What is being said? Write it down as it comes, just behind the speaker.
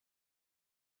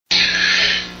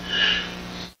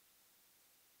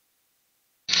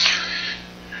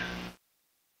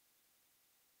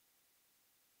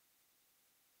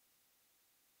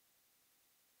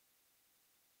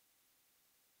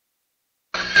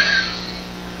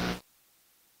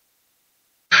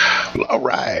All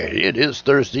right, it is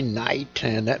Thursday night,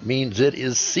 and that means it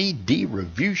is CD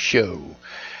Review Show.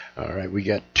 All right, we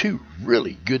got two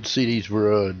really good CDs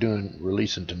we're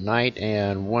releasing tonight,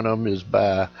 and one of them is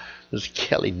by Ms.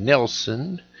 Kelley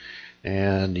Nelson,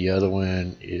 and the other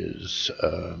one is,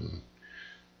 oh,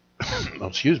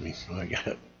 excuse me, I got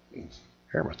hair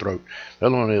in my throat. The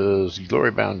other one is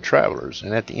Gloey Bound Travelers,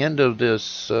 and at the end of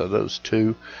this, those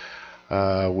two,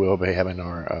 we'll be having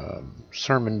our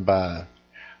sermon by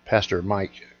Pastor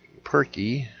Mike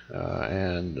Purkey,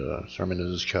 and the sermon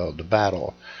is called The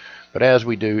Battle. But as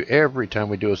we do every time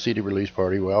we do a CD release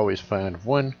party, we always find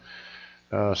one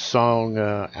song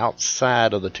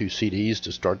outside of the two CDs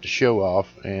to start the show off.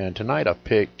 And tonight I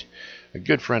picked a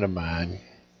good friend of mine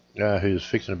who's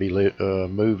fixing to be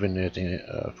moving at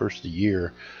the first of the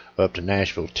year up to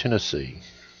Nashville, Tennessee.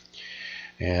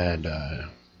 And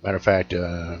matter of fact,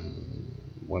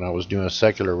 when I was doing a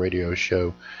secular radio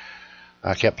show,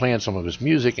 I kept playing some of his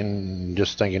music and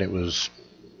just thinking it was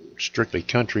strictly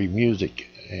country music,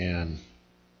 and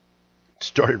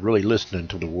started really listening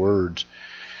to the words,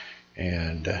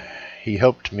 and he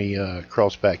helped me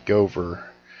cross back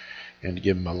over and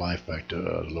give my life back to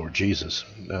the Lord Jesus,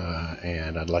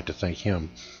 and I'd like to thank him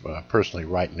personally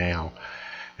right now,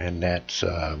 and that's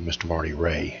Mr. Marty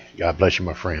Ray. God bless you,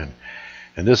 my friend.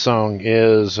 And this song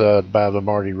is by the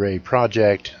Marty Ray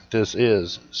Project. This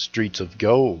is Streets of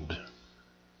Gold.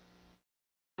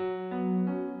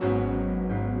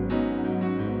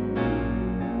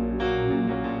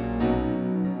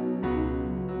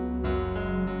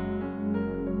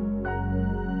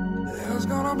 There's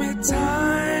gonna be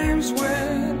times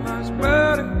when life's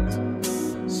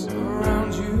burdens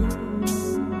surround you.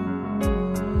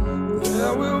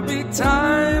 There will be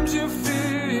times you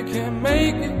feel you can't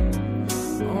make it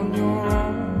on your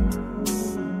own.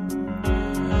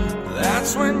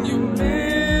 That's when you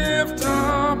lift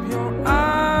up your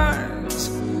eyes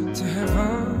to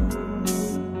heaven,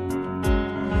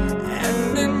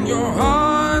 and in your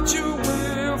heart you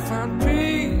will find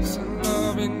peace and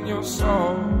love in your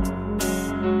soul.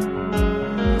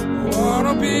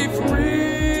 Wanna be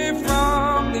free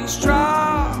from these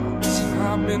trials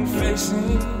I've been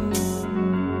facing.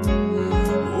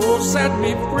 Oh, set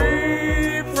me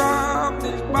free from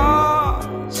these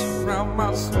bars around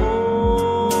my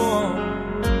soul.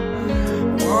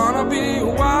 Wanna be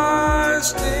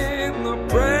washed in the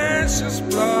precious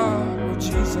blood of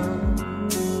Jesus.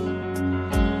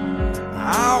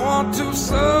 I want to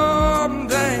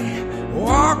someday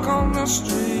walk on the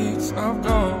streets of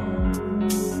gold.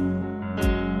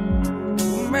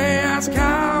 May ask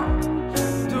how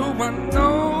do I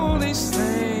know these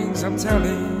things I'm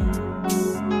telling?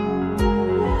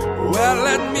 Well,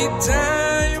 let me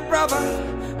tell you, brother,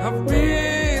 I've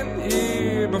been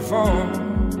here before.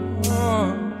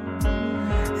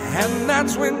 And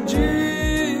that's when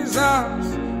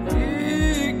Jesus,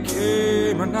 he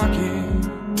came a-knocking,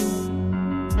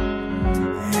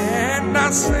 and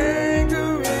I sang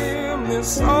to him this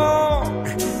song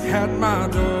at my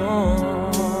door.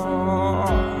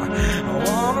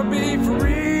 Be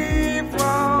free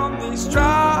from these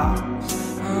trials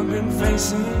I've been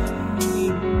facing.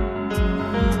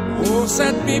 Oh,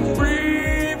 set me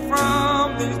free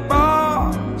from these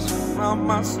bars from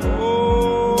my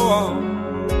soul.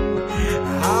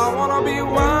 I wanna be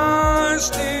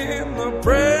washed in the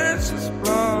precious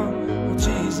blood of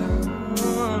Jesus,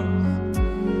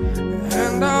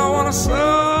 and I wanna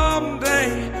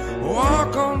someday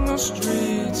walk on the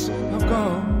streets of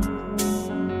gold.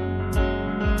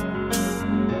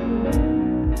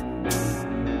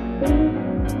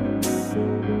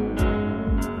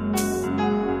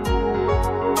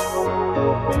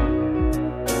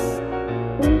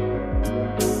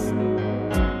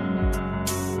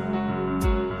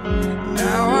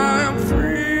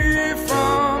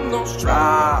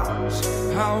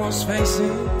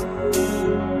 Facing.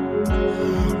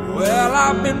 Well,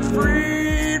 I've been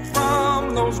freed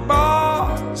from those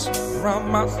bars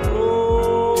from my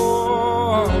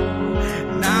soul.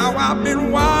 Now I've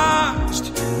been washed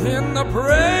in the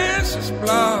precious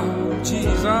blood of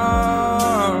Jesus,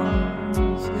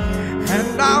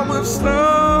 and I will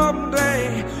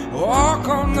someday walk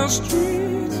on the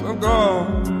streets of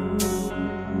gold.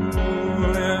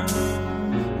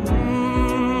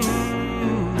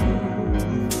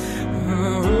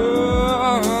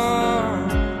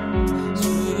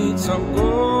 Streets of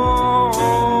gold,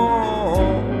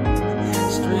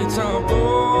 streets of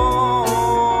gold,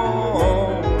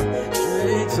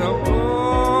 streets of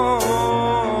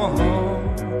gold,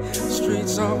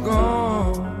 streets of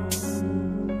gold.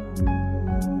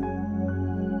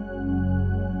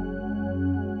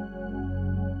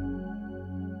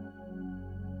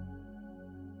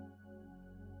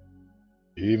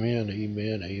 amen,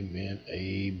 amen, amen,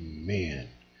 amen.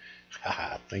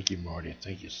 Thank you, Marty.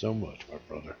 Thank you so much, my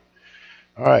brother.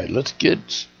 All right, let's get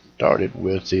started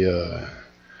with the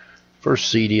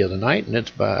first CD of the night, and it's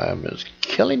by Miss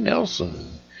Kelley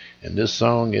Nelson, and this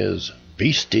song is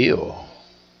Be Still.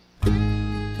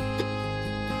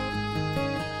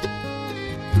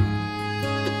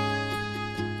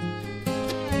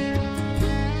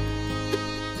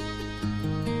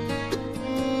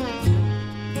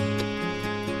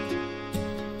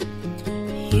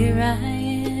 Here I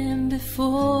am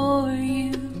before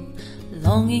you,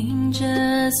 longing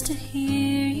just to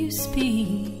hear you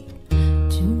speak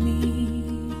to me.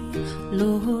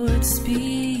 Lord,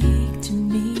 speak to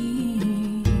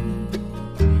me.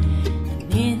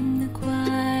 And in the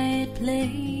quiet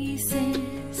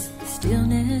places, the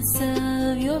stillness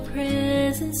of your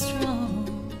presence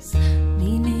draws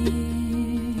me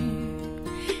near,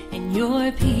 and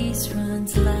your peace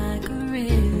runs like a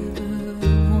river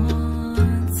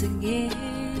again.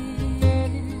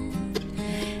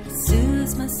 It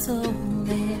soothes my soul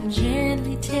and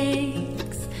gently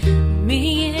takes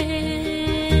me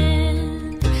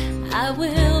in. I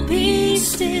will be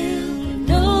still,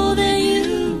 know that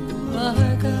you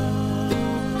are God.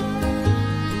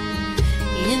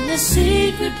 In the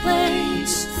secret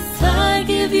place, I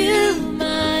give you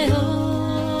my all.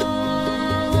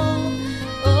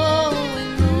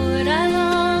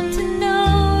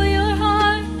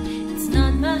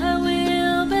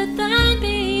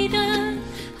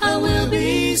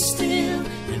 Be still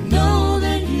and know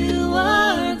that you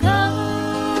are God.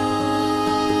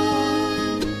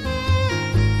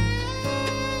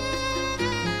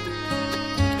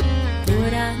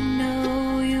 Lord, I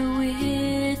know you're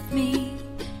with me.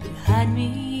 You hide me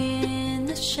in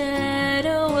the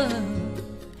shadow of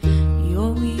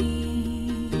your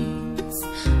wings.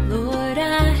 Lord,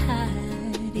 I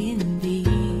hide in thee.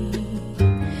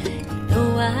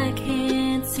 Though I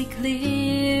can't see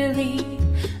clearly,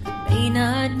 may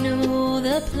not know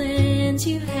the plans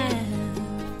you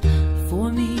have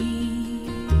for me,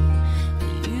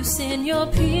 but you send your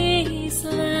peace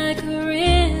like a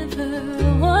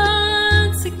river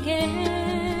once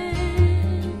again.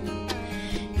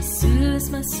 It soothes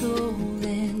my soul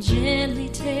and gently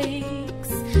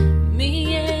takes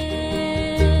me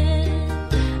in.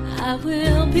 I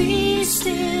will be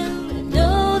still and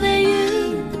know that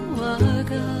you are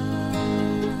God.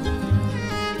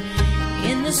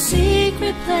 In the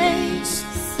secret place,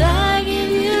 I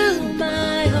give you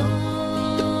my all.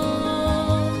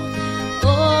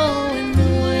 Oh, and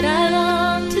Lord, I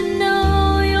long to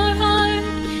know your heart.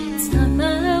 It's not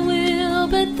my will,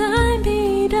 but thine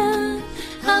be done.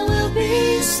 I will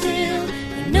be still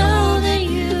and know that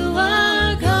you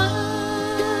are God.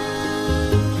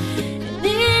 And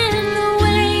in the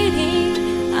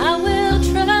waiting, I will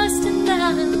trust and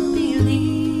I'll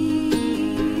believe.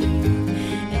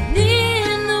 And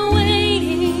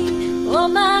all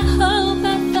my hope I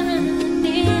find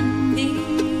in thee.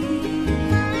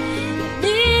 And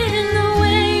in the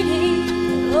waiting,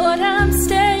 Lord, I'm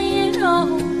staying on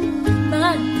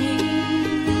my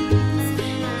knees.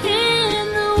 In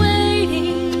the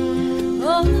waiting,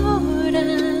 oh Lord,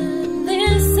 I'm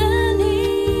listening.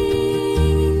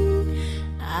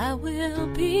 I will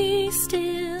be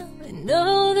still and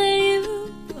know that you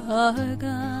are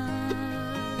God.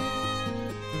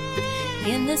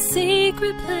 In the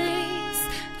secret place,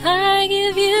 I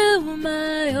give you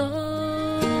my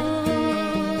all.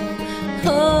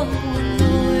 Oh, and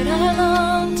Lord, I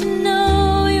long to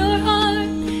know your heart.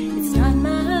 It's not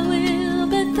my will,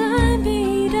 but thine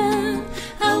be done.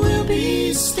 I will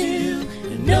be still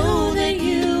and know that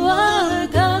you are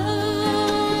God.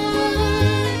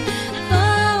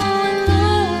 Oh, and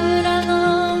Lord, I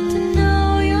long to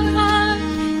know your heart.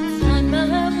 It's not my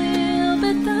will,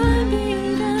 but thine be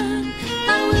done. I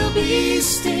will be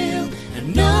still and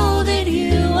know that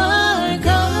you are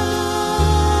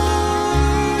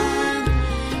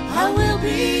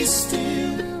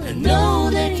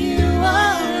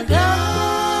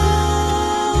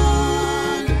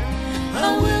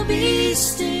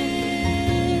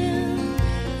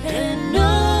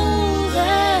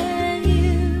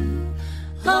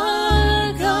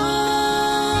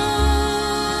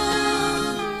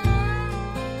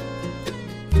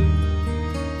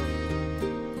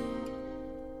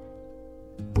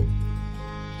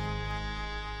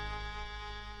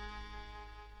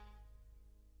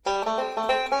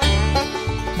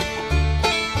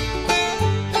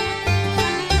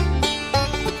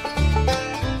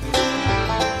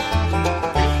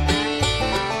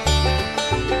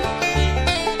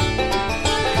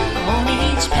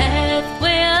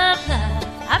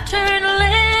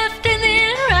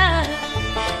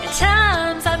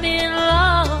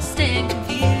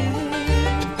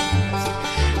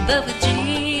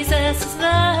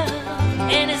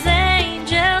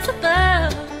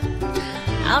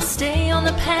I'll stay on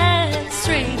the path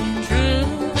straight and true.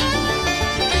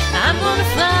 I'm gonna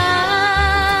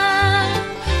fly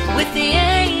with the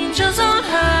angels on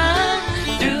high,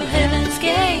 through heaven's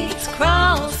gates,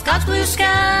 across God's blue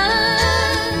sky.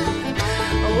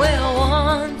 Well,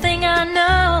 one thing I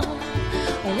know,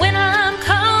 when I'm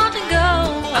called to go,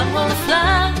 I'm gonna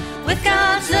fly with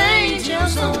God's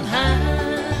angels on high.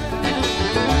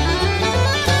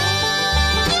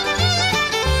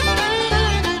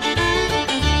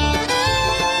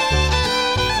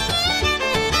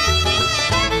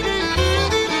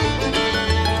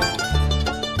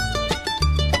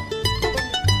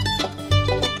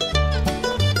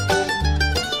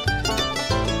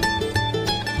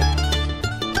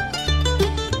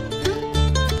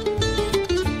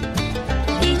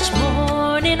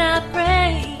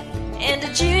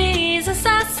 Jesus,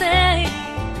 I say,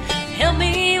 help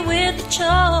me with the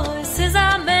choices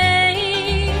I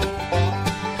make.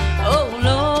 Oh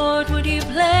Lord, would you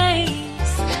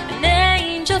place an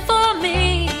angel for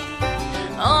me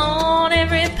on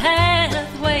every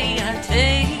pathway I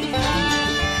take?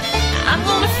 I'm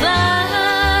gonna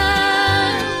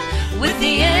fly with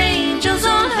the angels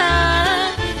on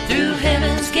high, through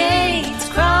heaven's gates,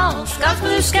 across God's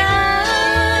blue sky.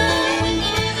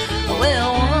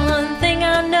 Well, one thing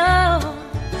I know,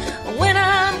 when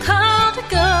I'm called to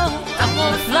go, I'm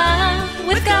gonna fly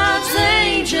with God's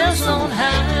angels on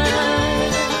high.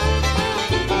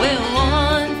 Well,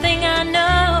 one thing I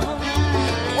know,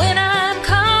 when I'm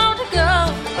called to go,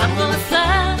 I'm gonna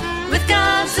fly with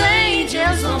God's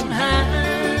angels on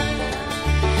high.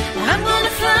 I'm gonna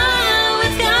fly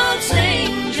with God's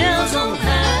angels on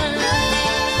high.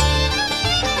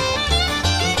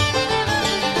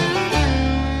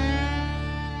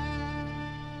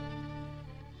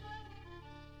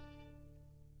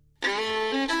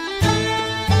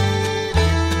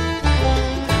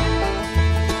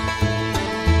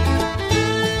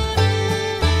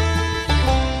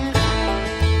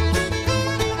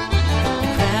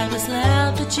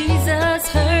 Jesus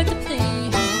heard the plea.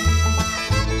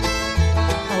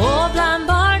 Oh, blind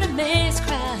Bartimaeus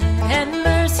cried, have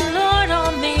mercy, Lord,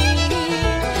 on me.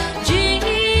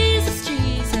 Jesus,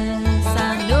 Jesus,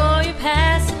 I know you're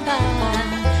passing by.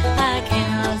 I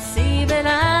cannot see, but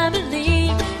I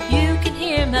believe you can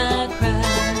hear my cry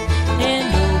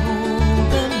and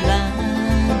open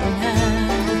blinding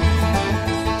eyes.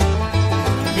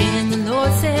 Then the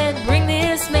Lord said, bring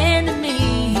this man to me.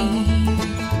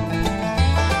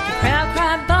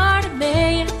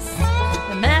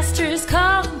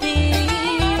 Calling me,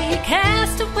 he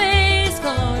cast away his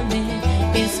garment,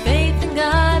 his faith in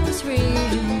God was real.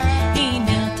 He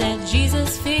knelt at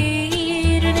Jesus'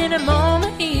 feet, and in a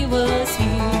moment he was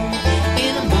healed.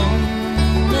 In a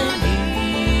moment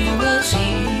he was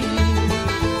healed.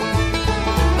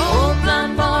 Oh,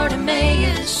 blind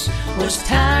Bartimaeus was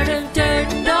tired of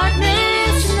dirt and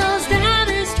darkness, and those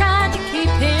doubters tried to keep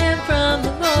him from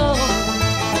the road.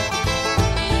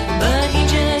 But he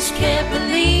just kept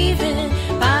believing,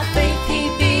 by faith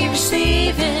he'd be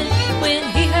receiving, when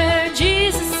he heard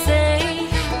Jesus say,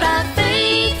 by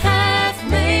faith hath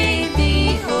made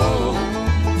thee whole.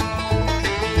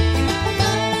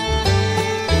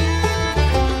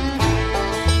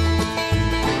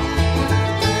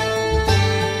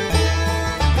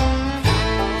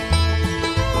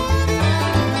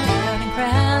 The doubting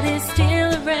crowd is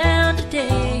still around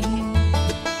today.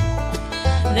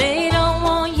 They don't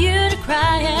want you to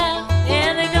cry out,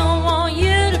 and they don't want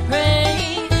you to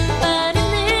pray. But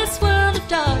in this world of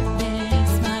darkness,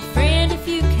 my friend, if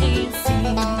you can't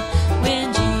see,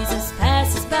 when Jesus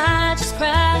passes by, just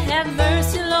cry, have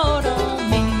mercy, Lord, on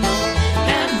me.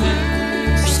 Have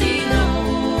mercy,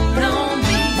 Lord, on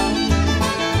me.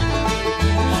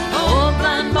 Oh,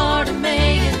 blind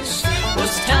Bartimaeus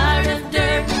was tired of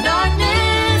dirt and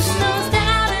darkness, those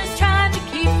doubters tried to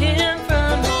keep him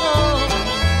from the Lord.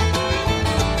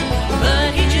 But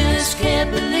he just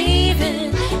kept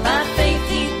believing, by faith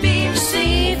he'd be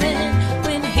receiving,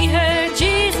 when he heard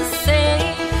Jesus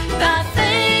say, by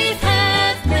faith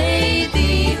hath made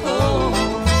thee whole.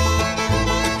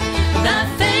 Thy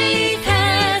faith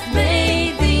hath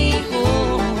made thee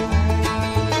whole.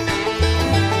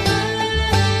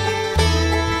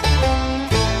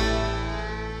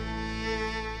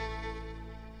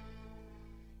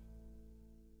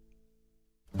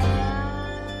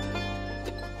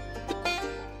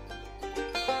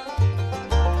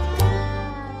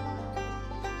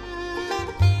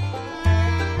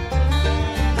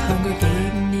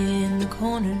 Congregating in the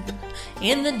corner,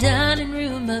 in the dining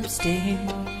room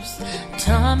upstairs,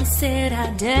 Thomas said,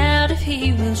 I doubt if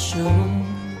he will show.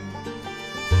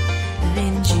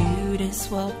 Then Judas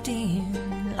Judas walked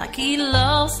in like he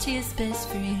lost his best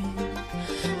friend.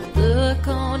 The look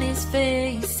on his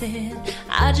face said,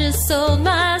 I just sold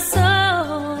my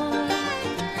soul.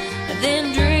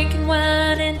 Then drinking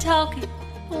wine and talking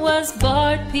was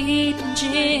Bart, Pete, and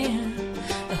Jim.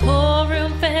 The whole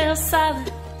room fell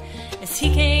silent as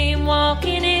he came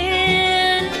walking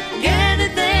in.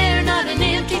 Gathered there, not an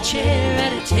empty chair,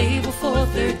 at a table for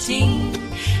 13,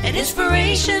 an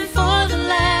inspiration for the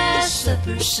Last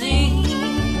Supper scene.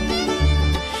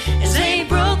 As they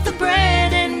broke the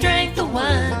bread and drank the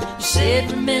wine, he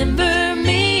said, remember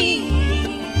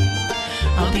me,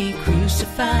 I'll be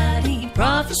crucified. He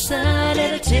prophesied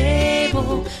at a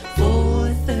table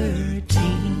for 13.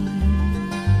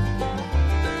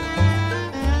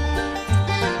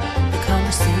 The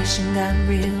conversation got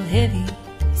real heavy.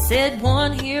 He said,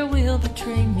 one here will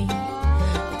betray me.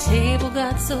 The table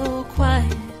got so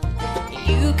quiet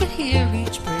you could hear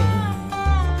each breath.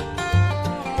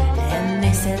 And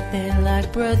they sat there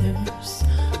like brothers,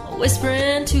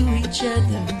 whispering to each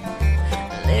other.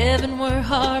 11 were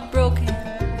heartbroken,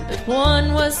 but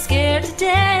one was scared to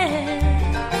death.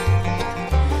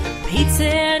 Pete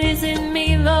said, is it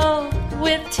me, Lord,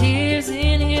 with tears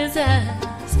in his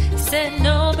eyes? He said,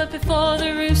 no, but before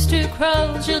the rooster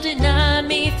crows, you'll deny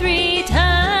me 3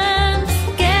 times.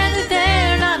 Gathered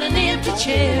there, not an empty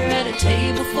chair, at a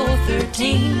table for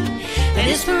 13, an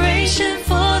inspiration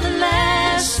for the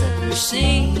Last Supper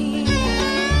scene.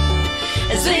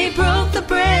 As they broke the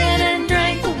bread and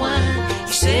drank the wine,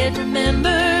 he said,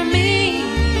 remember me,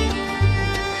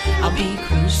 I'll be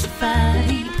crucified.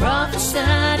 He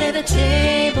prophesied at a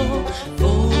table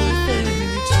for 13.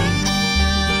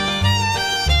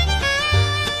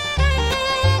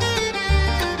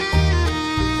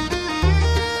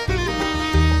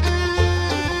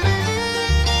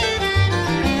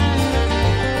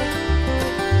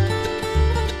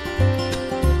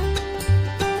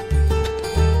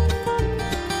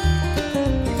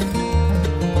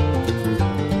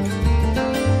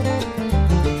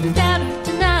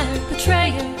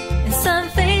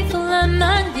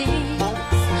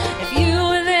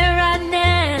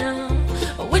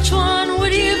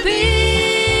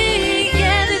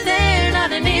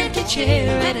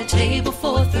 Chair at a table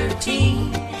for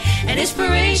 13, an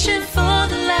inspiration for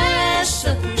the Last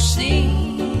Supper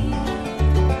scene.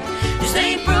 As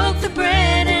they broke the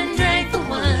bread and drank the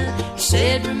wine, he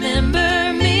said,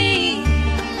 remember me,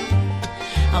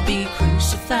 I'll be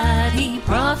crucified. He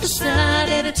prophesied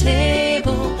at a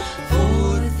table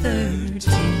for 13.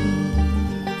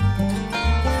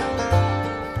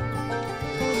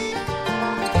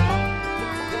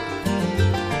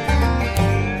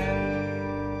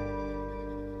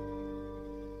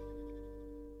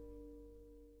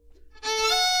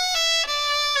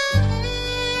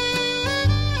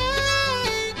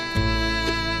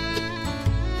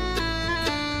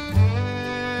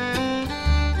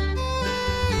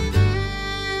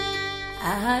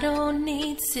 I don't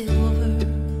need silver,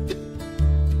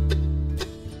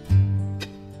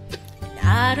 and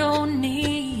I don't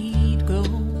need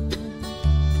gold.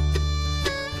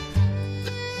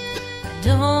 I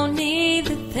don't need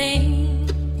the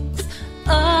things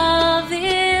of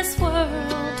this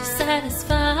world to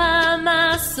satisfy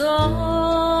my soul,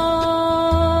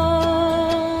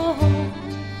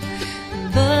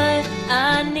 but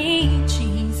I need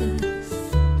Jesus,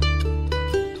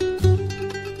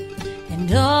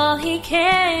 and all He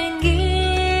can give.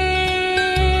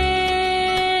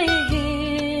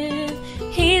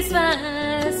 He's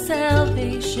my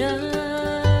salvation,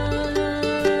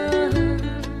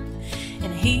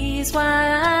 and He's why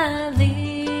I live,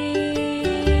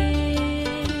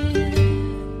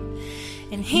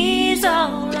 and He's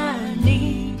all I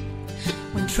need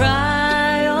when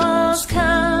trials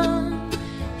come.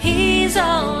 He's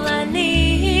all I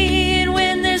need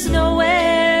when there's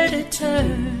nowhere to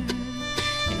turn.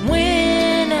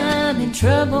 When I'm in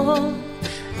trouble,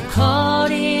 I'm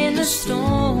caught in the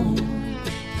storm,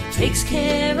 He takes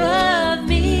care of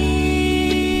me,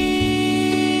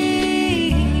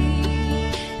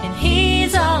 and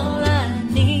He's all I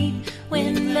need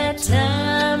when that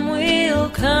time will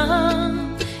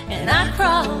come, and I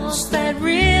cross that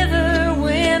river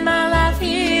when my life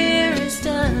here is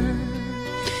done,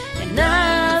 and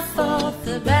I fought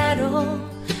the battle,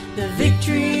 the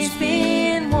victory's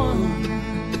been won.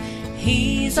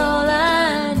 He's all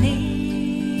I need.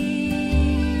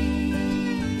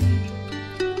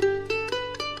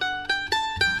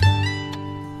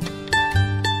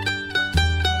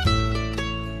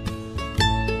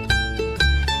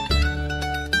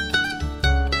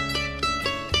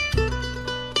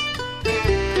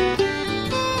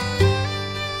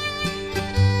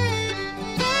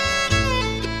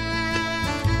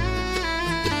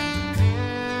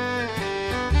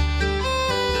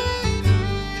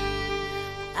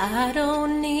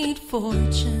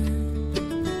 fortune,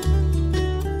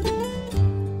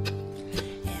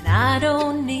 and I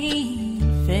don't need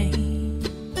fame.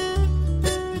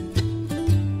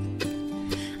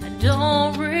 I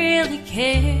don't really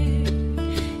care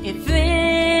if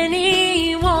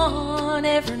anyone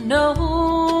ever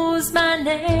knows my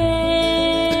name,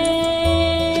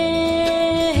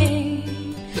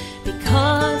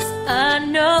 because I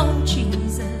know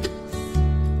Jesus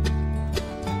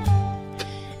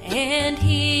and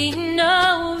He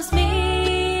knows me,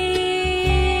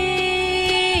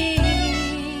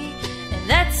 and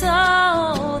that's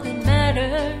all that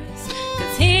matters,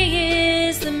 'cause He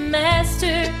is the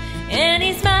master and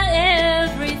He's my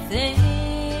everything.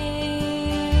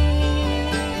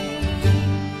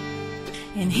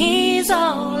 And He's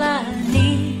all I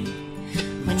need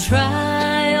when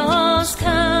trials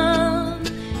come.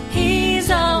 He's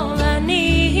all I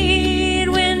need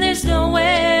when there's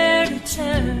nowhere to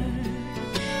turn.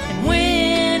 And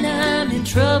when I'm in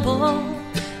trouble,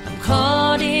 I'm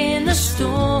caught in the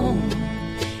storm,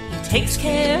 He takes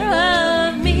care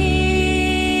of me.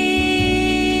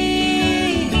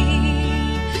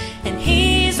 And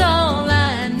He's all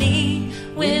I need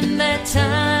when that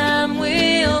time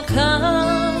will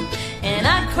come, and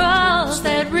I cross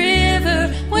that river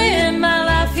when my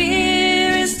life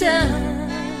here is done.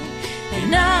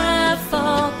 And I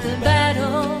fought the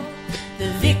battle, the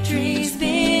victory's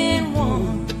been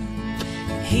won.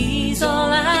 He's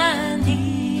all I need.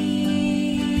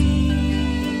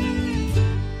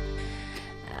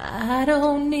 I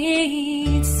don't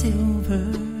need silver.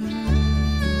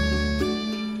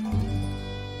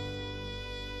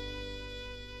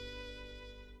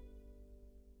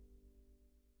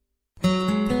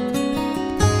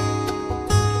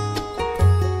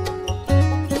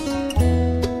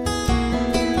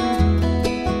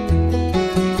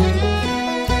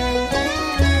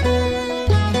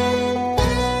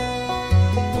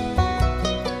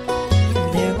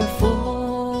 There were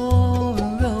 4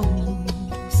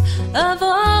 rows of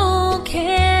old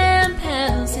camp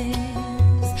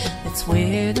houses. That's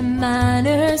where the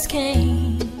miners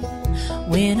came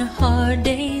when a hard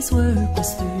day's work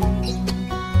was through.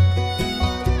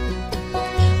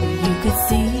 Where you could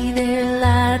see their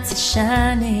lights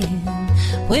shining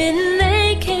when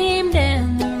they came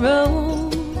down the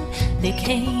road. They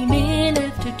came in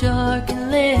after dark and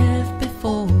left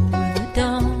before the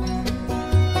dawn.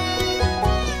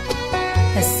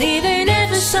 I see they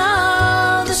never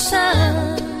saw the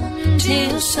sun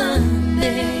till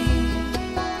Sunday,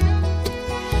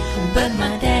 but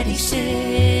my daddy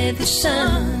said the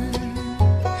sun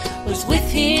was with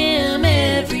him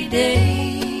every day.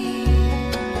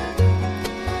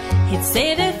 He'd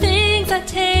say there are things I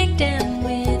take down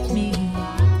with me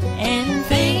and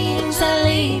things I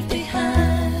leave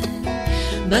behind,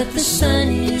 but the sun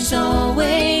is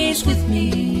always with me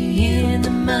in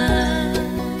the mind.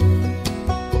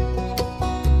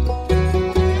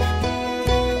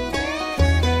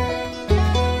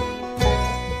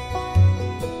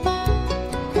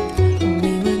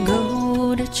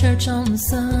 Church on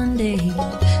Sunday,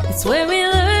 that's where we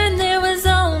learned there was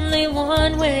only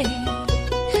one way.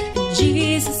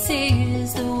 Jesus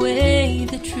is the way,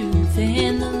 the truth,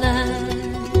 and the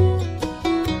life.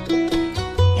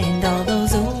 And all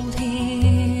those old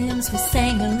hymns we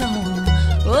sang along,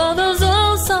 all those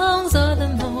old songs are the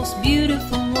most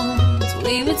beautiful ones.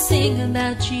 We would sing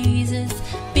about Jesus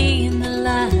being the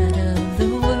light of the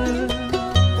world.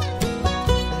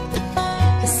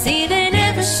 See, they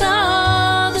never saw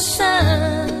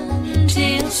sun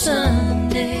till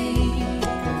Sunday,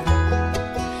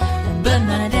 but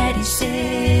my daddy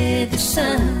said the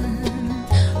sun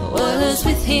was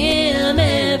with him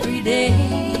every day.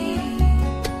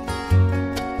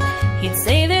 He'd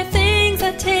say there are things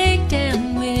I take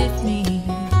down with me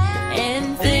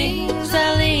and things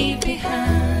I leave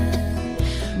behind,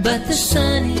 but the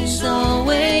sun is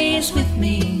always with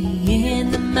me in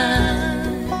the mind.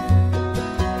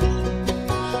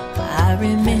 I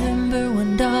remember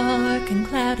one dark and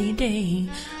cloudy day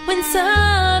when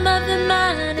some of the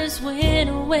miners went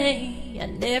away.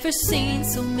 I'd never seen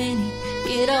so many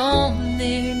get on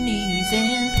their knees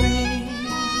and pray.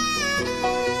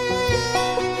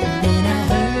 And then I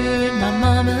heard my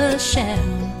mama shout,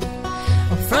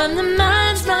 from the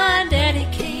mines my daddy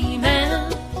came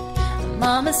out.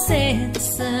 Mama said the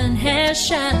sun has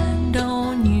shined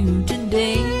on you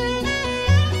today.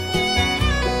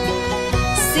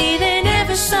 See, they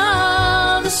never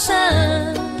saw the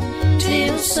sun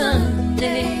till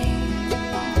Sunday,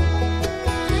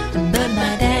 but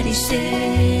my daddy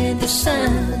said the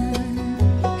sun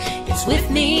is with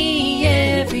me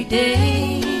every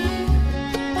day.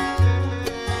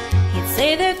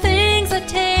 say there are things I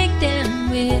take down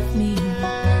with me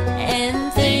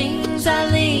and things I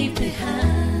leave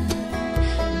behind,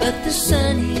 but the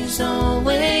sun is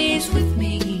always with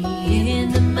me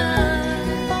in the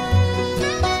mind.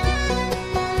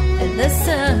 And the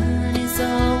sun is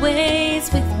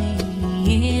always with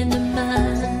me in the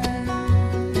mind.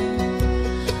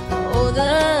 Oh,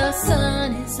 the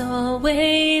sun is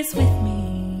always with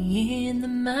me in the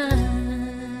mind.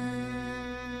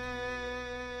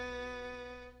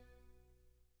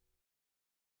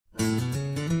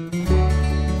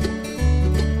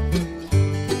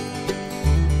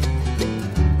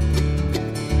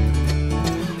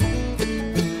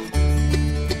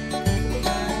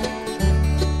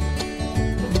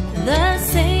 The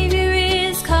Savior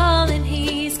is calling,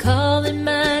 He's calling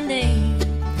my name,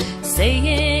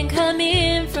 saying, come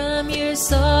in from your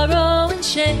sorrow and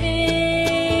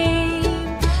shame.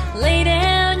 Lay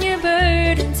down your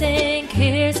burdens and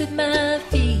cares at my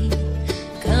feet.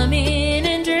 Come in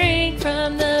and drink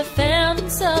from the fountain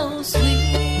so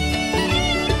sweet.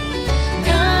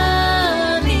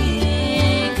 Come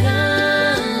in,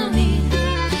 come in,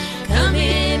 come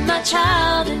in, my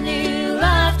child, a new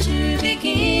life to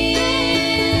begin.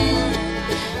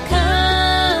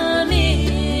 Come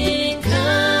in,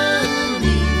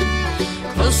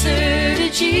 closer to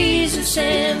Jesus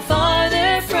and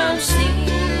farther from sin.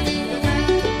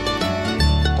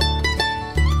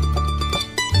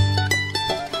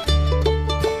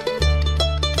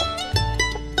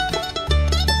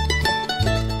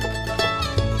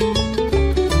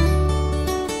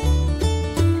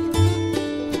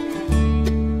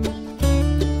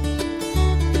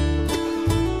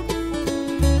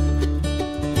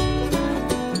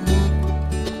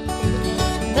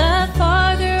 The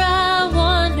farther I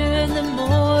wandered, the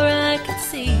more I could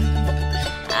see.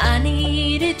 I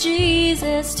needed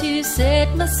Jesus to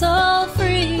set my soul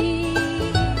free.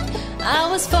 I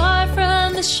was far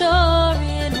from the shore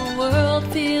in a world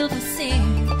filled with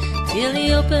sin, till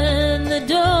He opened the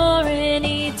door and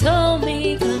He told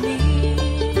me, come in.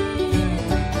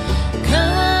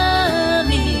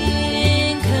 Come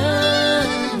in,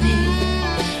 come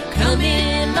in, come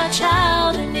in, my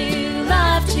child, a new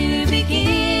life to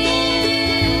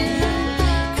begin.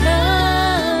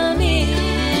 Come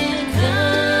in,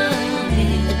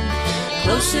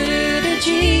 closer to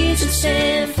Jesus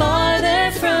and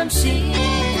farther from sin.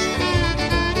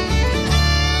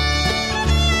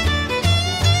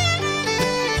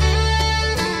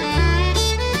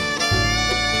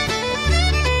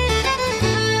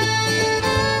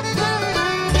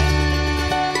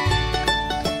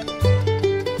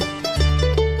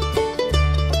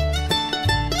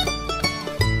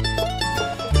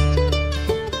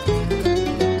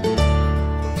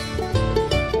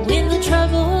 When the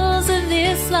troubles of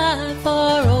this life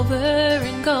are over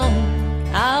and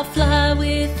gone, I'll fly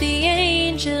with the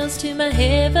angels to my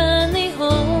heavenly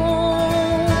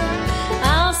home.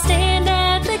 I'll stand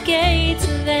at the gates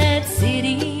of that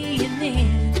city, and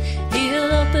then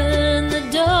He'll open the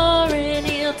door and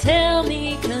He'll tell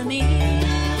me, come in.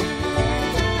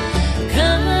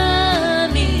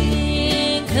 Come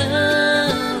in,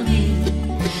 come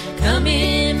in, come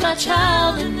in, my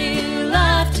child, a new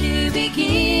life to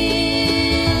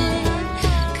begin.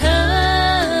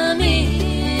 Come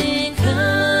in,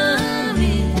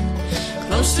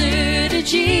 closer to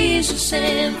Jesus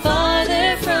and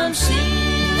farther from sin.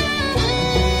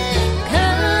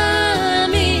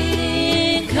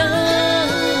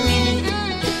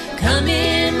 Come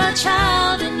in, my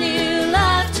child, a new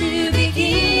life to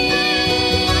begin.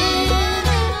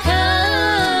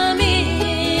 Come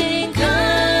in,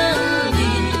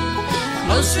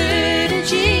 closer to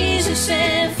Jesus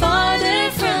and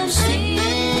farther from sin.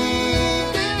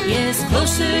 Yes,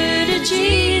 closer to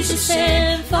Jesus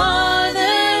and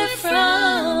farther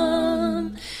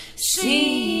from sin.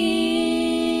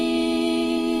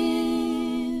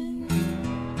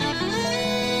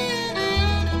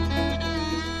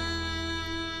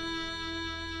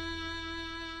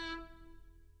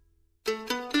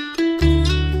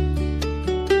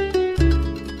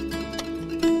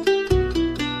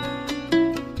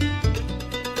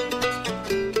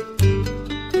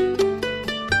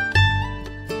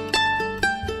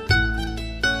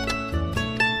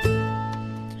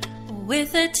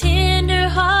 With a tender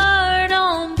heart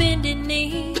on bended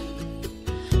knee,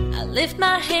 I lift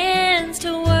my hands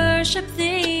to worship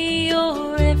Thee,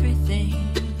 You're everything.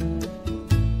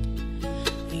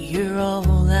 You're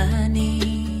all I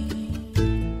need.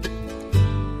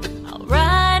 I'll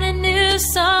write a new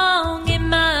song in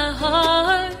my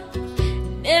heart,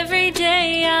 and every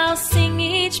day I'll sing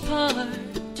each part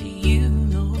to You,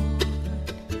 Lord.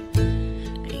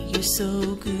 You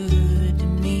so good to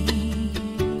me.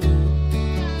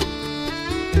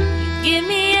 You give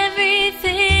me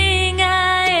everything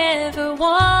I ever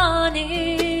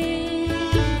wanted.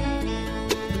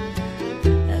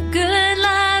 A good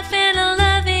life and a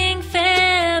loving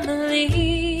family.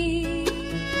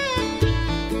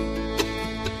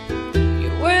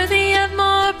 You're worthy of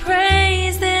more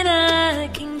praise than I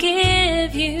can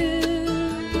give you.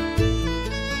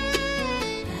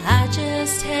 I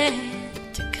just had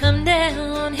to come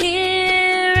down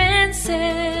here and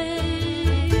say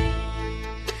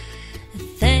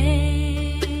thanks.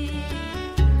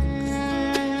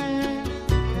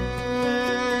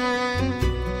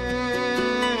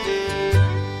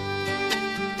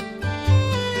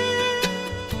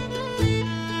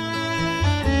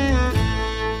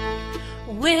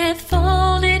 With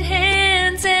folded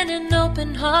hands and an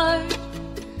open heart,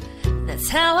 that's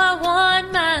how I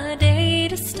want my day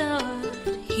to start.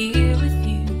 Here with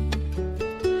you,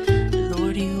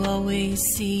 Lord, you always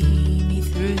see me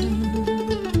through.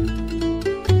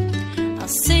 I'll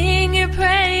sing your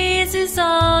praises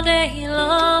all day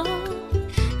long.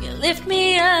 You lift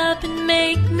me up and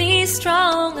make me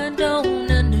strong. I don't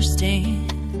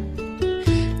understand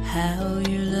how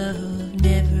your love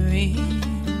never ends.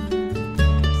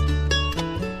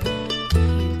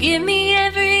 You give me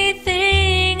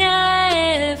everything I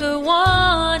ever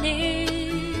wanted.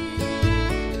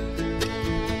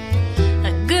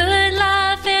 A good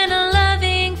life and a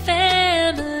loving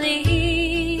family.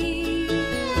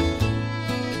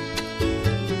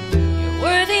 You're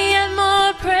worthy of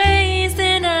more praise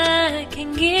than I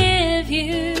can give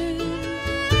you.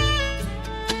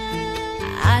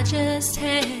 I just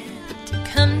had to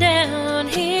come down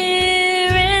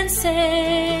here and say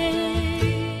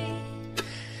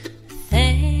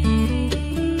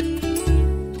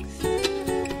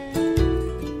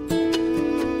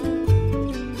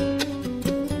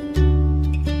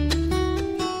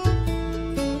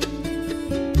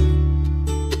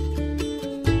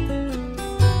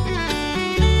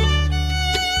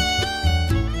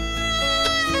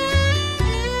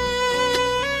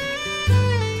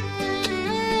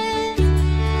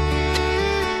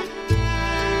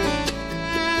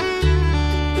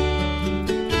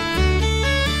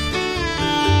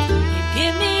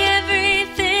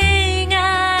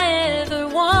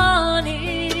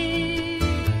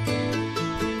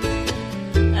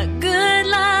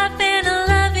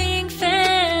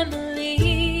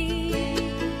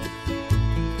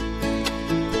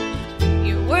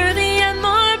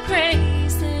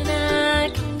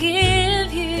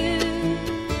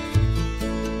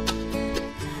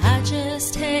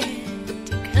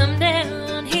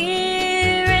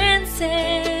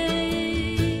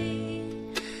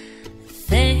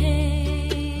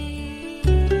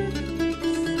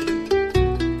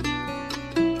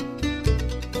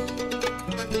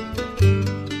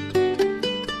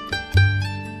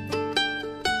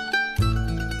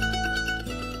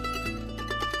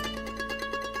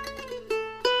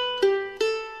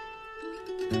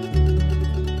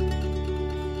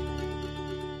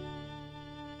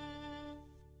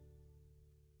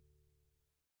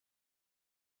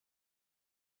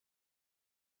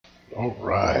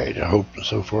Alright, I hope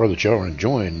so far that y'all are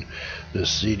enjoying this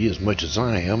CD as much as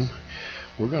I am.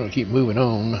 We're going to keep moving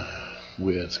on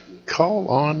with Call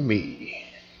on Me.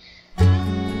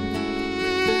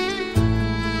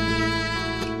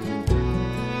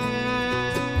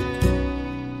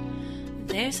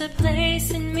 There's a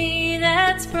place in me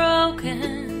that's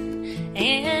broken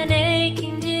and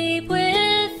aching deep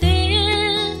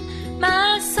within.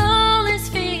 My soul is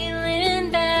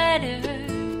feeling battered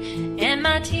and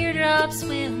my teardrops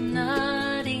will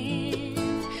not end.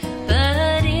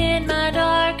 But in my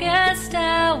darkest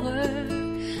hour,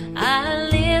 I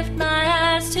lift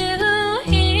my eyes to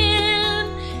Him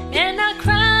and I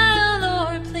cry, oh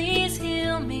Lord, please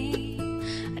heal me.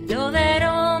 I know that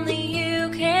only You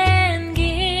can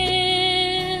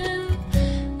give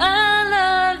a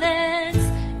love that's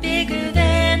bigger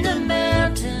than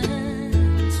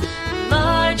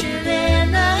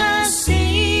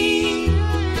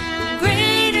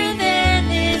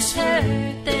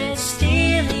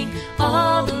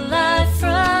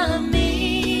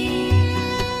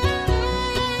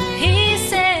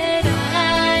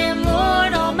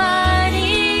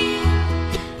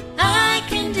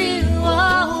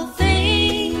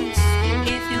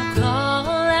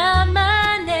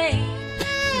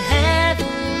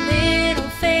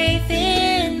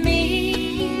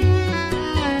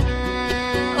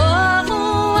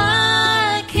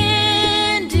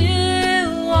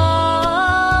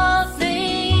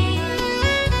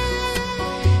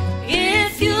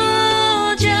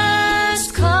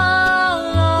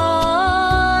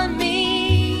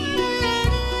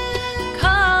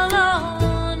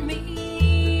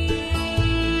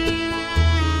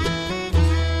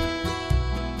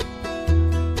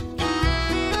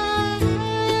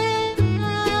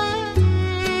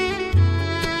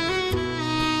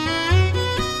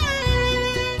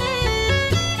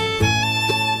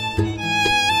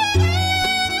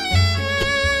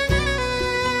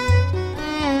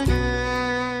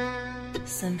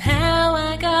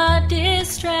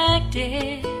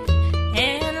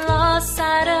and lost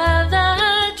sight of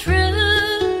the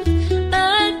truth.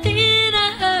 But then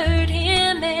I heard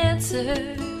him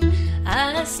answer,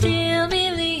 I still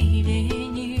believe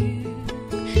in you.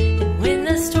 And when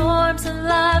the storms of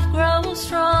life grow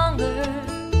stronger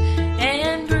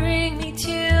and bring me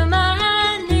to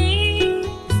my knees,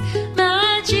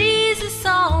 my Jesus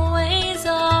always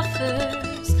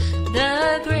offers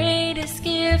the greatest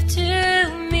gift to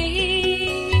me.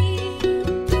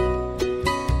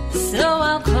 So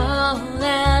I'll call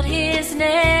out his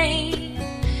name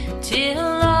till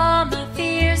all my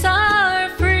fears are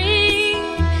free,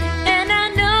 and I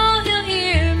know he'll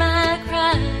hear my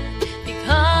cry,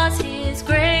 because his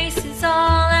grace is all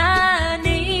I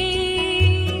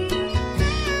need.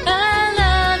 A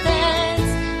love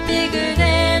that's bigger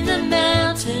than the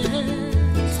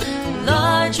mountains,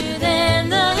 larger than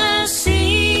the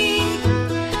sea,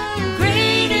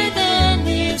 greater than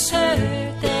this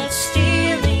hurt that's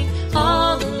stealing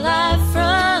all the life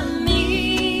from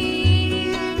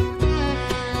me.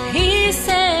 He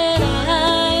said,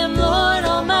 I am Lord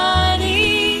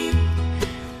Almighty,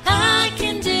 I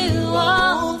can do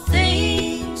all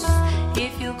things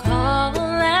if you call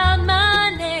out my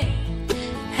name,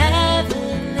 have a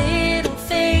little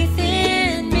faith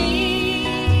in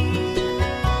me.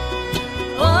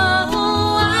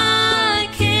 Oh, I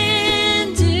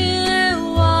can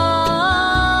do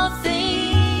all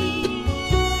things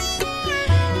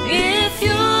if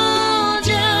you'll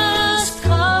just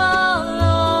call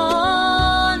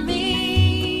on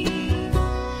me,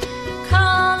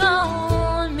 call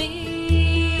on me,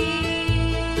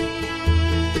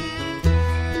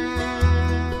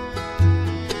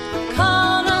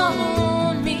 call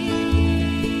on me.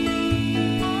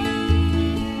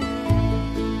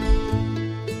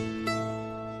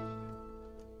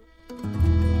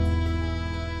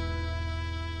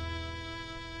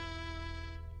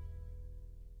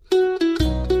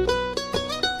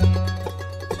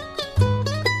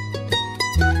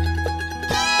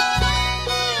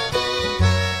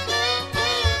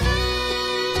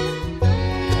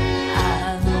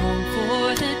 I long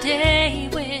for the day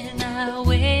when I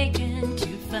awaken to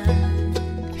find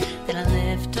that I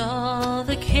left all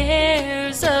the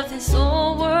cares of this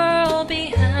old world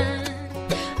behind.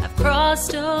 I've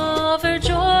crossed over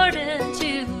Jordan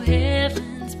to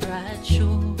heaven's bright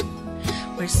shore,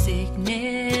 where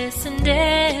sickness and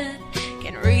death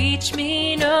can reach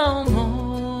me no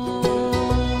more.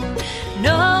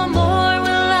 No more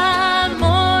will I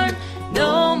mourn,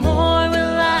 no more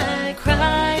will I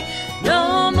cry,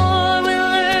 no more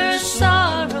will earth's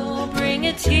sorrow bring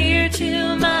a tear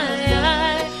to my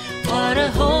eye. What a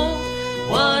hope,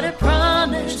 what a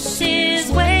promise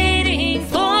is waiting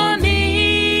for me.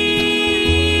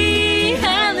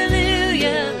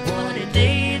 Hallelujah, what a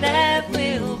day that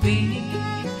will be.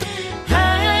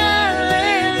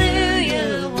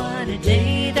 Hallelujah, what a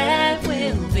day that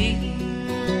will be.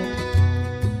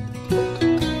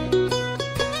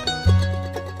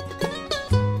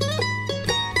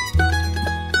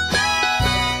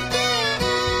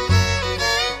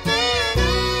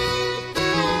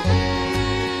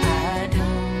 I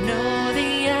don't know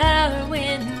the hour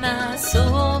when my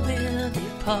soul will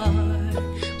depart,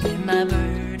 when my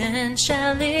burden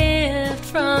shall lift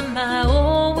from my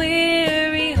old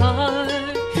weary heart.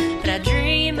 But I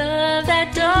dream of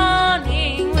that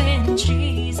dawning when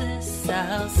Jesus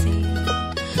I'll see.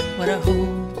 What a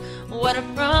hope, what a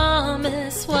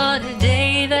promise, what a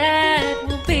day that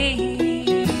will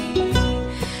be.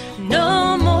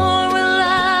 No more will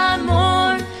I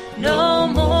mourn, no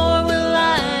more will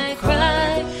I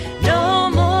cry, no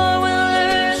more will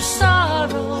earth's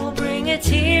sorrow bring a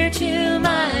tear to my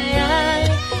eye.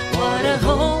 What a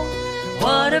hope,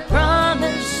 what a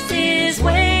promise is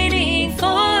waiting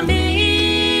for me.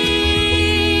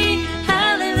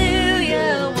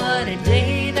 Hallelujah, what a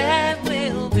day that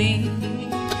will be.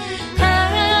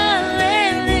 Hallelujah,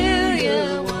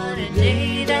 what a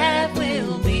day that will be.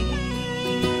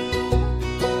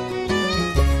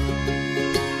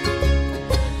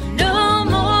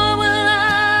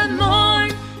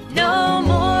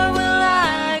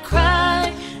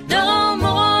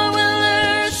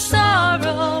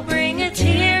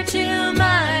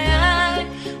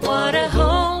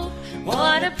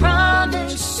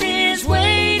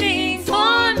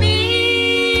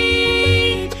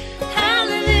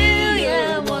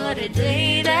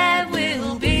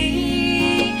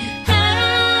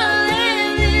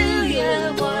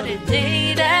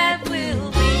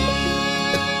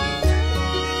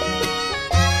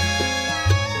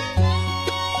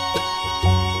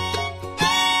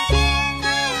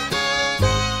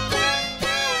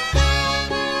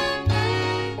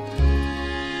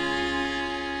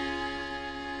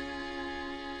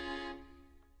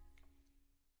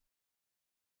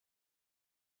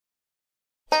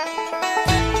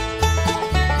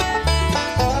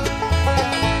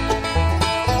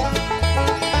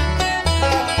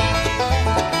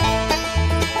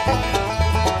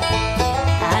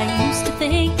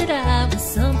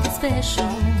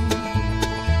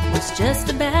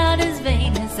 just about as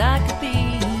vain as I could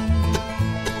be.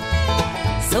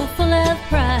 So full of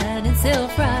pride and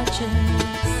self-righteous.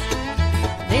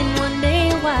 Then one day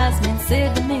a wise man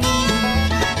said to me,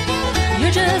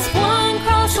 you're just one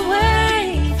cross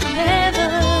away from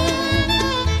heaven,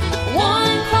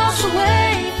 one cross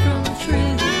away from the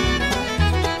truth,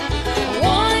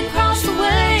 one cross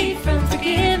away from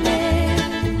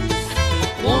forgiveness,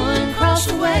 one cross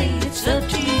away, it's up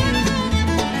to you.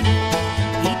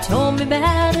 He told me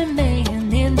about a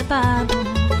man in the Bible,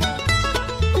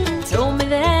 told me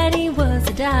that he was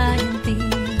a dying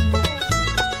thief,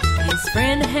 his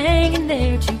friend hanging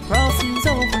there 2 crossings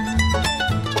over,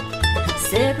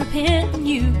 said repent and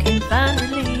you can find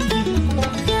relief.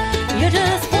 You're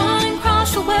just one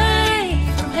cross away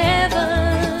from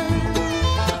heaven,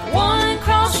 one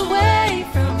cross away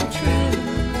from the truth,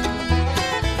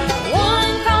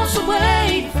 one cross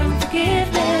away from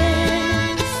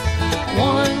forgiveness,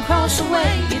 one cross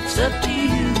away, it's up to you.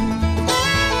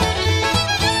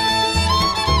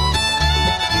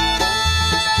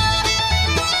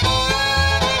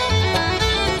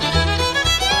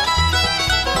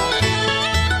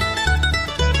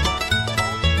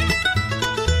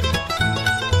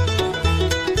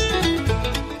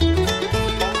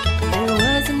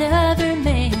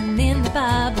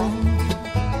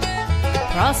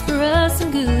 Prosperous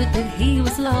and good, but he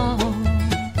was lost.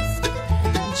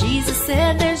 Jesus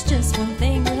said there's just one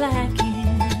thing you're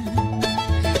lacking.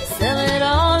 Sell it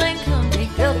all and come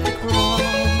take up the cross.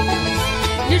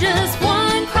 You're just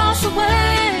one cross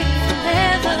away from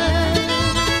heaven,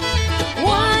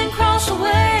 one cross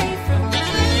away from the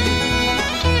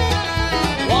truth,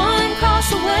 one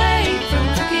cross away from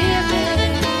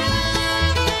forgiveness,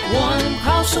 one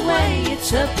cross away,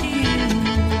 it's up to you.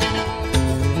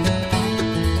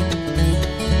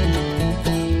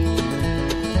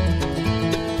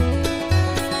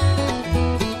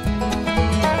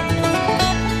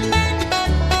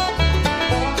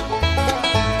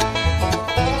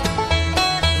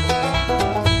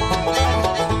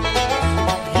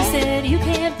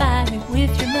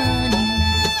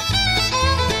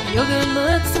 Your good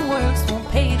looks and works won't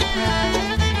pay the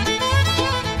price.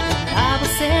 The Bible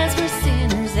says we're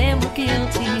sinners and we're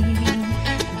guilty,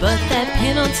 but that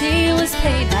penalty was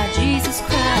paid by Jesus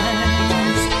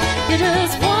Christ. You're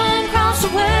just one cross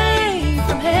away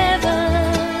from heaven,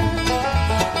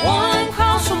 one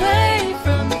cross away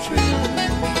from the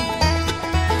truth,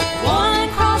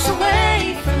 one cross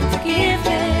away from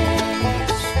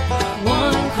forgiveness,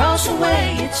 one cross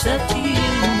away, it's up to you.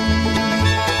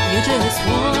 You're just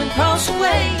one cross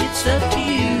away, it's up to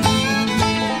you.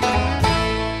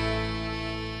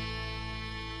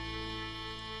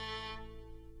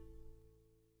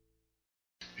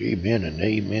 Amen and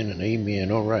amen and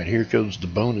amen. All right, here goes the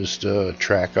bonus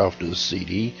track off to the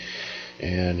CD,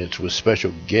 and it's with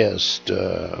special guest.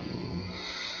 Can't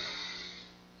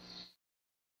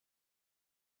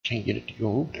get it to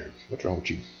go over there. What's wrong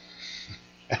with you?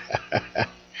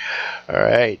 All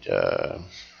right.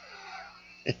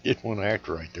 It didn't want to act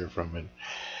right there for a minute.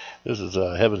 This is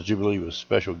Heaven's Jubilee with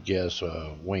special guest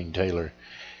Wayne Taylor.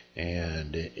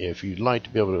 And if you'd like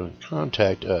to be able to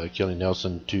contact Kelley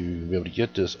Nelson to be able to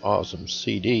get this awesome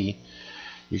CD,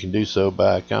 you can do so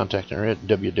by contacting her at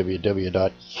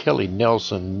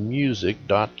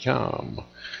www.kelleynelsonmusic.com.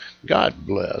 God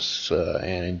bless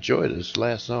and enjoy this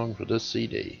last song for this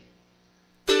CD.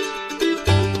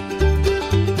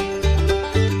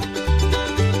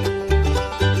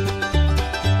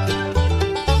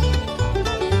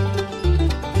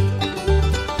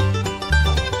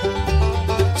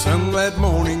 That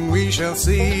morning we shall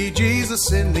see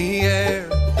Jesus in the air,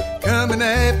 coming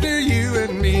after you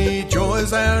and me, joy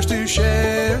is ours to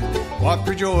share. What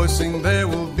rejoicing there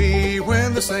will be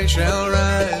when the saints shall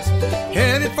rise,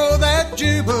 headed for that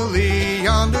jubilee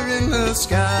yonder in the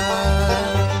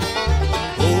sky.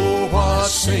 Oh, what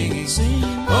singing,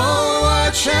 oh,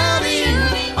 what shouting,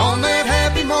 on that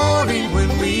happy morning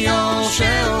when we all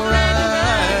shall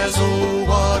rise. Oh,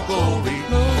 what glory,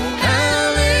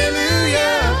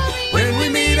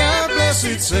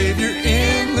 blessed Savior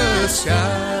in the sky.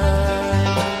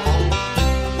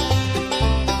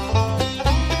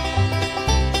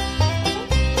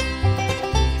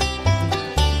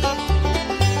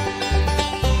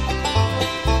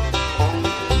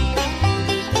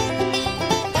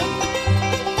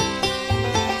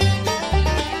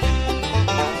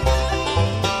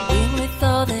 When with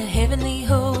all the heavenly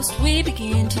host we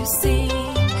begin to sing,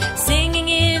 singing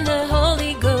in the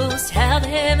Holy Ghost, how the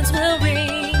heavens will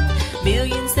ring.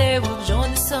 Millions there will join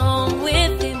the song,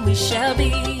 with him we shall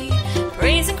be,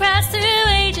 praising Christ through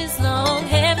ages long,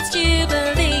 heaven's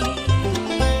jubilee.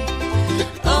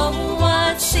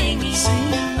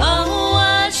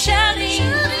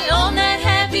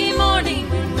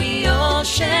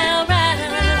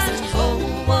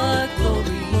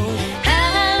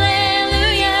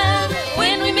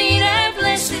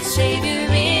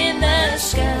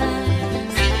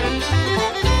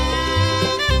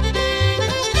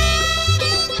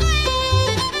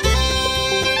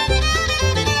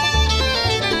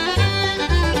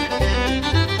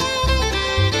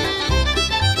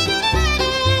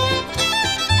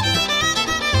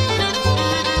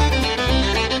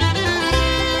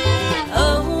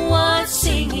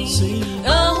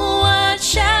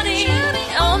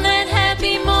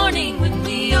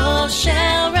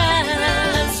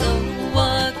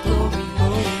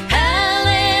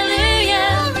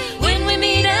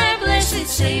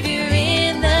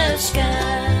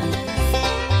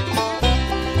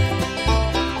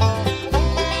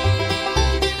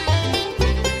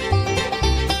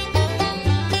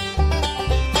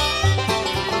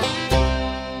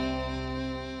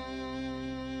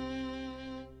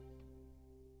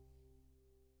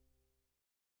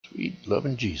 Sweet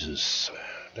Loving Jesus.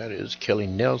 That is Kelley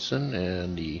Nelson,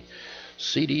 and the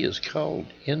CD is called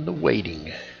In the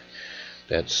Waiting.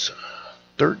 That's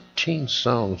 13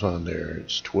 songs on there.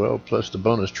 It's 12 plus the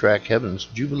bonus track Heaven's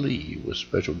Jubilee with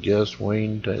special guest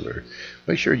Wayne Taylor.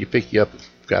 Make sure you pick you up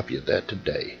a copy of that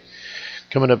today.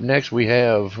 Coming up next, we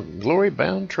have Gloey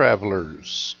Bound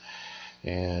Travelers,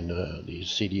 and the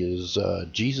CD is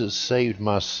Jesus Saved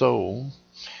My Soul.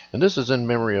 And this is in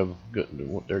memory of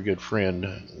their good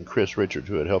friend Chris Richards,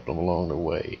 who had helped them along the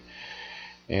way.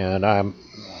 And I'm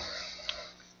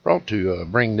brought to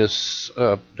bring this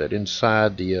up, that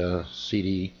inside the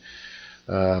CD,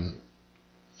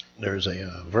 there's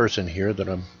a verse in here that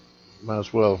I might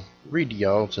as well read to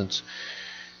y'all, since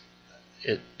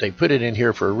they put it in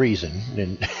here for a reason,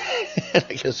 and I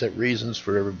guess that reason's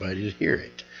for everybody to hear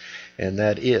it. And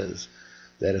that is,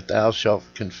 that if thou shalt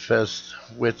confess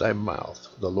with thy mouth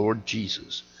the Lord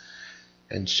Jesus,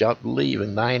 and shalt believe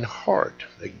in thine heart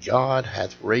that God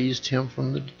hath raised him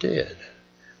from the dead,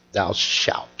 thou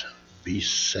shalt be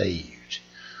saved.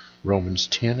 Romans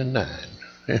 10 and 9.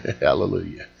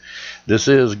 Hallelujah. This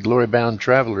is Gloey Bound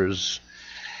Travelers,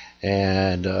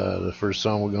 and the first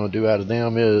song we're going to do out of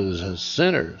them is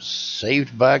Sinners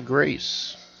Saved by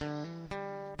Grace.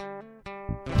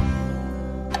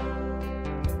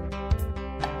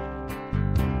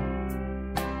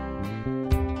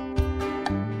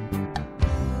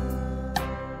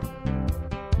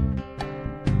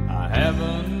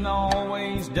 Haven't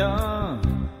always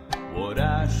done what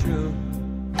I should.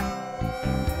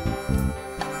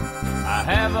 I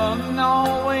haven't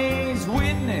always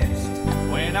witnessed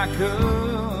when I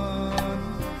could.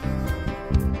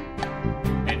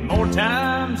 And more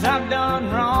times I've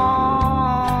done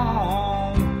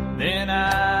wrong than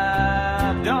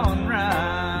I've done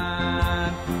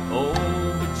right. Oh,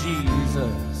 but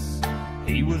Jesus,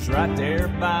 he was right there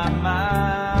by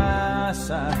my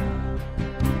side.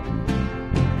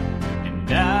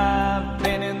 I've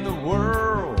been in the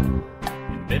world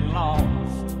and been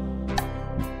lost,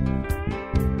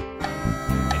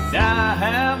 and I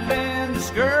have been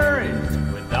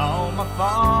discouraged with all my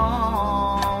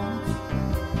faults.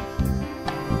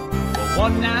 But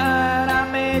one night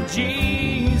I met Jesus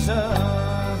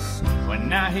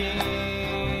when I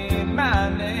hit my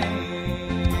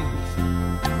knees.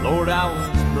 Lord, I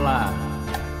was blind,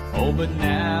 oh, but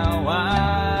now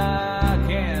I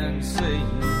can see.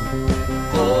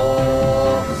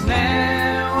 Oh, 'cause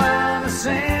now I'm a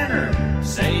sinner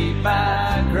saved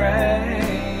by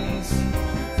grace,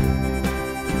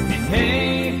 and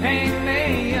he picked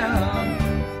me up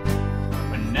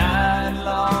when I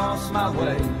lost my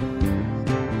way,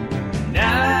 and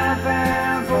I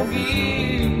found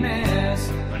forgiveness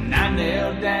when I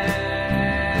knelt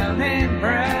down and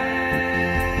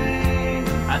prayed.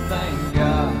 I thank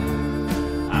God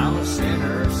I'm a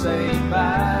sinner saved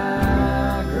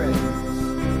by grace.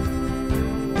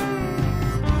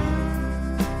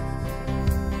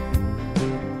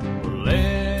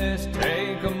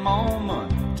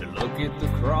 Moment to look at the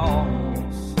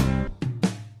cross.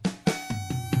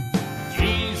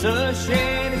 Jesus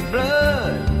shed his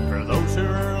blood for those who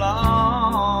are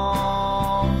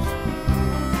lost,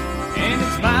 and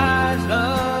it's by his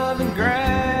love and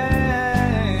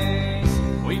grace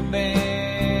we've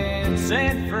been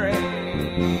set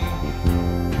free.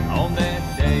 On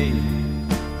that day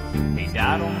he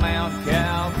died on Mount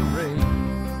Calvary,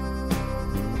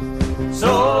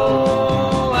 so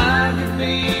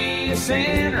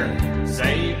sinner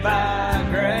saved by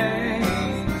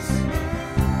grace,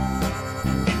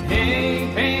 and he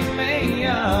picked me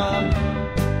up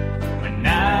when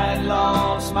I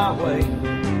lost my way,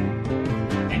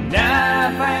 and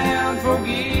I found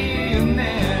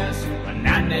forgiveness when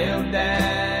I knelt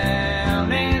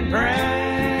down and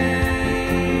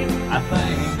prayed. I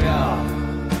thank God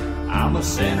I'm a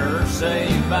sinner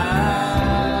saved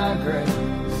by grace.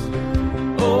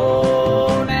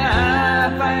 Oh, now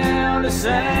I found a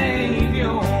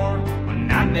Savior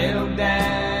when I knelt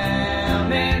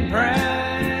down and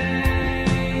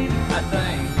prayed. I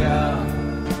thank God,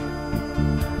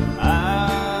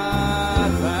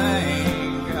 I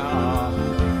thank God,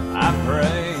 I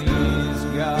praise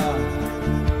God.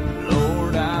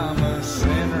 Lord, I'm a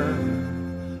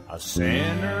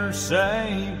sinner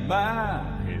saved by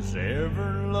his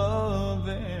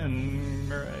ever-loving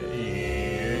grace.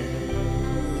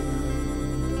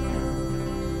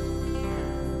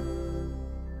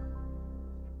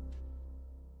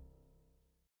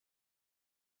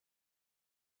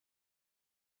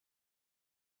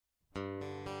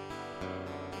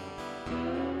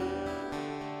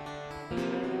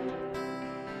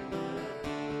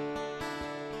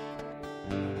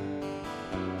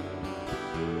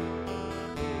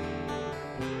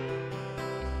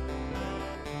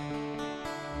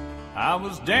 I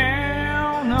was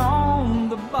down on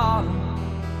the bottom.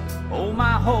 Oh,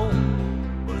 my hope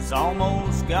was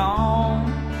almost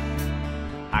gone.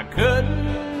 I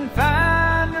couldn't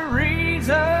find a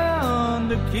reason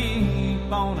to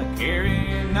keep on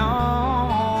carrying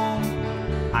on.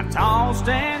 I tossed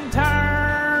and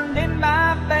turned in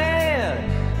my bed.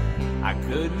 I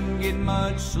couldn't get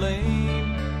much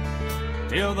sleep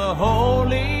till the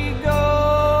Holy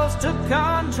Ghost took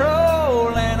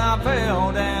control and I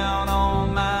fell down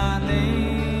on my knees.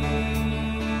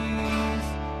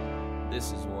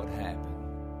 This is what happened.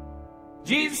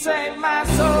 Jesus saved my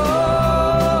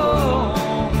soul.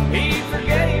 He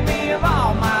forgave me of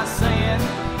all my sin.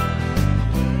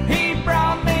 He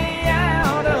brought me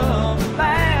out of the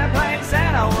bad place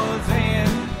that I was in.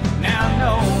 Now I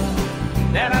know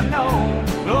that I know,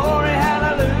 glory,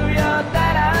 hallelujah,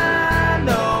 that I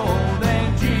know that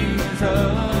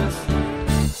Jesus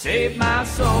saved my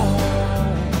soul.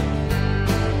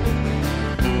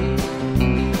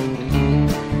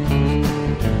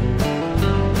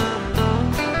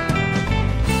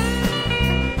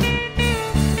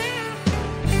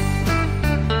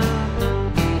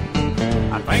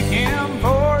 I thank Him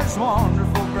for His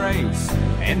wonderful grace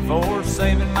and for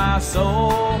saving my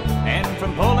soul and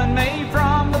from pulling me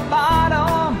from the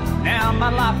bottom. Now my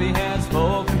life He has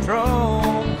full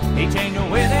control. He changed the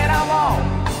way that I walk,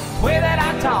 the way that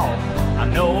I talk.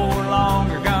 I'm no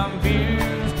longer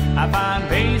confused. I find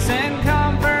peace and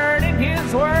comfort in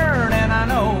His word, and I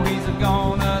know He's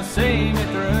gonna see me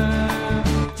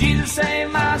through. Jesus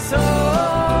saved my soul.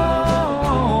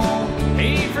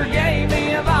 He forgave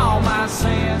me of all my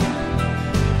sin.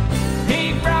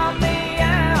 He brought me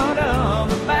out of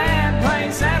the bad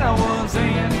place that I was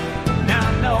in. Now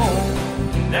I know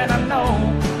that I know,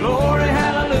 glory,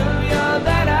 hallelujah,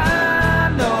 that I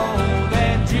know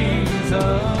that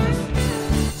Jesus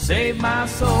saved my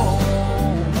soul.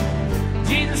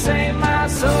 Jesus saved my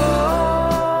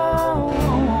soul.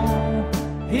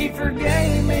 He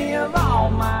forgave me of all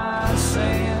my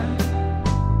sin.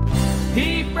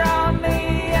 He brought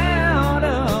me out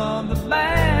of the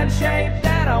bad shape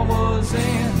that I was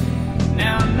in.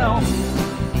 Now I know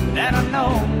that I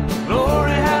know,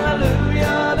 glory,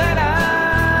 hallelujah, that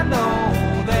I know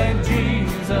that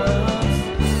Jesus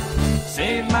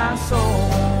saved my soul.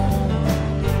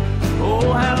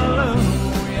 Oh,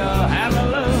 hallelujah,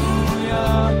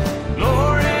 hallelujah,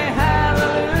 glory,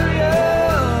 hallelujah,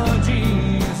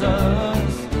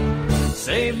 Jesus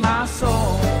saved my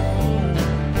soul.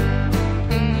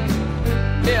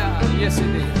 Yeah, yes He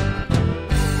did.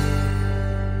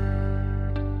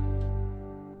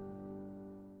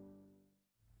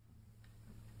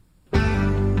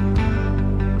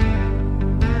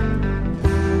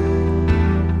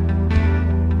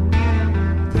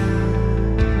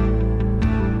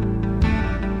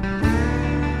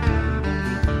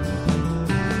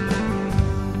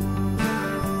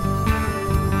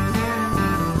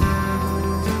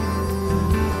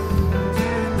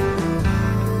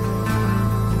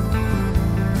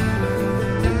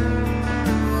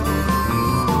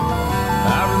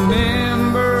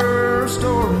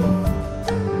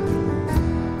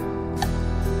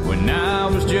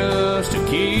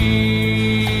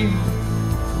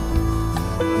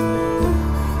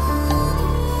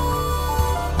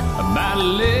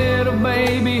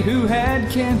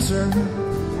 Cancer.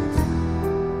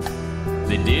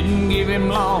 They didn't give him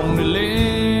long to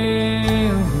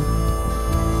live.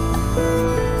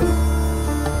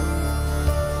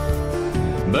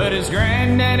 But his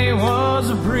granddaddy was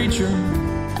a preacher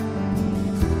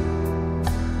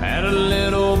at a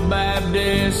little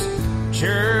Baptist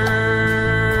church.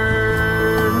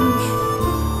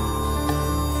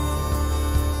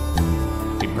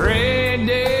 He prayed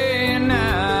day and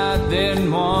night.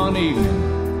 Then one evening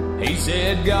he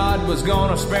said God was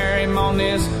gonna spare him on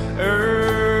this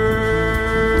earth,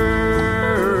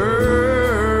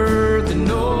 and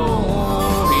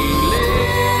oh, he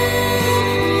lives.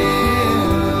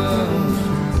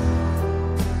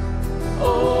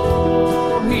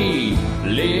 Oh, he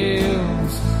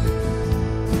lives.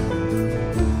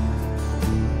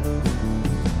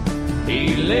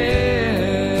 He lives.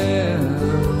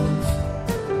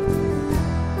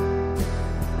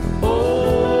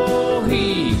 Oh,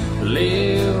 he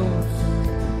lives.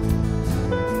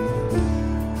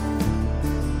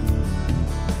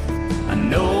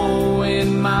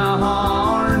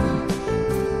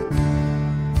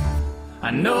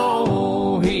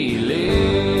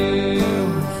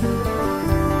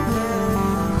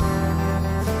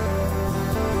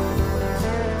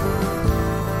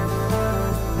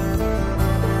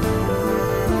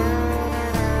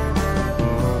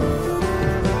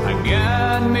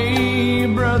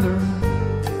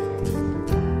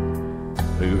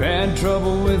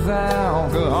 with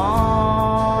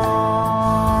alcohol.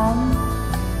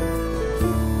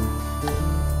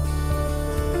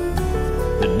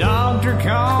 The doctor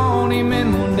called him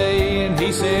in one day and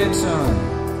he said,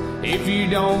 son, if you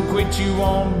don't quit, you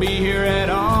won't be here at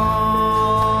all.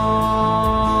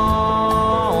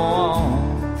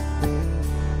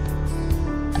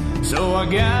 So I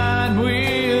got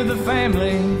with the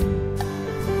family.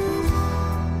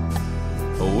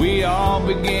 We all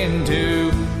began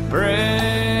to pray.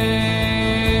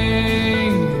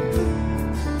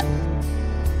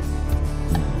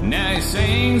 Now he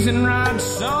sings and writes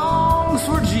songs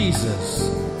for Jesus.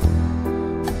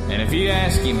 And if you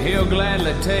ask him, he'll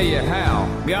gladly tell you how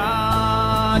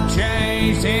God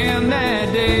changed him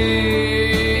that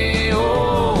day.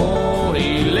 Oh,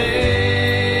 he lived.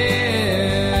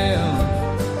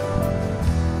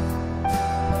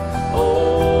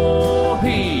 Oh,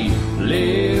 he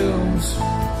lives.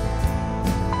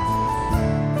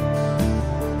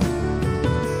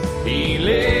 He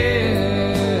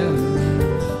lives.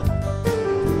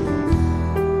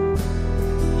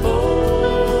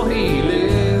 Oh, he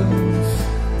lives.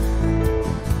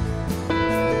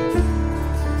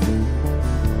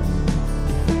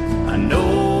 I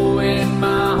know in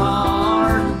my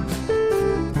heart,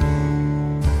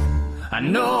 I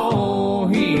know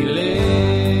he lives.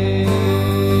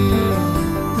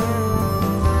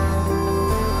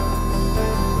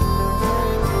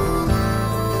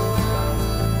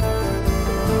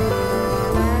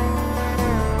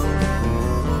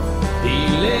 He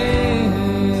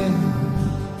lives.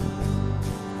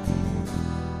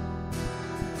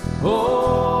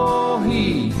 Oh,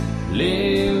 he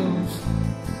lives.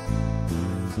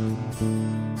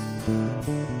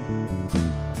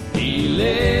 He lives.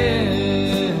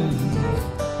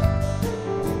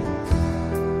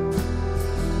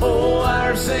 Oh,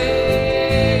 our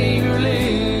Savior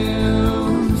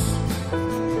lives.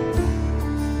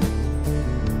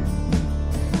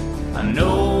 I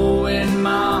know in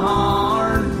my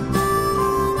heart,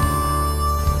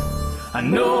 I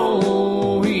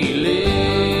know he lives.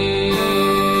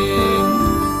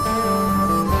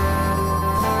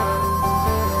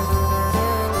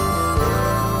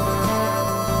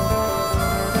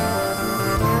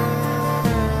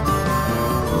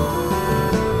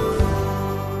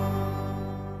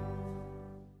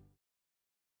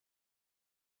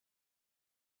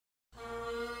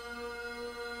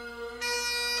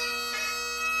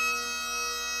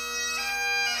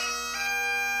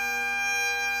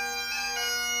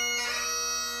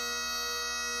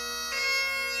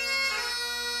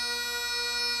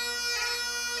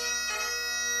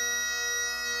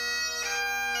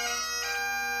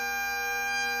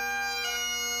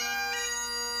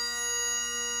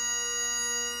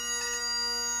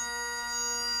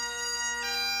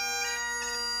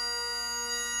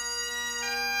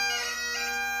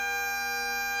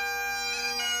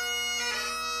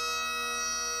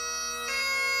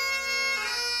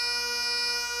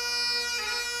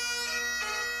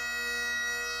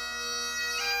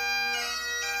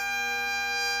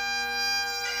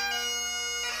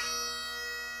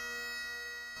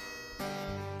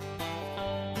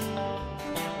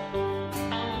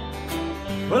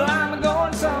 Well, I'm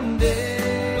going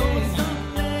someday,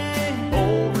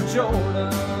 over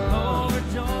Jordan.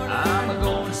 I'm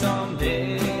going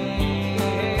someday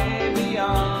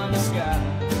beyond the sky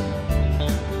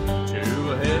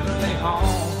to a heavenly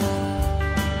home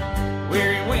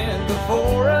where he went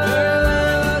before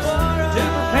us to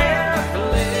prepare a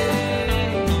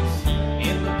place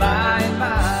in the by and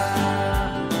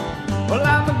by. Well,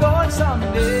 I'm going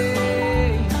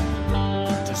someday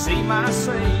to see my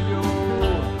Savior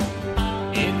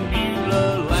in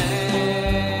Beulah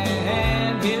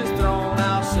land. His throne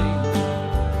I'll see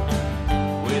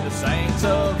with the saints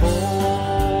of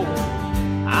old.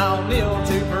 I'll kneel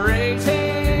to praise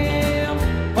him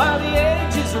while the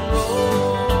ages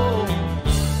roll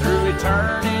through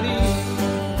eternity.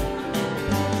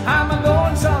 I'm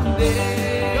going someday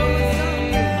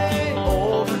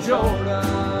over Jordan.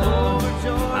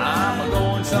 I'm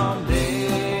going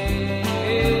someday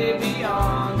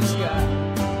beyond the sky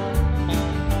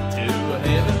to a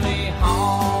heavenly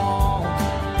home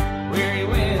where he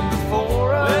went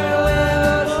before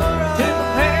us to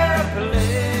prepare a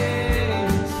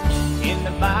place in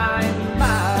the by and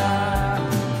by.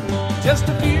 Just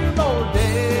a few more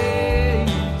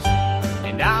days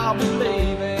and I'll be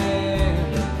leaving.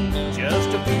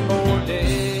 Just a few more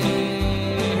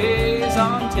days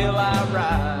until I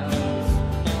rise.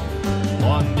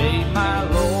 One day my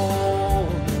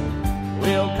Lord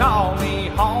will call me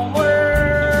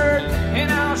homeward,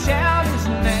 and I'll shout his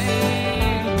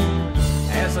name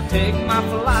as I take my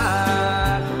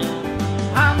flight.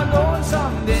 I'm a going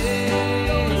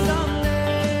someday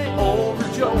over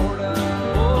Jordan.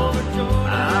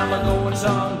 I'm a going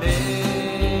someday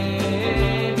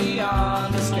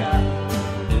beyond the sky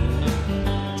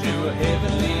to a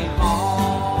heavenly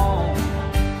home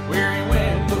where He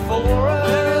went before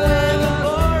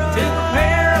us to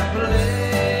prepare a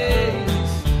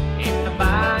place in the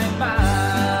by and by.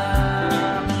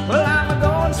 Well, I'm a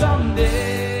going someday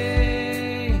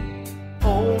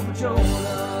over Jordan.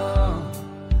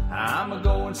 I'm a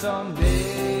going someday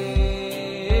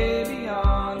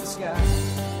beyond the sky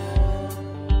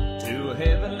to a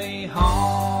heavenly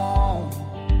home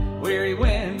where He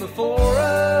went before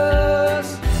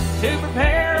us to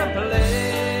prepare a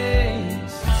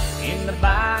place in the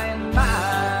by and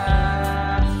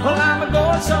by. Well, I'm a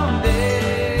going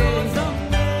someday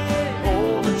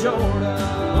over Jordan.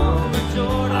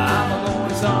 I'm a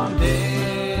going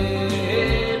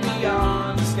someday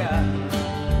beyond the sky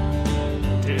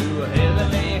to a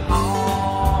heavenly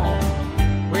home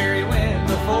where He went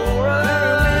before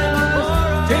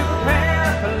us to prepare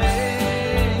a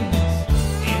place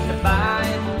in the by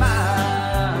and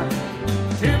by,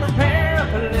 to prepare a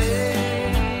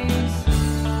place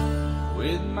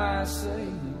with my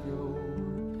Savior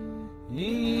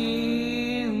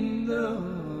in the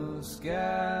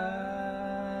sky.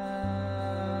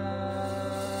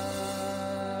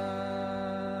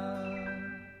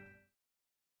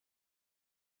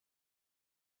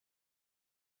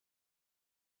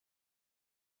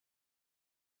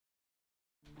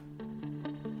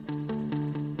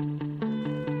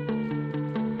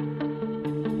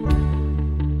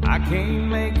 I can't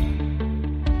make it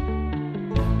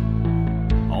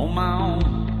on my own.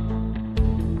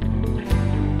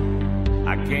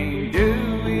 I can't do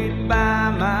it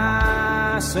by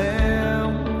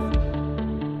myself,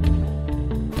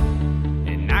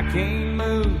 and I can't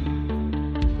move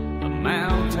a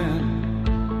mountain,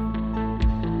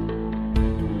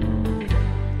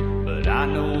 but I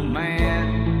know a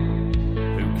man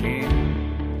who can.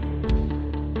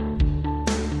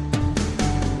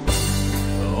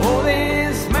 Oh,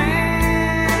 this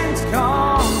man's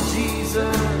called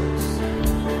Jesus.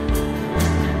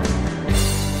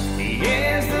 He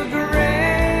is the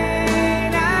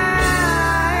great I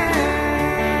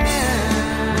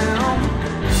am.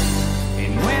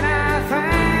 And when I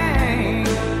think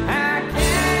I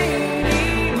can't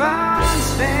even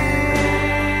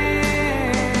stand,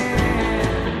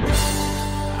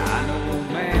 I know a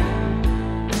man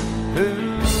who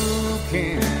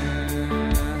can.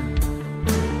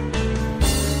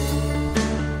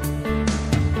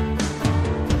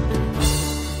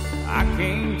 I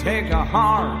can't take a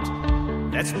heart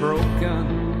that's broken,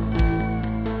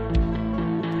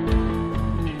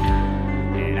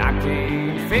 and I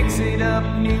can't fix it up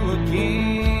new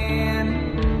again,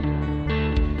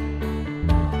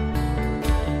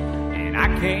 and I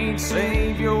can't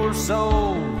save your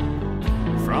soul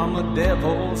from a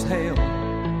devil's hell,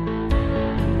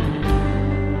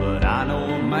 but I know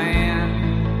a man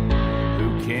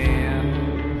who can.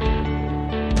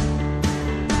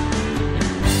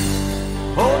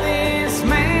 Oh, this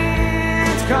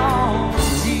man's called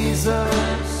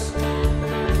Jesus.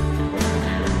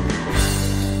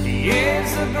 He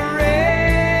is the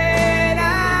great I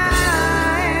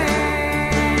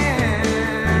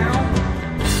am.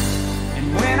 And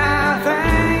when I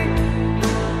think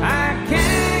I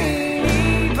can't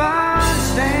even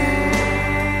stand,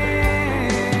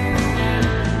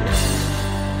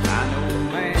 I know a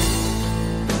man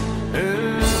who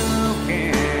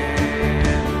can.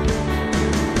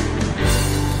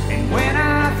 When I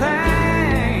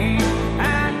think I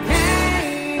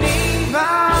can't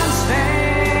even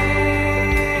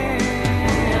stand,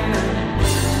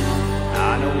 I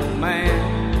know a man.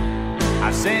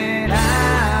 I said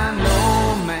I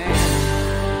know a man.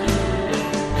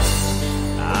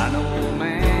 I know a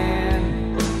man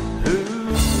who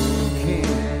can.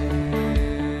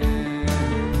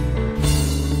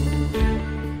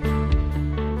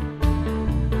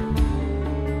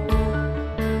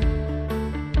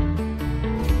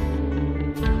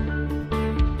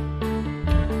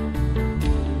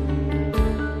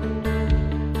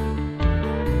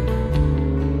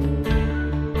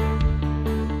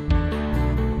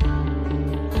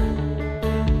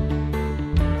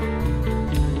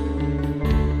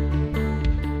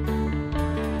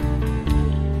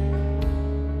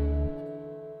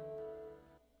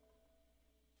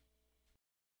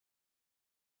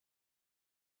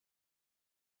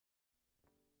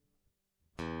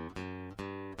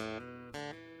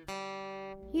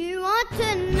 You want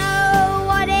to know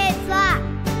what it's like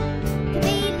to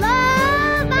be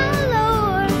loved by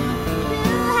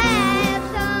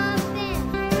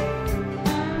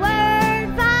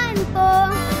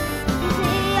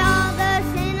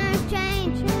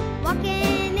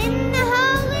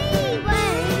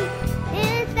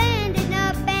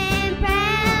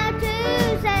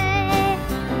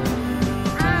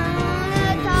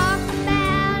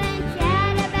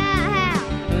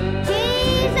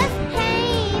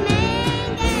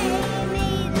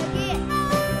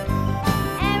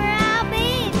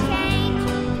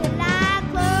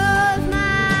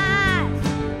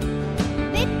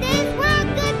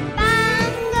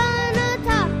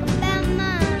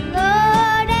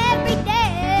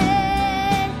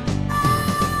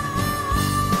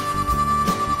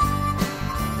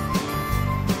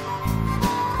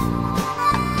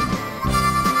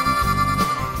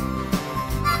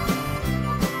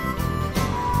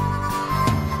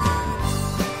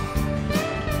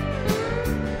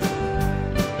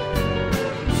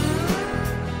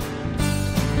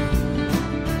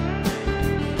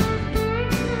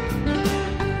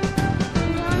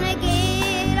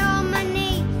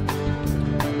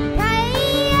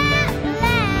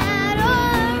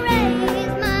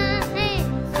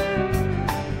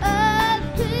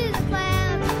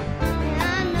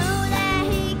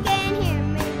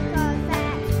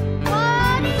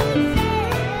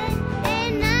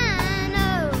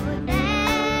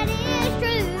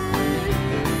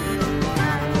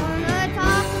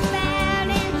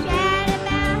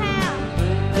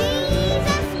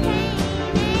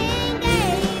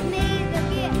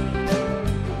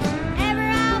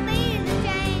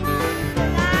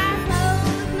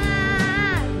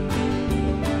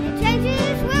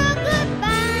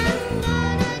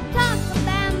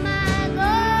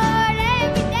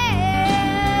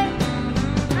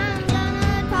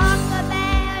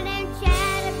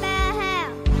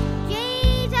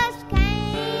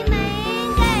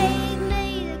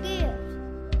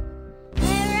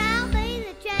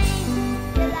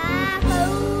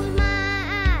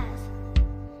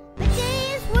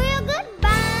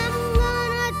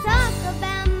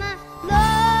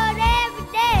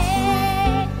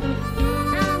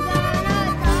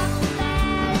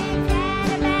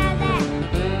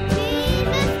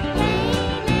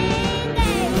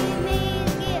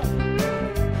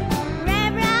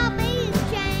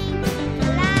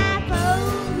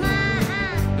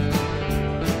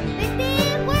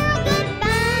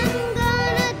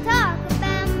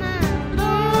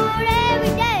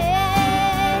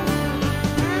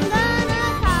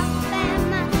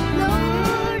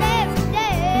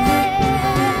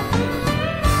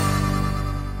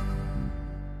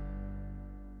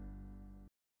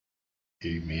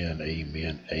Amen,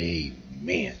 amen,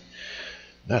 amen.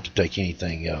 Not to take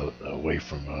anything away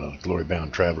from Gloey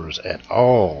Bound Travelers at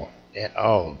all.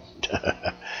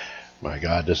 My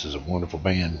God, this is a wonderful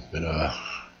band. But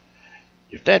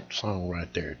if that song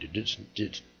right there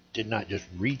did not just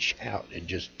reach out and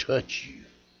just touch you,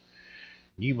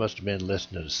 you must have been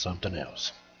listening to something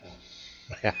else.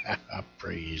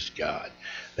 Praise God.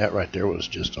 That right there was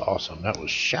just awesome. That was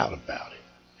Shout About It.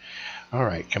 All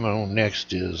right, coming on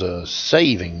next is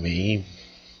Saving Me.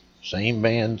 Same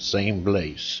band, same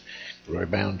place. Gloey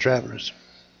Bound Travelers.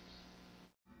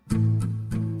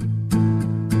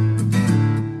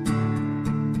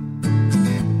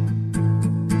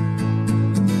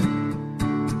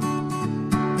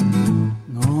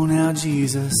 Oh, now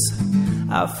Jesus,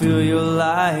 I feel your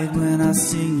light when I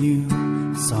sing you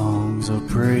songs of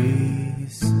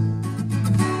praise.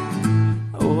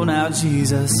 Oh, now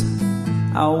Jesus,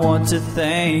 I want to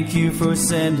thank you for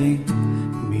sending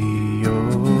me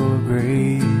your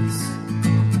grace.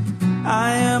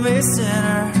 I am a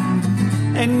sinner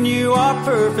and you are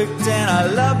perfect, and I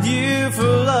love you for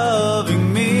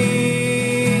loving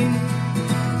me.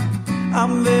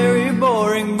 I'm very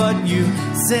boring, but you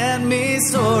send me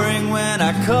soaring when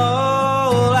I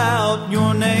call out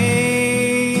your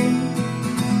name.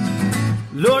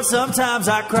 Lord, sometimes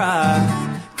I cry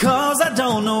 'cause I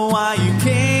don't know why you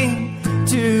came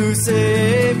to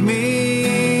save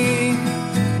me.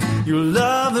 Your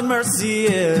love and mercy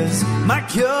is my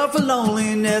cure for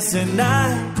loneliness, and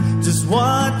I just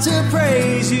want to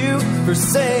praise you for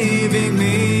saving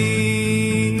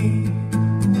me.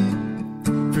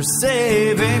 For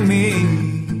saving me.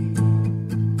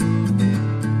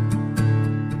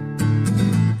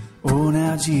 Oh,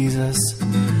 now Jesus,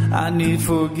 I need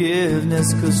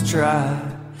forgiveness, 'cause try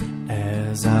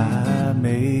as I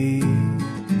may.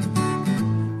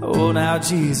 Oh, now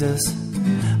Jesus,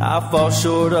 I fall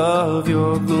short of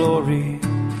your glory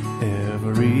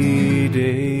every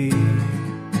day.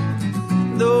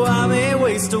 Though I may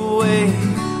waste away,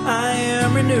 I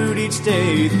am renewed each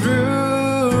day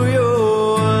through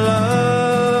your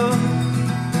love.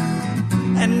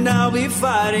 And I'll be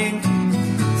fighting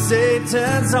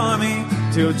Satan's army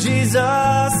till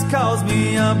Jesus calls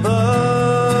me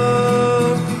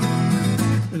above.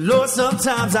 Lord,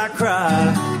 sometimes I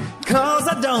cry 'cause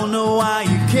I don't know why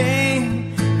you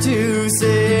came to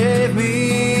save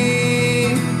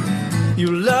me.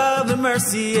 Your love and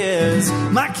mercy is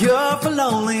my cure for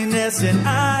loneliness, and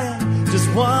I just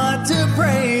want to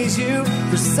praise you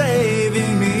for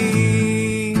saving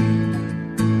me.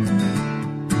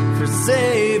 For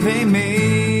saving me.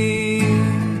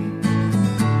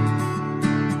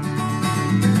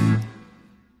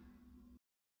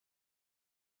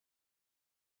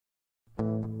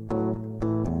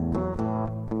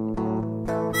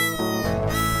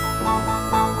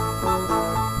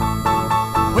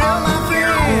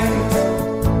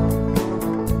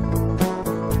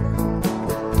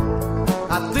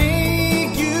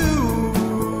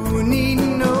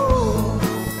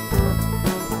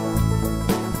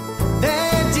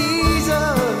 Jesus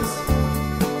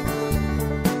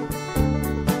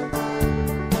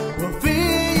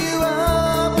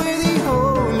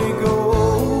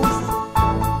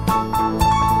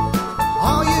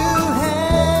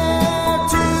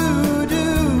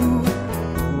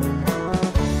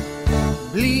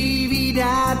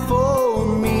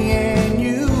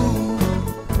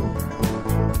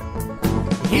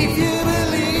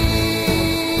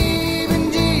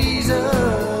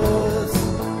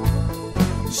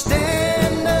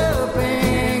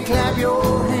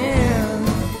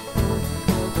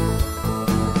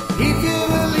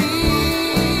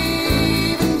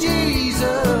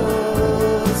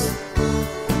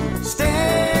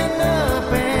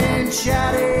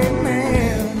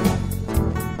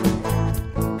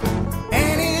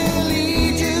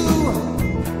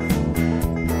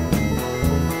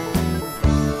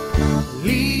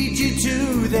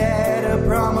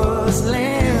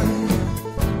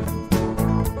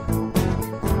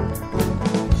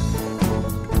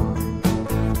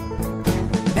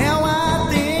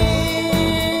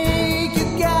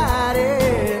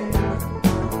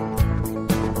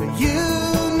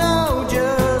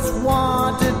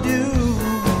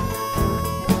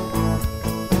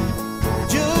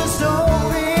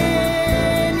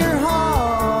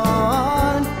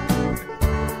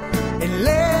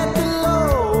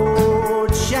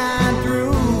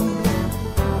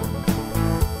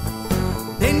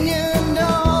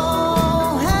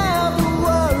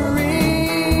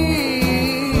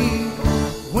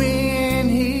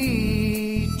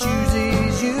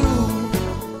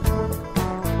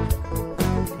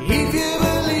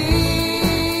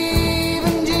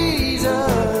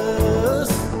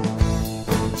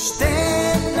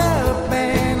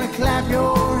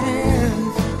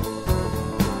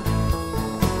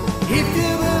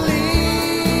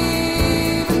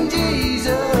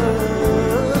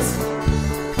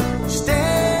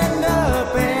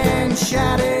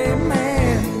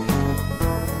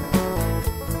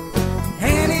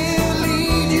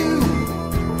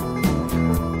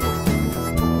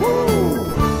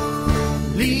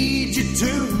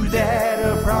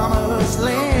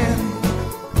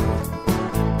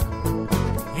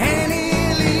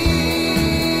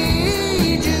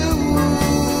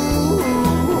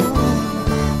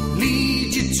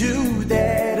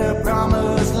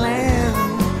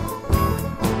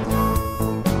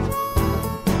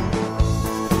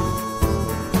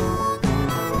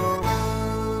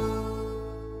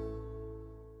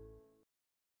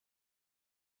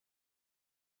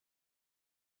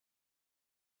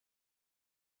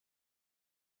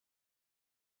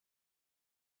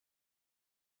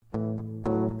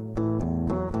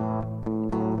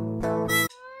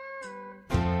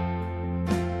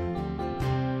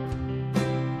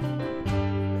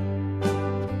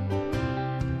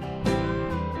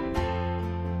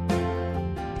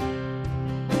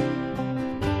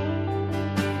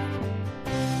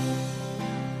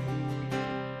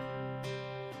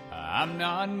I'm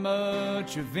not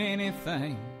much of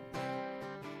anything,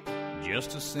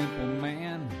 just a simple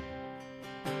man.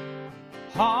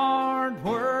 Hard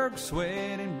work,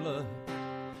 sweat, and blood,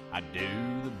 I do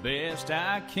the best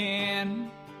I can.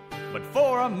 But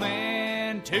for a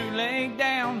man to lay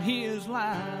down his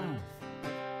life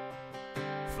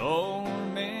for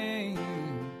me,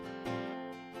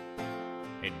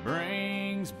 it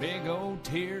brings big old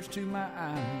tears to my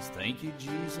eyes. Thank you,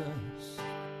 Jesus,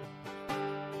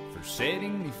 for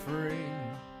setting me free.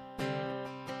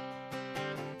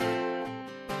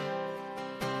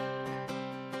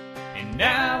 And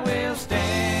I will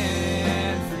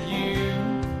stand for you.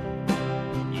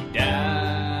 You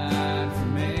died for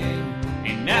me.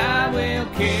 And I will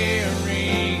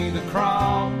carry the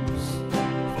cross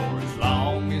for as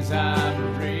long as I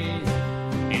breathe.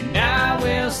 And I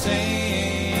will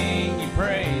sing your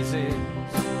praises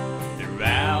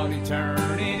throughout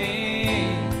eternity.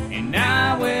 And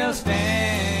I will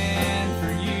stand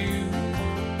for you.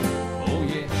 Oh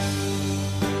yeah,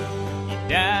 you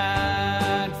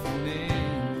died for me.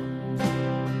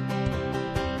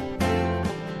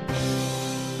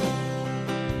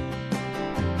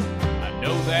 I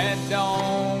know that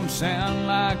don't sound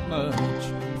like much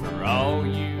for all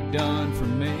you've done for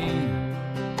me,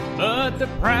 but the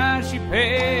price you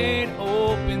paid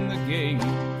opened the gate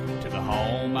to the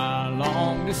home I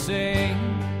long to see.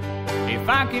 If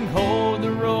I can hold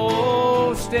the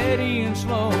road steady and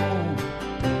slow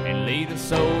and lead a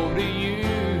soul to you,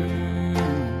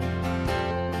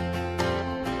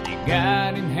 your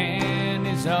guiding hand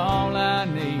is all I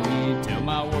need till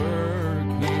my work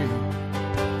here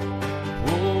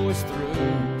pulls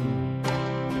through.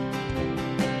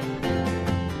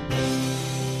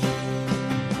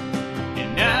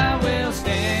 And I will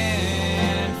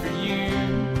stand for you.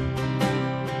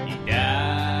 You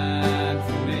died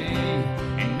for me.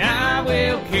 And I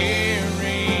will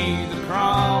carry the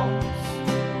cross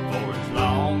for as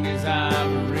long as I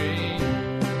breathe.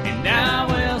 And I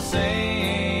will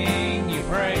sing your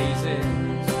praises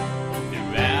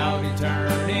throughout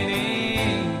eternity.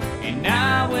 And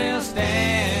I will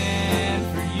stand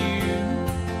for you.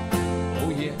 Oh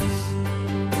yes,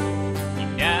 you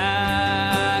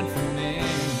died for me.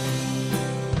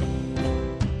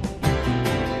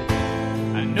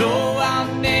 I know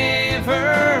I'll never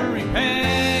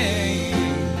repay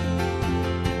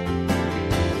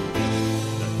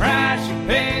the price you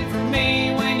paid for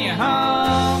me when you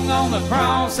hung on the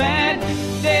cross that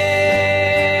day.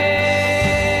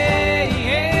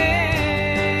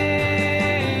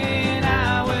 And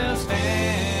I will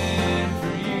stand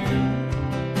for you.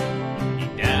 You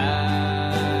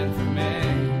died for me.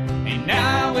 And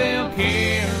I will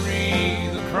carry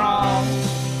the cross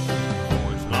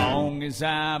for as long as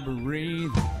I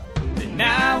breathe. Then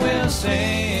I will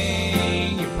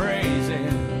sing your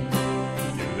praises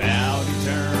throughout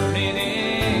eternity.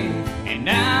 And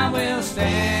I will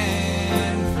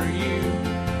stand for you.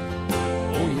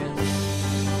 Oh yes,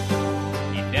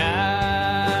 you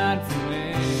died for me.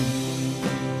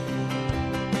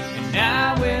 And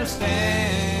I will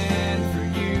stand for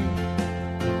you,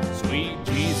 sweet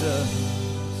Jesus.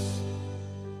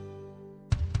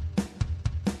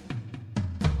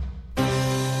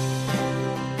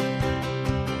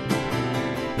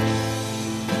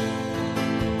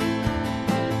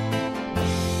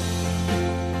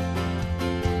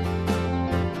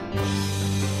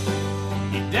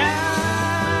 You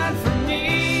died for me.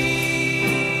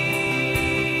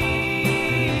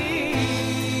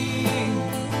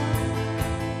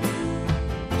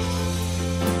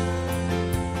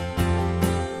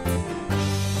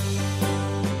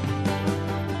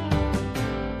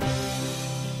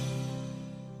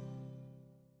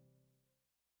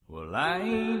 Well, I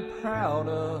ain't proud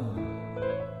of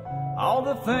all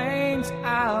the things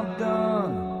I've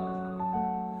done,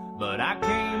 but I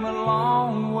came a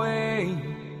long way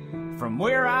from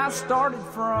where I started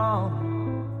from.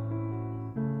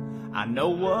 I know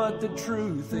what the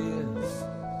truth is.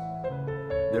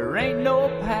 There ain't no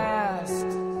past.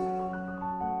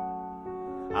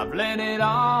 I've let it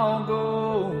all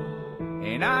go,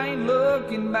 and I ain't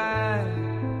looking back.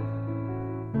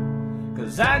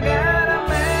 'Cause I got a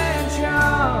mansion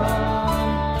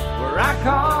where I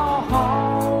call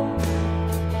home.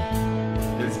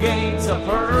 There's gates of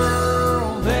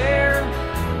pearl there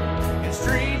and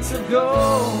streets of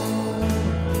gold.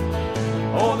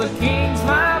 Oh, the King's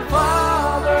my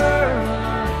Father,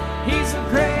 He's a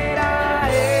great I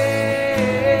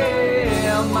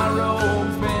am. My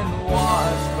robe's been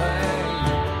washed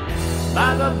clean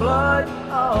by the blood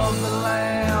of the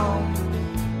Lamb.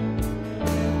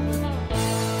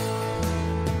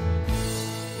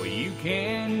 Well, you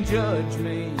can judge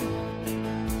me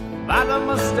by the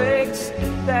mistakes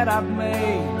that I've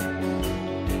made.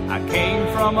 I came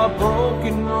from a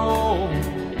broken road,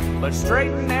 but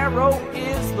straight and narrow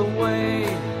is the way.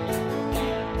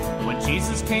 When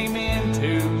Jesus came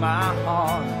into my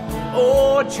heart,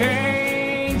 oh, a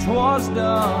change was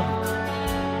done.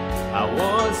 I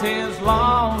was his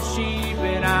lost sheep,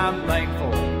 and I'm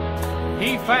thankful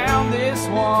he found this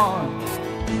one.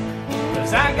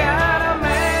 'Cause I got a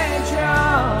mansion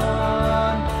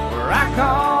where I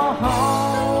call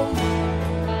home.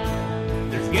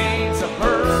 There's gates of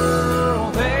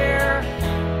pearl there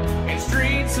and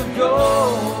streets of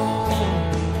gold.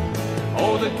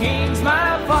 Oh, the King's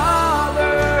my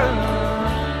Father,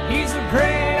 he's the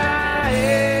great I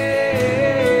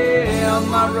am.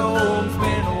 My robe's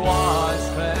been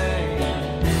washed clean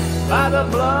by the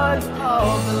blood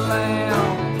of the Lamb.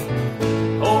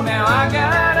 Oh, now I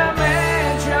got a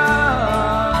mansion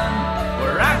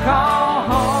where I call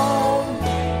home.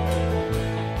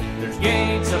 There's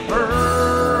gates of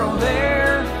pearl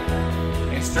there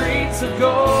and streets of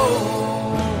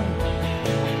gold.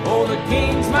 Oh, the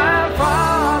King's my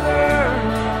Father,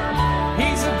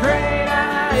 he's a great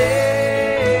I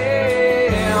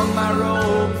am. My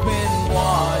robe's been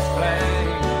washed clean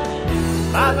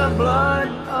by the blood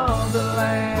of the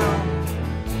Lamb.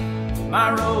 My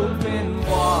robe's been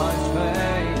washed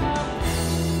clean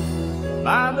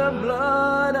by the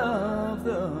blood of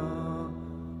the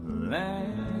Lamb.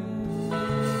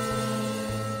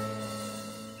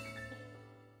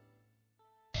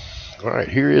 All right,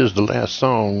 here is the last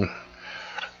song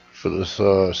for this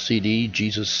CD,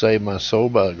 Jesus Saved My Soul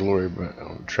by Gloey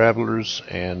Bound Travelers,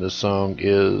 and this song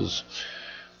is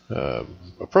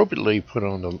appropriately put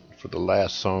on for the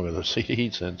last song of the CD,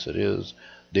 since it is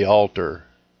the altar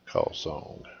call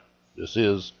song. This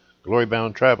is Gloey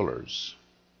Bound Travelers.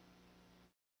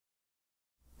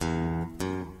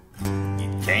 You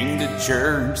came to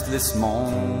church this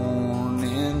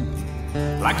morning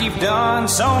like you've done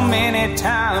so many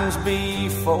times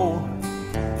before.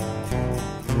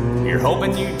 You're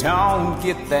hoping you don't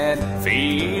get that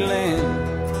feeling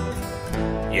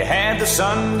you had the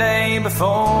Sunday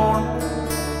before.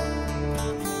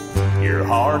 Your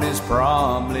heart is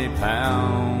probably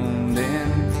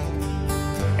pounding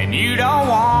and you don't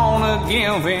want to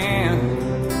give in.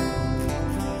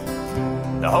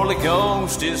 The Holy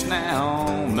Ghost is now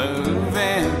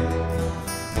moving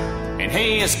and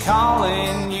he is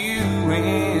calling you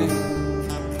in.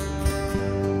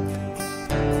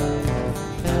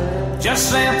 Just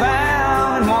step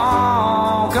out and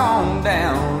walk on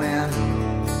down and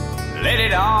let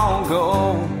it all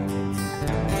go.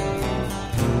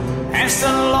 Ask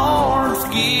the Lord to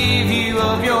forgive you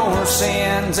of your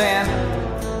sins and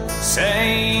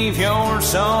save your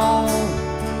soul.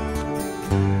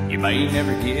 You may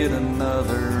never get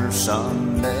another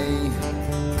Sunday.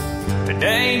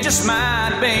 Today just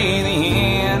might be the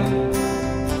end.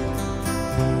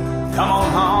 Come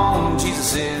on home,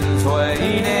 Jesus is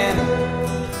waiting,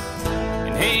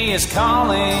 and he is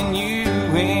calling you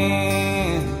in.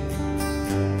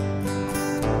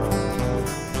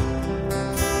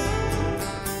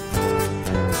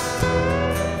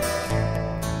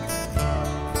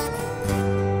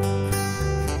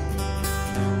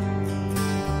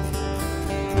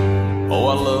 Oh,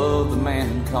 I love the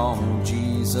man called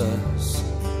Jesus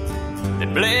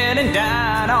that bled and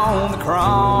died on the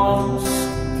cross.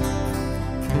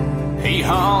 He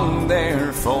hung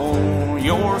there for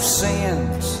your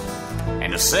sins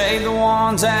and to save the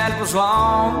ones that was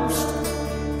lost.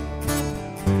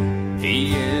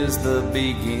 He is the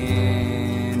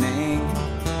beginning,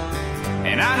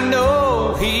 and I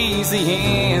know he's the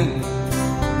end.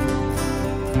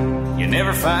 You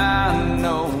never find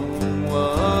no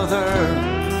other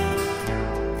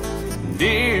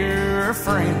dear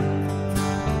friend.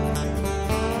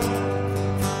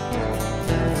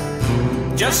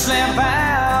 Just step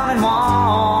out and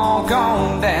walk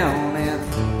on down and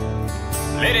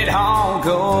let it all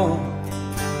go.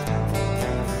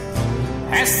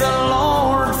 Ask the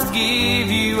Lord to forgive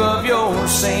you of your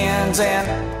sins and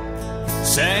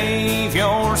save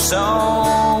your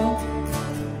soul.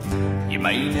 You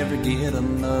may never get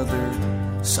another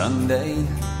Sunday.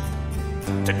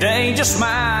 Today just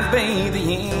might be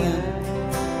the end.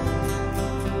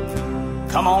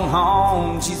 Come on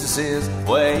home, Jesus is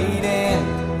waiting,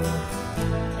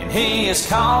 and he is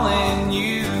calling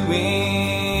you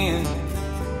in.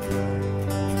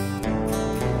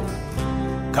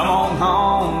 Come on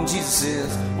home, Jesus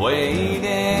is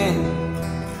waiting,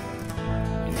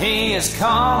 and he is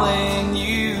calling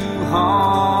you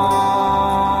home.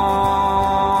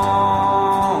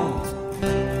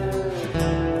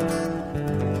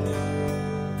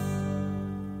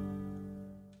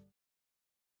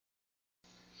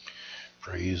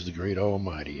 Praise the great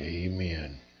Almighty.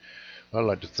 Amen. I'd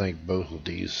like to thank both of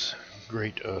these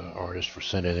great artists for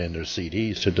sending in their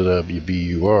CDs to the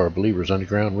WBUR Believers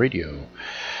Underground Radio.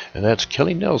 And that's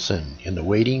Kelley Nelson in The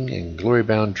Waiting and Gloey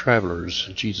Bound Travelers,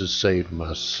 Jesus Saved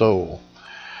My Soul.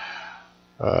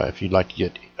 If you'd like to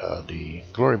get the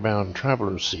Gloey Bound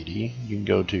Travelers CD, you can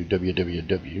go to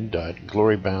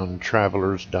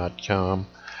www.gloryboundtravelers.com,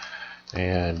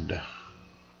 and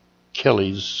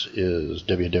Kelley's is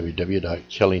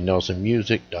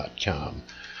www.kelleynelsonmusic.com.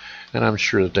 And I'm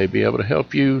sure that they'd be able to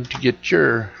help you to get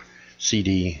your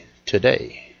CD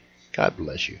today. God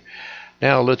bless you.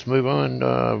 Now let's move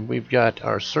on. We've got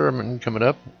our sermon coming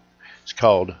up. It's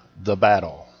called The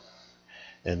Battle.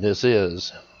 And this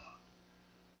is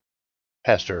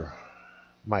Pastor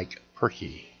Mike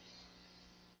Purkey.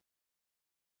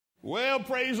 Well,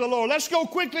 praise the Lord. Let's go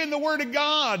quickly in the Word of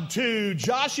God to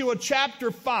Joshua chapter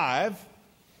 5.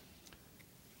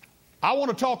 I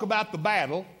want to talk about the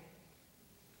battle.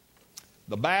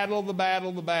 The battle, the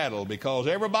battle, the battle, because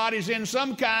everybody's in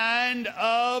some kind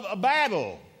of a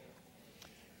battle.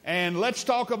 And let's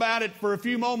talk about it for a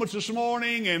few moments this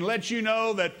morning and let you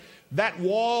know that that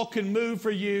wall can move for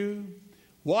you.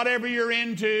 Whatever you're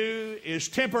into is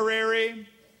temporary.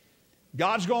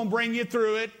 God's going to bring you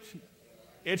through it.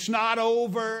 It's not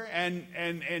over, and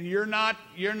you're not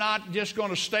just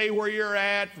going to stay where you're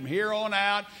at from here on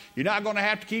out. You're not going to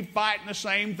have to keep fighting the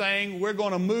same thing. We're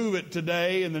going to move it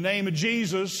today in the name of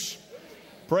Jesus.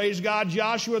 Praise God.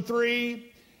 Joshua 5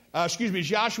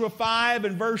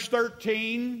 and verse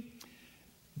 13.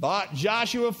 But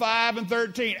Joshua 5 and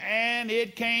 13. And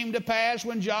it came to pass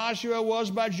when Joshua was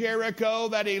by Jericho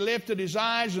that he lifted his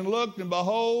eyes and looked, and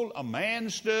behold, a man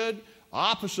stood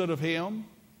opposite of him,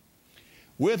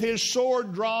 with his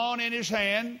sword drawn in his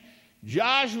hand.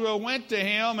 Joshua went to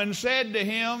him and said to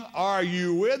him, Are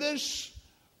you with us,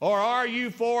 or are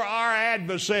you for our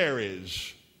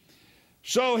adversaries?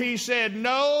 So he said,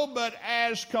 No, but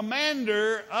as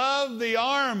commander of the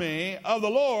army of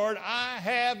the Lord, I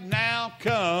have now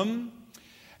come.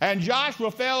 And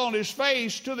Joshua fell on his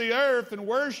face to the earth and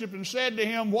worshipped and said to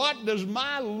him, What does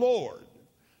my Lord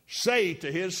say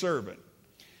to his servant?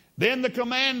 Then the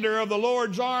commander of the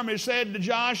Lord's army said to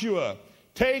Joshua,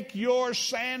 Take your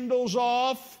sandals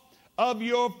off of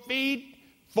your feet,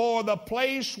 for the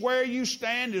place where you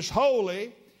stand is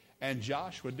holy. And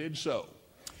Joshua did so.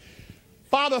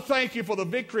 Father, thank you for the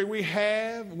victory we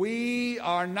have. We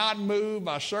are not moved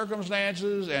by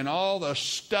circumstances and all the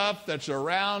stuff that's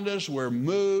around us. We're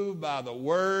moved by the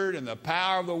Word and the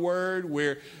power of the Word.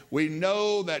 We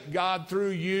know that, God,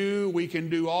 through you, we can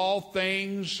do all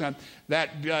things, that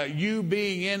you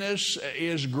being in us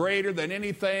is greater than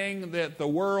anything that the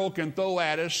world can throw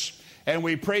at us. And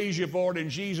we praise you for it in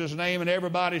Jesus' name. And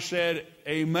everybody said,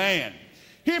 Amen.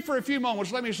 Here for a few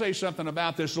moments, let me say something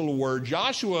about this little word.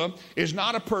 Joshua is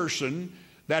not a person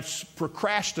that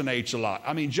procrastinates a lot.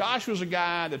 I mean, Joshua's a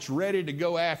guy that's ready to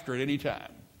go after it any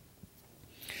time.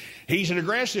 He's an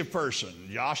aggressive person.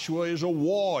 Joshua is a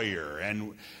warrior.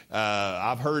 And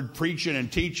I've heard preaching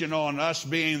and teaching on us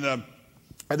being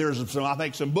there's some, I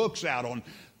think, some books out on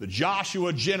the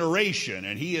Joshua generation,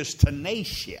 and he is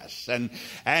tenacious.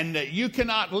 And you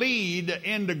cannot lead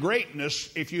into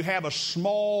greatness if you have a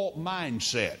small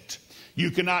mindset. You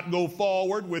cannot go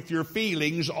forward with your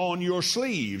feelings on your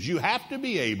sleeves. You have to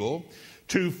be able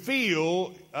to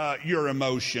feel your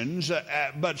emotions,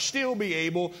 but still be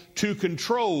able to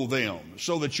control them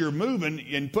so that you're moving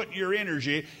and putting your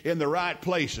energy in the right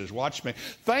places. Watch me.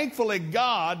 Thankfully,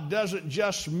 God doesn't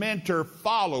just mentor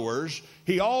followers.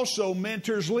 He also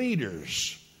mentors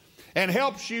leaders and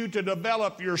helps you to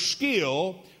develop your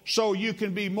skill so you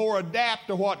can be more adapt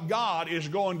to what God is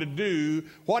going to do,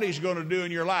 what He's going to do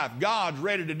in your life. God's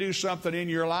ready to do something in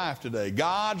your life today.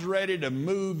 God's ready to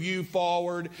move you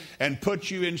forward and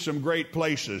put you in some great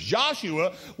places.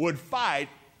 Joshua would fight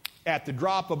at the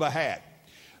drop of a hat.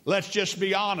 Let's just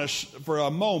be honest for a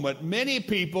moment. Many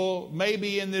people,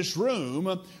 maybe in this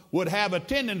room, would have a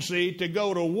tendency to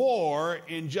go to war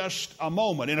in just a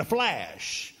moment, in a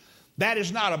flash. That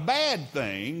is not a bad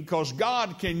thing, because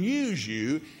God can use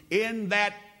you in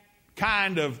that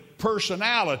kind of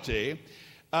personality.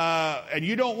 And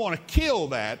you don't want to kill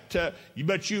that,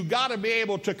 but you've got to be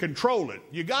able to control it.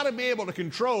 You've got to be able to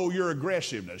control your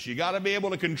aggressiveness. You've got to be able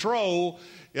to control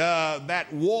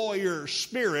that warrior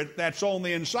spirit that's on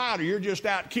the inside, or you're just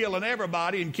out killing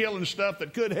everybody and killing stuff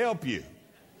that could help you.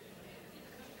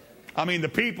 I mean, the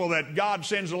people that God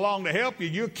sends along to help you,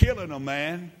 you're killing them,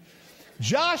 man.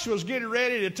 Joshua's getting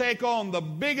ready to take on the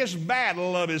biggest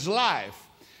battle of his life.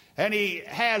 And he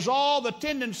has all the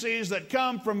tendencies that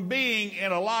come from being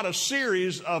in a lot of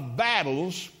series of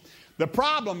battles. The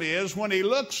problem is when he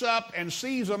looks up and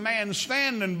sees a man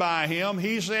standing by him,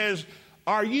 he says,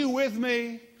 "Are you with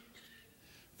me?"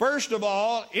 First of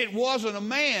all, it wasn't a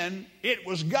man, it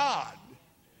was God.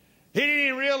 He didn't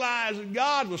even realize that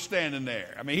God was standing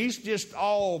there. I mean, he's just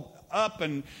all up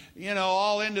and,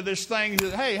 all into this thing. He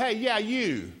says, hey, yeah,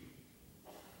 you.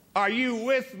 Are you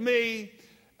with me?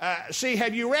 See,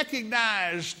 have you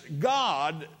recognized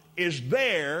God is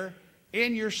there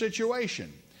in your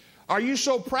situation? Are you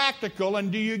so practical,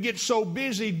 and do you get so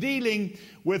busy dealing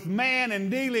with man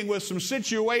and dealing with some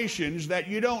situations that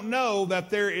you don't know that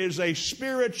there is a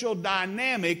spiritual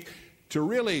dynamic to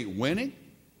really winning?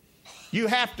 You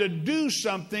have to do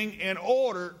something in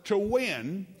order to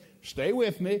win. Stay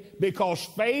with me, because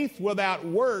faith without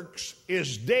works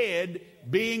is dead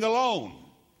being alone.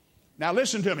 Now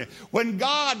listen to me. When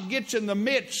God gets in the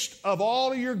midst of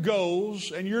all of your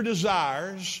goals and your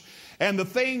desires and the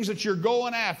things that you're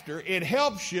going after, it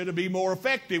helps you to be more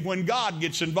effective when God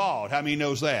gets involved. How many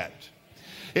knows that?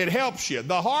 It helps you.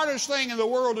 The hardest thing in the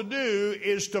world to do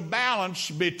is to balance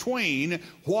between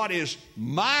what is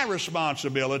my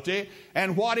responsibility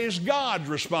and what is God's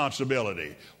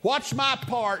responsibility. What's my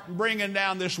part in bringing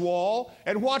down this wall,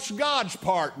 and what's God's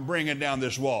part in bringing down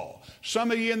this wall?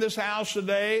 Some of you in this house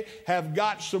today have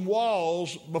got some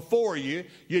walls before you.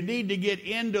 You need to get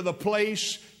into the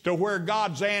place to where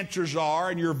God's answers are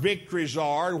and your victories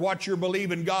are and what you're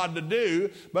believing God to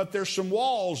do, but there's some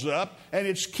walls up and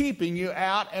it's keeping you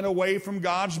out and away from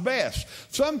God's best.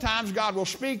 Sometimes God will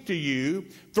speak to you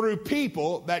through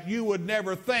people that you would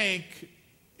never think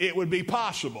it would be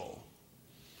possible.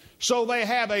 So they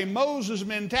have a Moses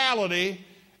mentality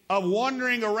of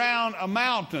wandering around a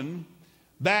mountain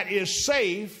that is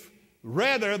safe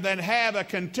rather than have a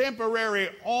contemporary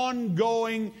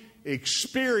ongoing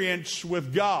experience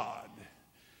with God.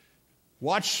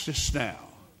 Watch this now.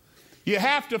 You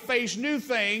have to face new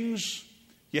things.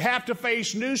 You have to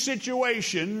face new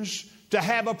situations to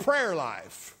have a prayer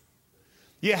life.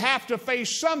 You have to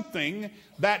face something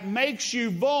that makes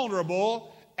you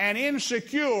vulnerable and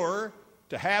insecure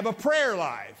to have a prayer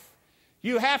life.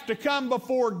 You have to come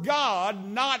before God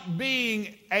not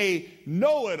being a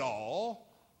know-it-all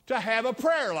to have a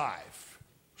prayer life.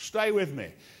 Stay with me.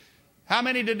 How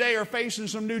many today are facing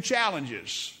some new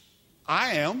challenges?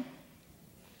 I am.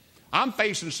 I'm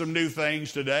facing some new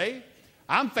things today.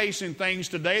 I'm facing things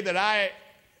today that I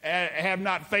have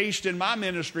not faced in my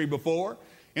ministry before.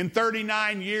 In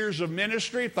 39 years of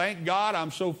ministry, thank God,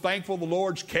 I'm so thankful the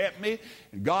Lord's kept me,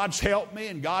 and God's helped me,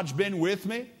 and God's been with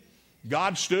me.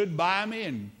 God stood by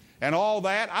me and all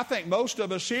that. I think most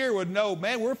of us here would know,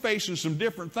 man, we're facing some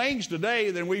different things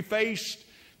today than we faced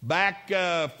back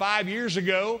 5 years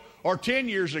ago or 10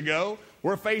 years ago.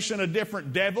 We're facing a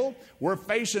different devil. We're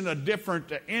facing a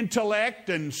different intellect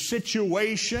and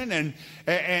situation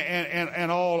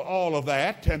and all of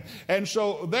that. And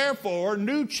so, therefore,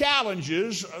 new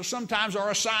challenges sometimes are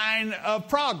a sign of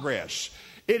progress.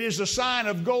 It is a sign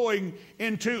of going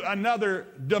into another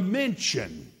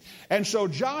dimension. And so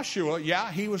Joshua,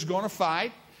 he was going to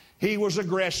fight. He was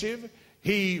aggressive.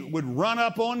 He would run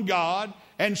up on God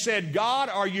and said, God,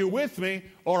 are you with me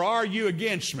or are you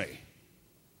against me?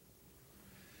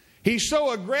 He's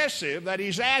so aggressive that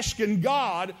he's asking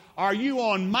God, are you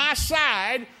on my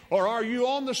side or are you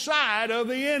on the side of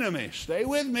the enemy? Stay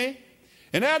with me.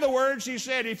 In other words, he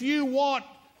said, if you want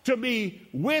to be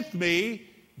with me,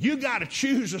 you got to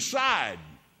choose a side.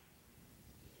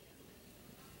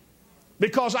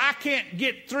 Because I can't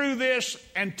get through this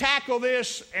and tackle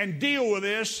this and deal with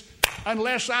this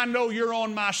unless I know you're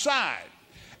on my side.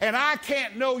 And I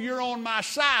can't know you're on my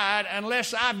side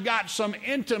unless I've got some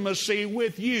intimacy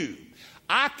with you.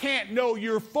 I can't know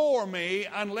you're for me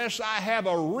unless I have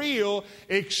a real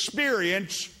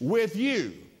experience with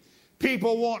you.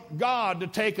 People want God to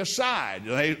take a side.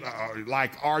 They,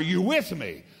 like, are you with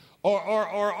me? Or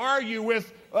are you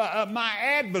with my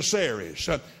adversaries?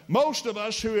 Most of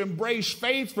us who embrace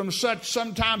faith from such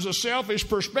sometimes a selfish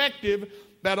perspective,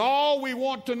 that all we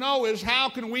want to know is how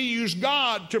can we use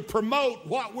God to promote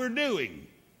what we're doing?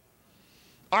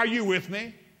 Are you with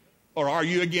me or are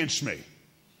you against me?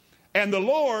 And the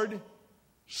Lord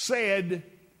said,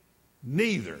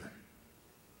 neither.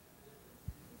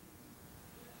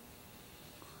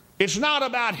 It's not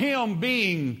about Him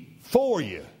being for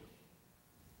you.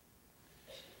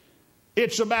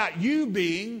 It's about you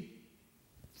being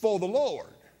for the Lord.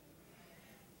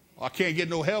 I can't get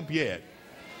no help yet.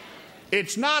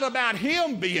 It's not about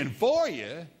Him being for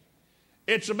you.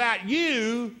 It's about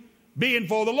you being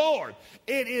for the Lord.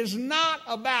 It is not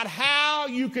about how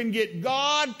you can get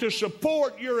God to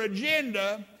support your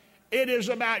agenda. It is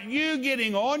about you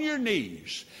getting on your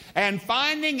knees and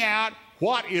finding out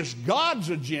what is God's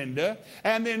agenda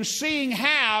and then seeing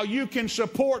how you can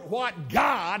support what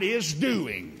God is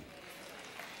doing.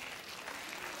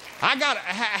 How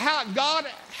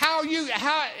are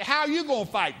you going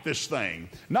to fight this thing?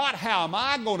 Not how am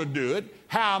I going to do it?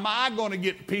 How am I going to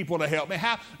get people to help me?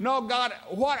 No, God,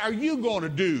 what are you going to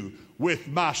do with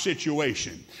my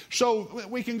situation? So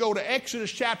we can go to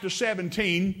Exodus chapter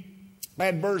 17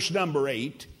 and verse number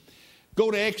 8. Go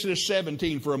to Exodus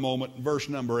 17 for a moment, verse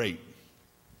number 8.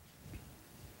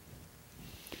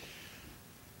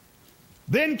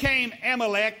 Then came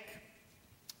Amalek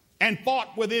and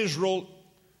fought with Israel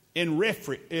in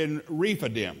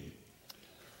Rephidim.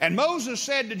 And Moses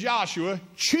said to Joshua,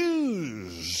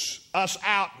 choose us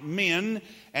out men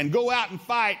and go out and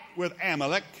fight with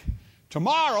Amalek.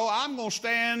 Tomorrow I'm going to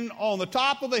stand on the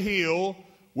top of the hill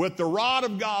with the rod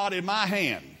of God in my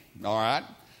hand. All right.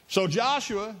 So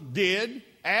Joshua did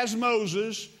as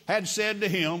Moses had said to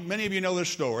him. Many of you know this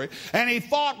story. And he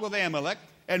fought with Amalek.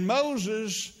 And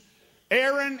Moses,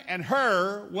 Aaron, and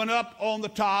Hur went up on the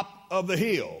top of the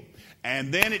hill.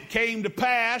 And then it came to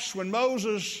pass when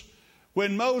Moses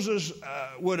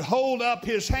would hold up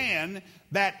his hand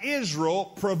that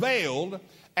Israel prevailed.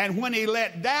 And when he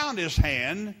let down his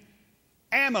hand,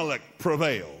 Amalek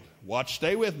prevailed. Watch,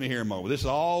 stay with me here a moment. This is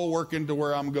all working to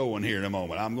where I'm going here in a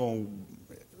moment. I'm going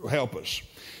to help us.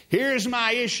 Here's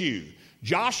my issue.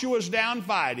 Joshua's down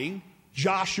fighting.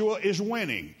 Joshua is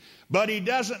winning. But he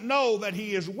doesn't know that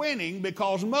he is winning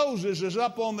because Moses is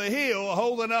up on the hill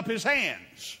holding up his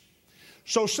hands.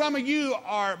 So some of you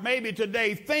are maybe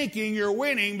today thinking you're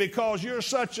winning because you're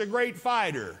such a great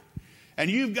fighter and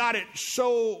you've got it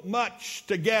so much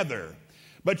together.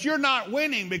 But you're not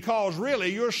winning because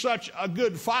really you're such a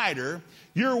good fighter.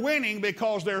 You're winning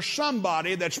because there's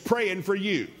somebody that's praying for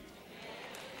you.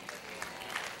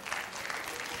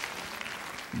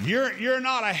 You're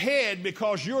not ahead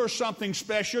because you're something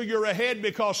special. You're ahead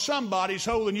because somebody's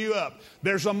holding you up.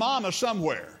 There's a mama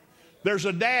somewhere. There's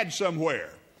a dad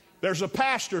somewhere. There's a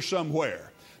pastor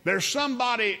somewhere. There's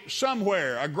somebody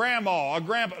somewhere, a grandma, a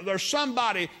grandpa. There's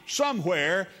somebody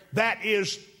somewhere that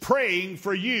is praying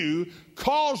for you,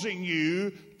 causing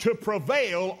you to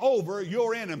prevail over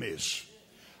your enemies.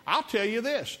 I'll tell you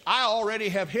this. I already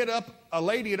have hit up a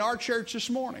lady in our church this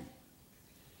morning.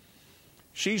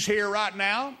 She's here right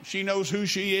now. She knows who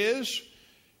she is.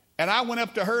 And I went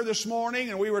up to her this morning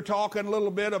and we were talking a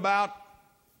little bit about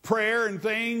prayer and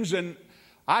things. And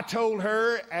I told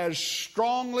her as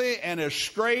strongly and as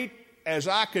straight as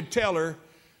I could tell her,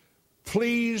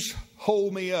 please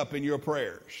hold me up in your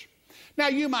prayers. Now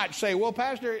you might say, well,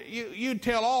 Pastor, you'd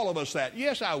tell all of us that.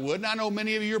 Yes, I would. And I know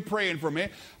many of you are praying for me.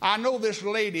 I know this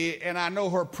lady and I know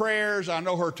her prayers. I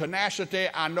know her tenacity.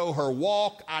 I know her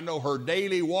walk. I know her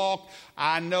daily walk.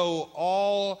 I know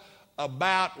all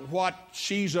about what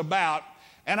she's about.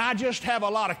 And I just have a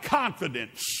lot of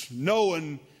confidence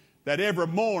knowing that every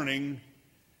morning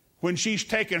when she's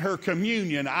taking her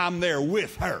communion, I'm there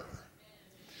with her.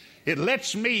 It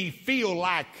lets me feel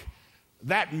like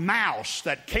that mouse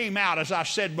that came out, as I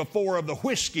said before, of the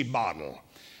whiskey bottle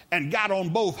and got on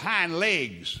both hind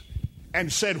legs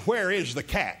and said, where is the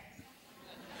cat?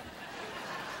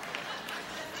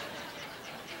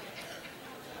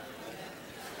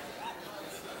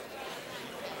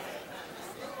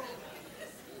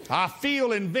 I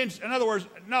feel invincible. In other words,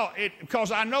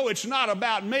 because I know it's not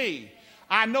about me.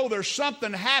 I know there's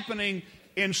something happening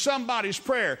in somebody's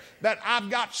prayer that I've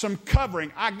got some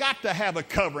covering. I got to have a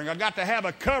covering. I got to have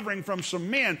a covering from some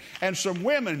men and some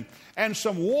women and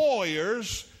some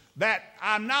warriors that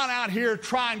I'm not out here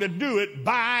trying to do it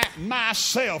by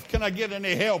myself. Can I get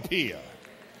any help here?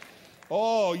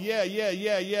 Oh, yeah.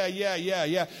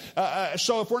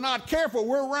 So if we're not careful,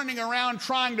 we're running around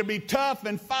trying to be tough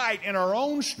and fight in our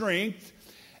own strength.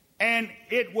 And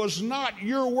it was not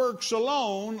your works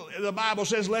alone, the Bible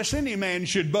says, lest any man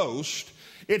should boast.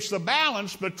 It's the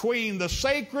balance between the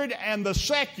sacred and the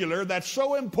secular that's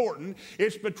so important.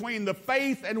 It's between the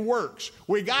faith and works.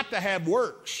 We got to have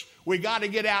works. We got to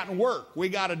get out and work. We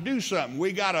got to do something.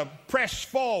 We got to press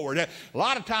forward. A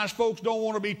lot of times folks don't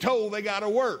want to be told they got to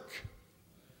work.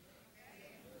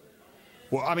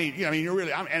 Well,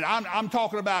 I'm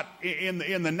talking about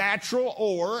in the natural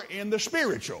or in the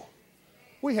spiritual.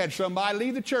 We had somebody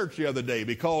leave the church the other day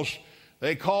because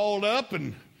they called up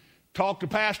and talked to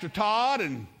Pastor Todd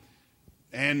and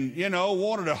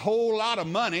wanted a whole lot of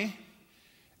money.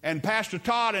 And Pastor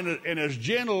Todd, in as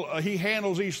gentle, he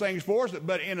handles these things for us,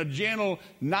 but in a gentle,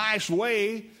 nice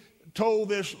way, told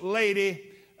this lady,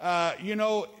 you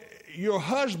know, your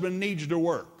husband needs to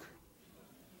work.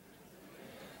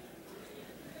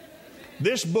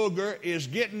 This booger is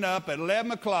getting up at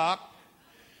 11 o'clock.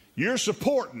 You're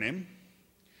supporting him.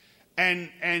 And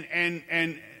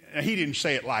he didn't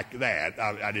say it like that.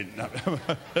 I didn't know.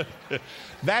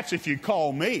 That's if you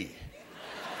call me.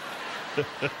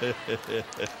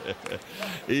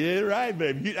 Yeah, right,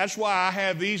 baby. That's why I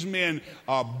have these men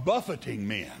are buffeting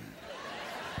men.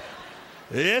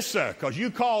 Yes, sir. Because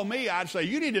you call me, I'd say,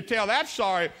 you need to tell that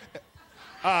sorry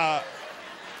to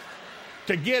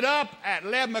get up at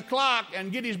 11 o'clock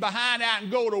and get his behind out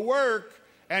and go to work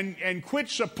and quit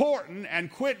supporting and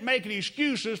quit making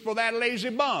excuses for that lazy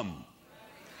bum.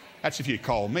 That's if you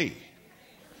call me.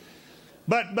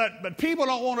 But people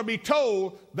don't want to be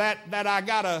told that I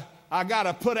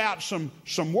gotta put out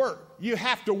some work. You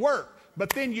have to work,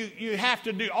 but then you have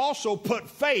to also put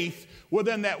faith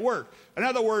within that work. In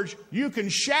other words, you can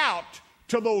shout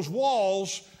to those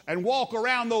walls and walk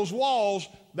around those walls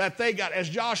that they got, as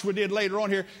Joshua did later on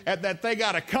here, that they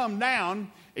got to come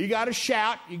down. You got to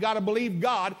shout, you got to believe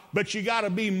God, but you got to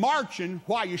be marching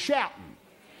while you're shouting.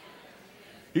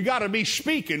 You got to be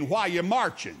speaking while you're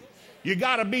marching. You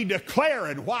got to be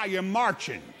declaring while you're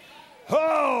marching.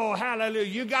 Oh, hallelujah.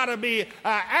 You got to be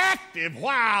active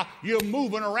while you're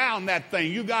moving around that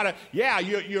thing. You got to, yeah,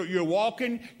 you're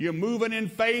walking, you're moving in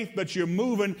faith, but you're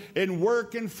moving in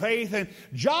work and faith. And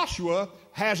Joshua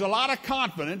has a lot of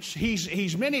confidence.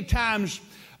 He's many times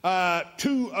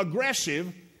too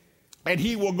aggressive, and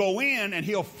he will go in and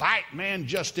he'll fight, man,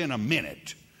 just in a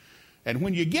minute. And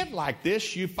when you get like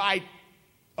this, you fight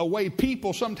away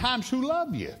people sometimes who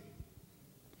love you.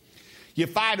 You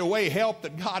fight away help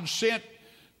that God sent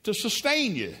to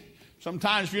sustain you.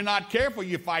 Sometimes if you're not careful,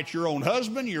 you fight your own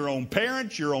husband, your own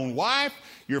parents, your own wife.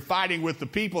 You're fighting with the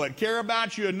people that care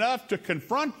about you enough to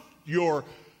confront your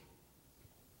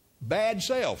bad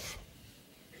self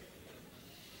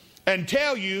and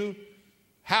tell you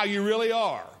how you really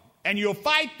are. And you'll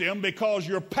fight them because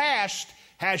your past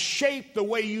has shaped the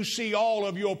way you see all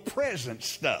of your present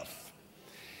stuff.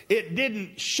 It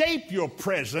didn't shape your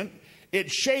present. It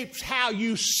shapes how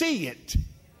you see it.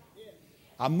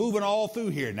 I'm moving all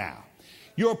through here now.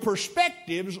 Your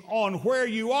perspectives on where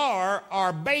you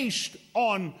are based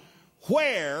on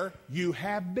where you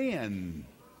have been.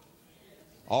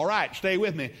 All right, stay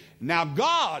with me. Now,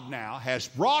 God now has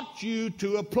brought you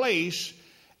to a place,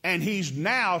 and He's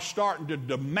now starting to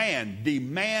demand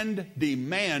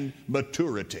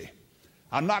maturity.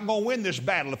 I'm not going to win this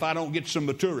battle if I don't get some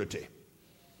maturity.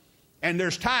 And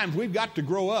there's times we've got to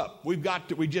grow up. We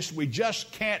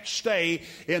just can't stay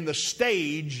in the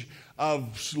stage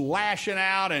of lashing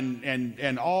out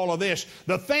and all of this.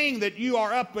 The thing that you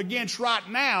are up against right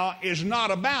now is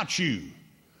not about you.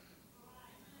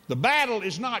 The battle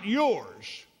is not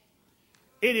yours.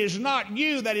 It is not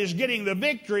you that is getting the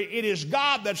victory. It is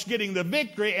God that's getting the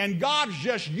victory, and God's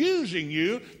just using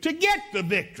you to get the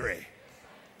victory.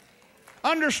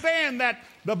 Understand that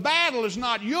the battle is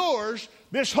not yours.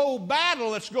 This whole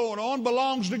battle that's going on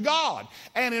belongs to God.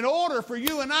 And in order for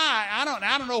you and I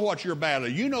don't know what your battle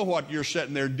is. You know what you're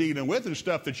sitting there dealing with and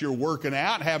stuff that you're working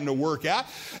out, having to work out.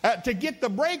 To get the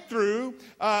breakthrough,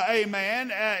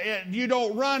 amen, you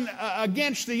don't run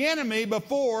against the enemy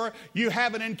before you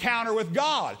have an encounter with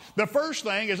God. The first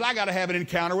thing is I got to have an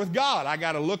encounter with God. I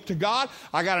got to look to God.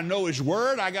 I got to know His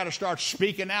Word. I got to start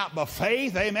speaking out by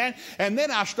faith, amen. And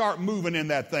then I start moving in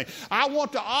that thing. I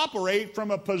want to operate from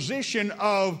a position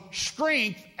of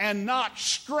strength and not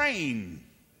strain.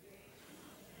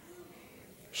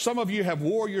 Some of you have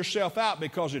wore yourself out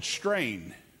because it's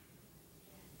strain.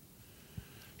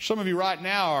 Some of you right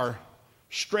now are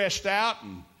stressed out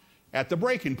and at the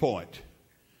breaking point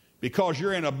because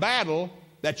you're in a battle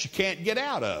that you can't get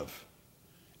out of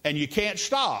and you can't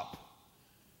stop.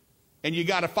 And you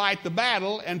got to fight the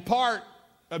battle, and part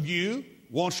of you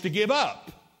wants to give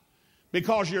up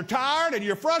because you're tired and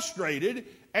you're frustrated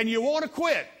and you want to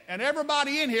quit. And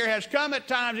everybody in here has come at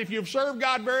times, if you've served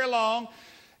God very long,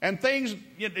 and things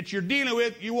that you're dealing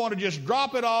with, you want to just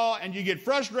drop it all, and you get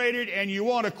frustrated, and you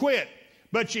want to quit.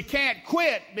 But you can't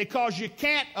quit because you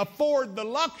can't afford the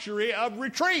luxury of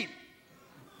retreat.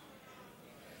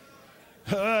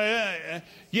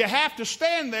 You have to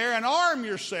stand there and arm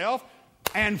yourself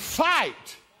and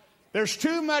fight. There's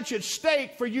too much at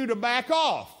stake for you to back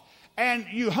off. And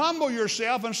you humble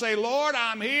yourself and say, Lord,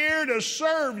 I'm here to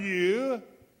serve you.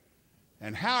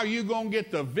 And how are you going to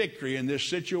get the victory in this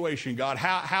situation, God?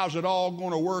 How's it all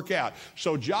going to work out?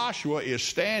 So Joshua is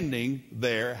standing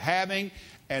there having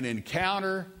an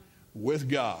encounter with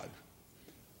God.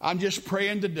 I'm just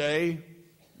praying today,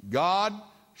 God,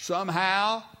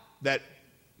 somehow that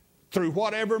through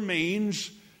whatever means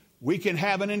we can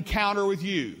have an encounter with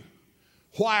you.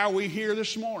 Why are we here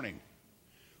this morning?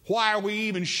 Why are we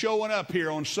even showing up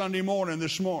here on Sunday morning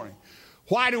this morning?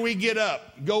 Why do we get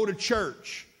up, go to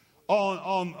church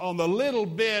on the little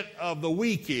bit of the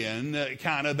weekend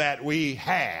kind of that we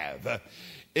have?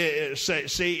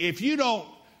 See, if you don't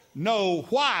know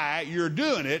why you're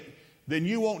doing it, then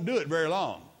you won't do it very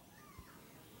long.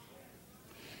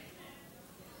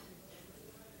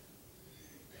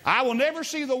 I will never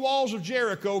see the walls of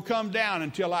Jericho come down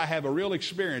until I have a real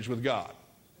experience with God.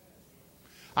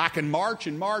 I can march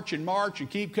and march and march and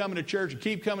keep coming to church and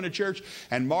keep coming to church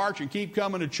and march and keep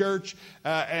coming to church,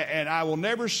 and I will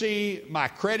never see my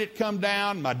credit come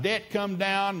down, my debt come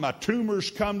down, my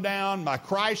tumors come down, my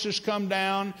crisis come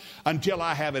down until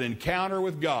I have an encounter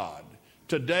with God.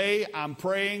 Today I'm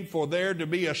praying for there to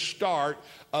be a start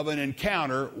of an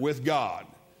encounter with God.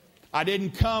 I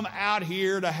didn't come out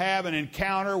here to have an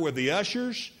encounter with the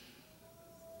ushers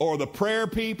or the prayer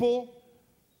people,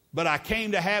 but I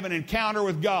came to have an encounter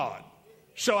with God.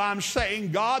 So I'm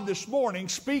saying, God, this morning,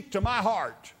 speak to my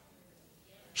heart.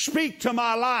 Speak to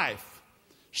my life.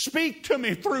 Speak to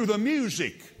me through the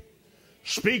music.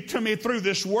 Speak to me through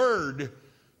this word.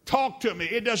 Talk to me.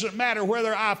 It doesn't matter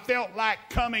whether I felt like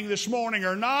coming this morning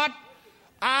or not.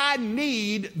 I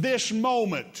need this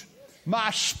moment.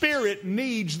 My spirit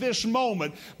needs this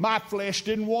moment. My flesh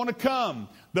didn't want to come.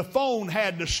 The phone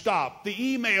had to stop. The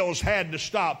emails had to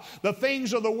stop. The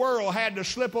things of the world had to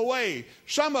slip away.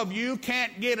 Some of you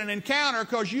can't get an encounter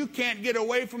because you can't get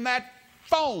away from that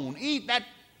phone. Eat that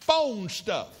phone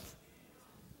stuff.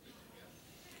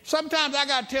 Sometimes I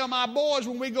got to tell my boys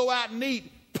when we go out and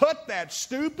eat, put that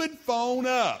stupid phone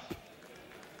up.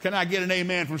 Can I get an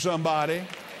amen from somebody?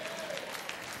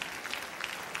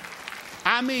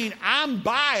 I mean, I'm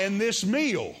buying this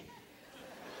meal.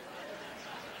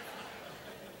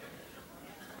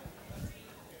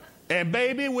 And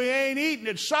baby, we ain't eating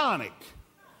at Sonic.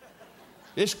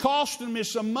 It's costing me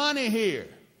some money here.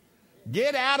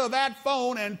 Get out of that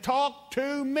phone and talk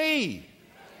to me.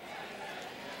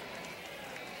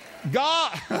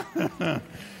 God...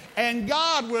 And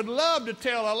God would love to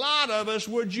tell a lot of us,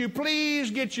 would you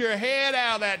please get your head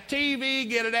out of that TV,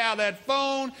 get it out of that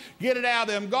phone, get it out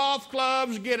of them golf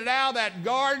clubs, get it out of that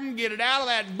garden, get it out of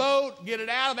that boat, get it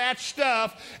out of that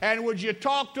stuff, and would you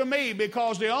talk to me?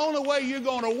 Because the only way you're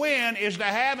going to win is to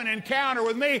have an encounter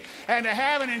with me, and to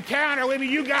have an encounter with me,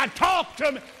 you got to talk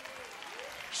to me.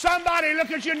 Somebody look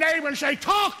at your neighbor and say,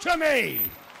 talk to me.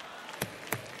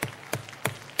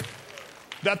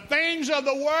 The things of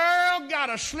the world got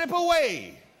to slip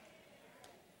away.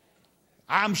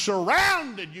 I'm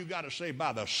surrounded, you got to say,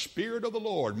 by the Spirit of the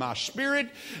Lord. My spirit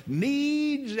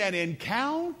needs an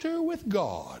encounter with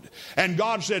God. And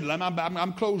God said,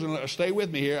 I'm closing, stay with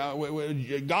me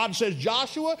here. God says,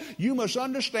 Joshua, you must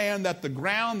understand that the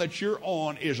ground that you're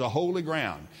on is a holy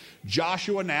ground.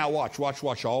 Joshua, now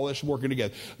watch all this working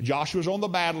together. Joshua's on the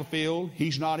battlefield.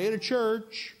 He's not in a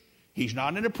church. He's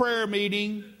not in a prayer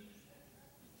meeting.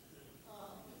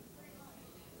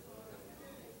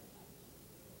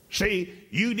 See,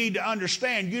 you need to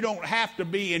understand you don't have to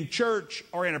be in church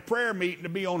or in a prayer meeting to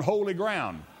be on holy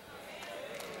ground.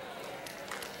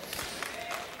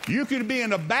 You could be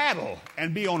in a battle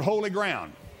and be on holy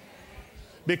ground,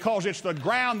 because it's the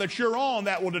ground that you're on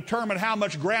that will determine how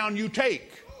much ground you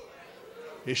take.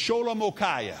 It's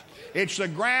Sholomokaya. It's the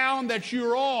ground that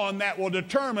you're on that will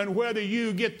determine whether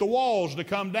you get the walls to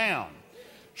come down.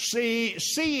 See,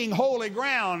 seeing holy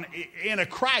ground in a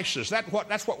crisis,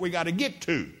 that's what we got to get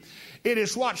to. It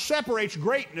is what separates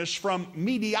greatness from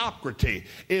mediocrity,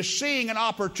 is seeing an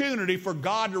opportunity for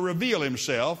God to reveal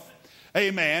himself.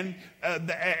 Amen.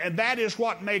 That is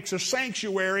what makes a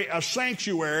sanctuary. A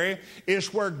sanctuary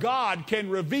is where God can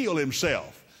reveal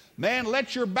himself. Man,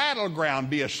 let your battleground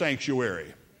be a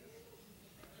sanctuary.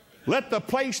 Let the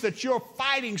place that you're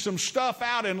fighting some stuff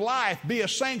out in life be a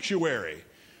sanctuary.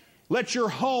 Let your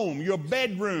home, your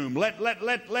bedroom, let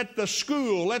the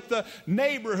school, let the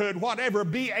neighborhood, whatever,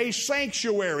 be a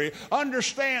sanctuary.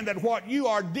 Understand that what you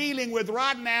are dealing with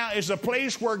right now is a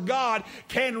place where God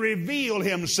can reveal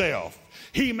himself.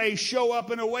 He may show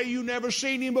up in a way you've never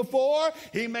seen him before.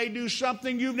 He may do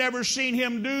something you've never seen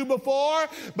him do before.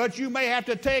 But you may have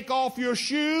to take off your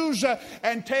shoes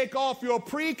and take off your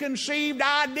preconceived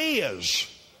ideas.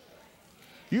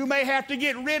 You may have to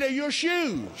get rid of your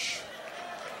shoes.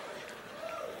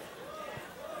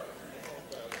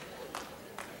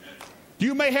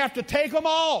 You may have to take them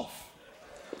off.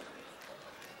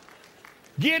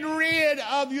 Get rid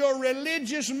of your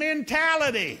religious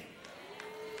mentality.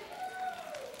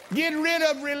 Get rid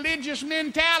of religious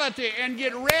mentality and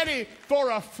get ready for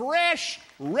a fresh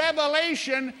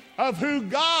revelation of who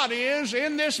God is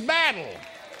in this battle.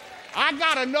 I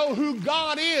got to know who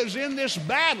God is in this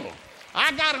battle.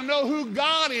 I got to know who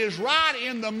God is right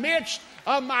in the midst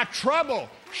of my trouble.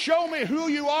 Show me who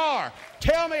you are.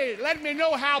 Tell me, let me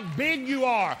know how big you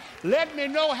are. Let me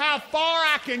know how far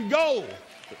I can go.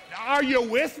 Are you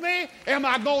with me? Am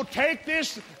I going to take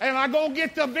this? Am I going to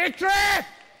get the victory?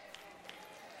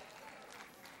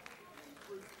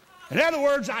 In other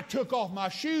words, I took off my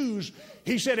shoes.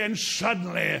 He said, and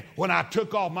suddenly when I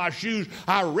took off my shoes,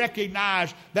 I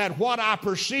recognized that what I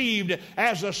perceived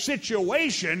as a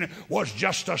situation was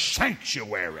just a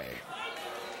sanctuary.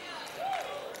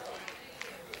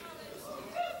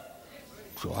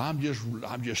 So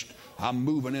I'm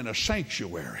moving in a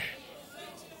sanctuary.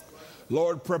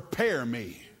 Lord, prepare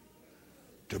me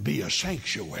to be a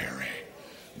sanctuary.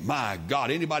 My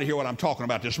God, anybody hear what I'm talking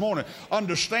about this morning?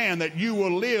 Understand that you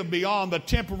will live beyond the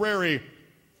temporary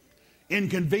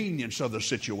inconvenience of the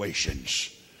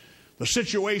situations. The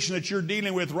situation that you're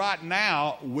dealing with right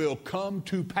now will come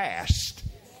to pass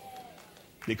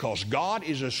because God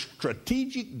is a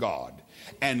strategic God.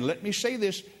 And let me say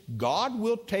this, God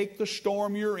will take the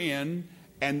storm you're in,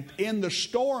 and in the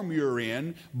storm you're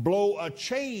in, blow a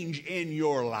change in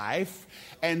your life.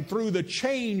 And through the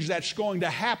change that's going to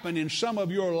happen in some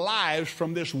of your lives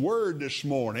from this word this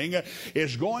morning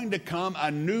is going to come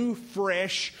a new,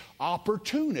 fresh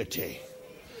opportunity.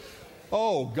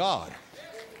 Oh, God.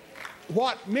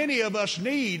 What many of us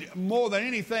need more than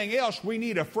anything else, we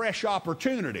need a fresh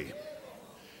opportunity.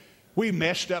 We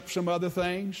messed up some other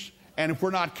things. And if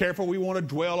we're not careful, we want to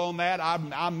dwell on that.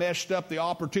 I messed up the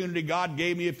opportunity God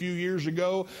gave me a few years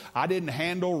ago. I didn't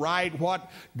handle right what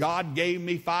God gave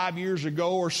me 5 years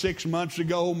ago or 6 months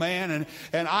ago, man.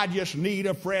 And I just need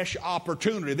a fresh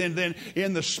opportunity. Then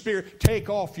in the Spirit, take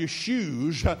off your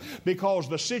shoes because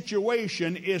the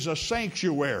situation is a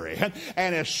sanctuary.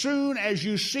 And as soon as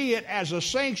you see it as a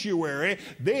sanctuary,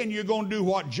 then you're going to do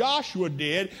what Joshua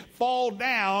did, fall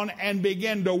down and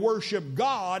begin to worship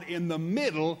God in the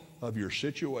middle of your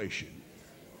situation.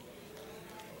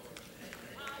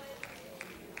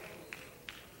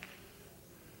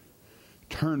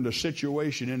 Turn the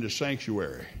situation into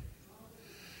sanctuary.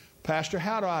 Pastor,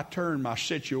 how do I turn my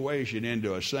situation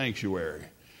into a sanctuary?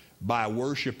 By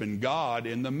worshiping God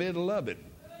in the middle of it.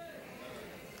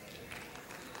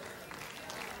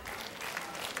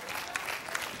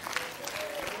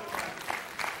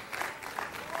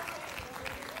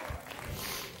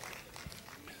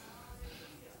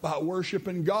 By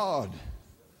worshiping God.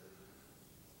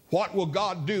 What will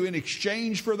God do in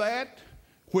exchange for that?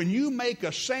 When you make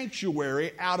a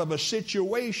sanctuary out of a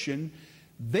situation,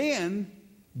 then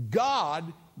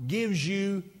God gives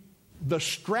you the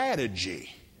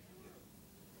strategy.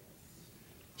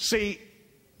 See,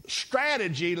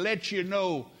 strategy lets you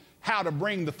know how to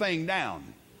bring the thing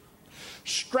down.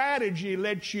 Strategy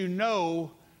lets you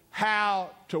know how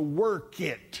to work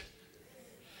it.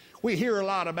 We hear a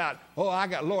lot about,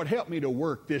 Lord, help me to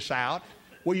work this out.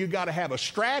 Well, you got to have a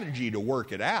strategy to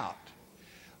work it out.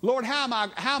 Lord, how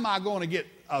am I going to get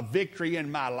a victory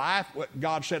in my life?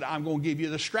 God said, I'm going to give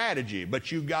you the strategy,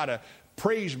 but you've got to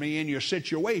praise me in your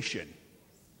situation.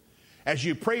 As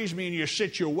you praise me in your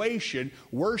situation,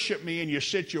 worship me in your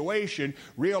situation,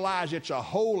 realize it's a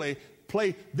holy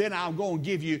place, then I'm going to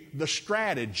give you the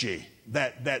strategy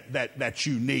that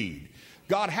you need.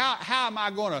 God, how am I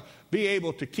going to be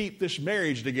able to keep this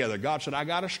marriage together? God said, I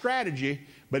got a strategy,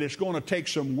 but it's going to take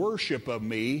some worship of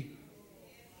me.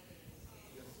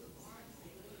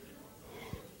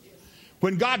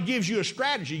 When God gives you a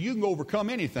strategy, you can overcome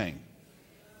anything.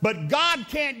 But God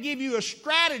can't give you a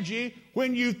strategy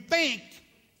when you think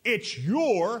it's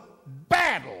your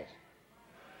battle.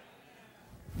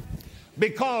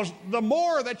 Because the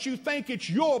more that you think it's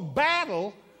your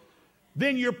battle,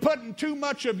 then you're putting too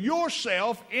much of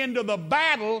yourself into the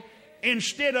battle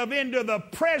instead of into the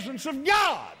presence of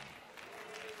God.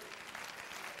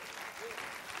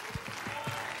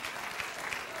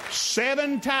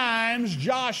 Seven times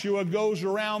Joshua goes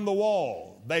around the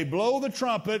wall. They blow the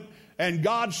trumpet and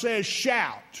God says,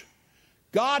 shout.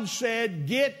 God said,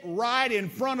 get right in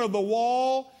front of the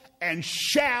wall and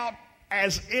shout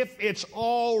as if it's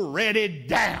already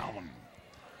down.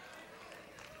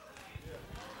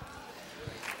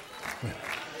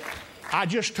 I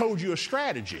just told you a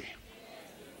strategy.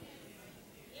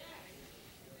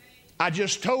 I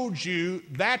just told you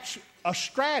that's a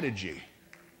strategy.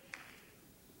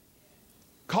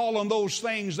 Calling those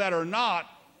things that are not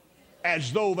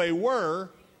as though they were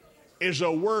is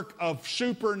a work of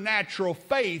supernatural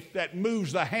faith that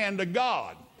moves the hand of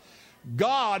God.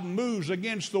 God moves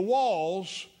against the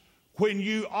walls when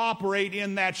you operate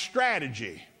in that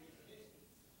strategy.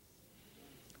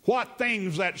 What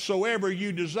things that soever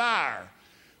you desire,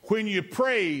 when you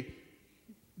pray,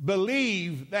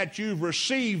 believe that you've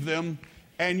received them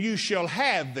and you shall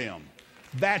have them.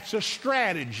 That's a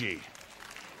strategy.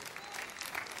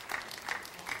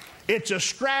 It's a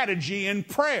strategy in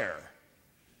prayer.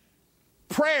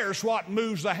 Prayer's what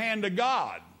moves the hand of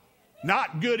God.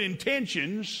 Not good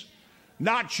intentions,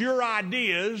 not your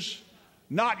ideas,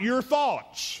 not your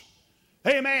thoughts.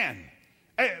 Amen.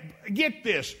 Get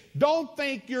this. Don't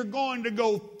think you're going to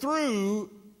go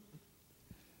through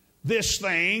this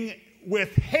thing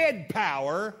with head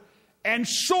power and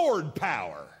sword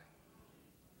power.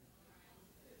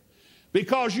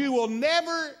 Because you will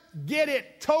never get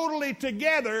it totally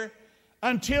together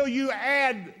until you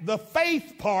add the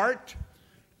faith part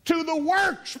to the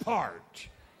works part.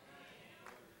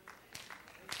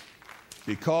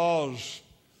 Because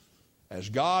as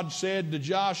God said to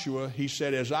Joshua, he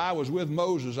said, as I was with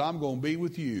Moses, I'm going to be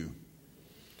with you.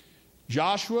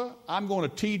 Joshua, I'm going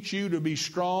to teach you to be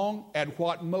strong at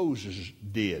what Moses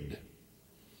did.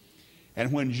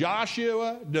 And when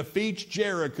Joshua defeats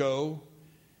Jericho,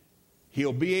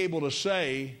 he'll be able to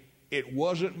say, it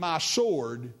wasn't my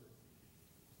sword,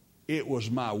 it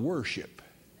was my worship.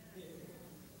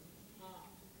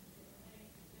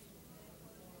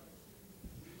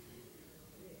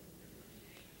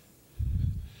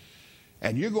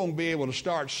 And you're going to be able to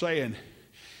start saying,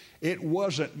 it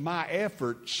wasn't my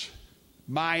efforts,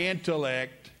 my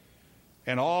intellect,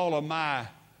 and all of my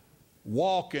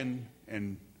walking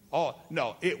and all.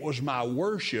 No, it was my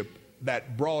worship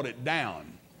that brought it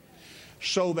down.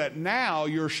 So that now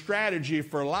your strategy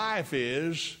for life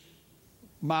is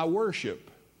my worship.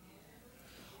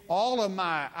 All of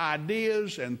my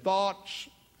ideas and thoughts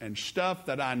and stuff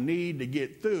that I need to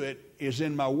get through it is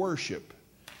in my worship.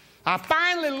 I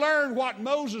finally learned what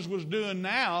Moses was doing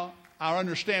now. I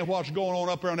understand what's going on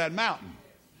up there on that mountain.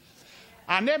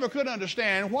 I never could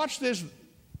understand, what's this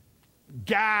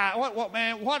guy,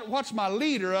 what's my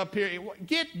leader up here?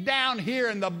 Get down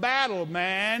here in the battle,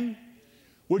 man.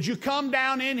 Would you come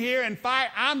down in here and fight?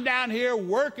 I'm down here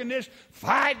working this,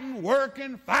 fighting,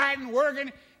 working,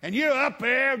 and you're up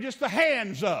there with just the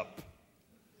hands up.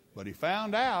 But he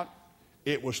found out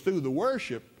it was through the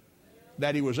worship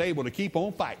that he was able to keep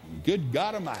on fighting. Good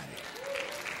God Almighty.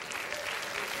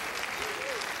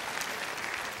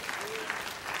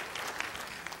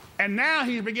 And now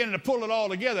he's beginning to pull it all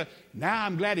together. Now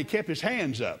I'm glad he kept his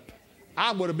hands up.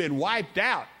 I would have been wiped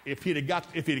out if he'd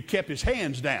have kept his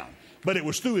hands down. But it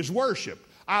was through his worship.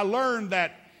 I learned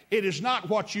that it is not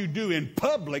what you do in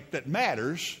public that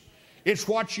matters. It's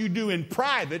what you do in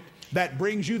private that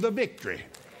brings you the victory.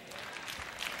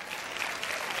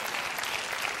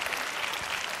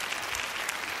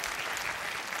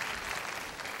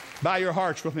 Bow your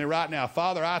hearts with me right now.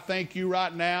 Father, I thank you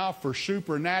right now for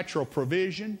supernatural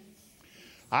provision.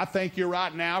 I thank you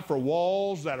right now for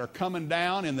walls that are coming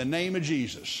down in the name of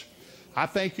Jesus. I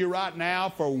thank you right now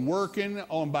for working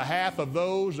on behalf of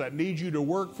those that need you to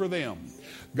work for them.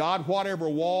 God, whatever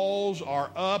walls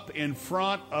are up in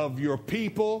front of your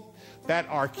people that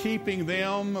are keeping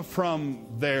them from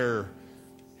their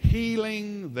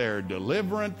healing, their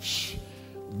deliverance,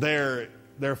 their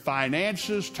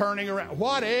finances turning around,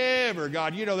 whatever,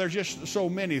 God, you know, there's just so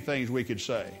many things we could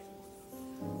say.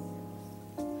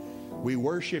 We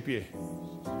worship you.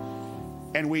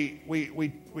 And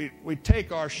we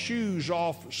take our shoes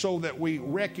off so that we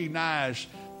recognize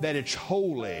that it's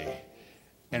holy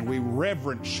and we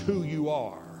reverence who you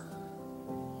are.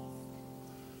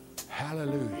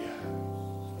 Hallelujah.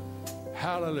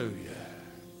 Hallelujah.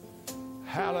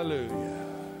 Hallelujah.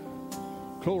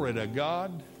 Glory to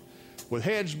God. With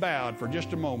heads bowed for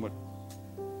just a moment,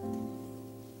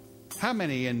 how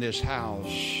many in this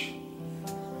house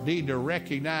need to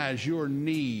recognize your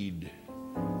need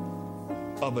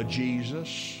of a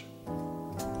Jesus?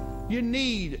 You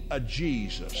need a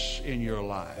Jesus in your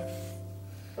life.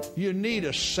 You need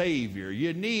a Savior.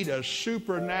 You need a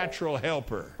supernatural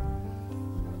helper.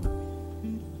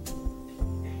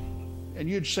 And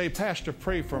you'd say, Pastor,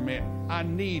 pray for me. I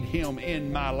need him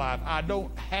in my life. I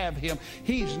don't have him.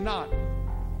 He's not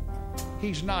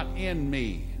in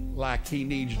me like he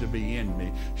needs to be in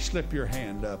me. Slip your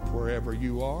hand up wherever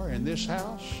you are in this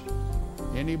house.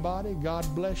 Anybody? God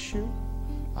bless you.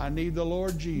 I need the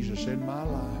Lord Jesus in my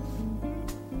life.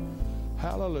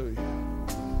 Hallelujah.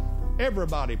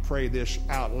 Everybody pray this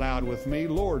out loud with me.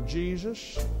 Lord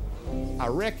Jesus, I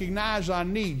recognize I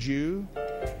need you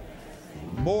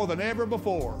more than ever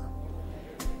before.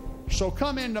 So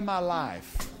come into my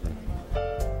life.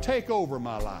 take over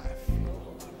my life.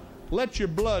 Let your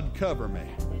blood cover me.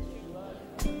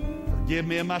 Forgive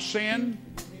me of my sin.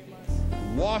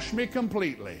 Wash me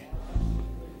completely.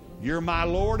 You're my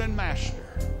Lord and Master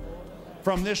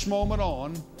from this moment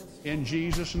on, in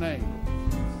Jesus' name.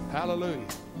 Hallelujah.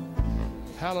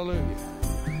 Hallelujah.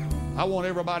 I want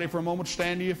everybody for a moment to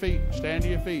stand to your feet. Stand to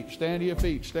your feet. Stand to your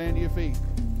feet. Stand to your feet.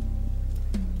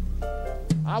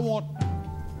 I want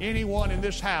anyone in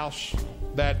this house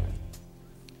that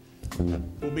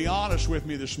will be honest with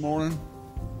me this morning.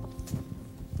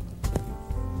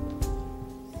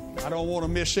 I don't want to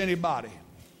miss anybody.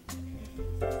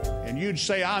 And you'd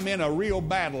say, I'm in a real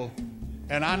battle.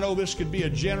 And I know this could be a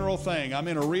general thing. I'm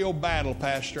in a real battle,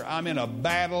 Pastor. I'm in a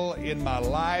battle in my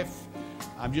life.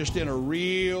 I'm just in a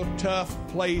real tough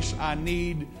place. I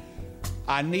need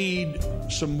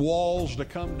some walls to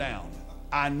come down.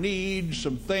 I need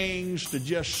some things to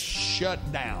just shut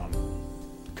down.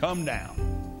 Come down.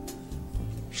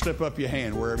 Slip up your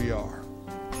hand wherever you are.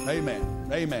 Amen.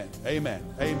 Amen. Amen.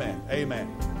 Amen.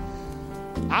 Amen.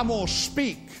 I'm going to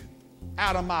speak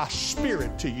out of my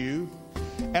spirit to you.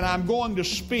 And I'm going to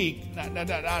speak,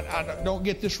 don't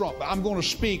get this wrong, but I'm going to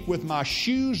speak with my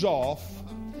shoes off,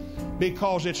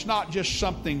 because it's not just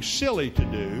something silly to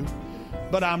do,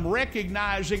 but I'm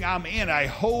recognizing I'm in a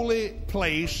holy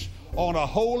place, on a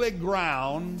holy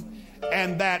ground,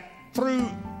 and that through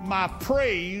my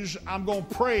praise, I'm going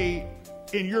to pray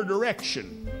in your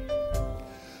direction.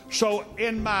 So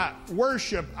in my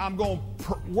worship, I'm going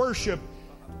to worship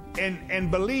and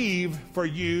believe for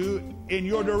you in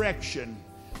your direction.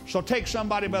 So take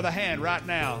somebody by the hand right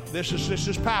now. This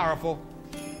is powerful.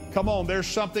 Come on, there's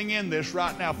something in this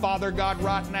right now. Father God,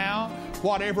 right now,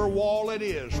 whatever wall it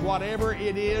is, whatever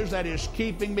it is that is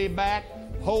keeping me back,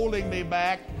 holding me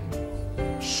back,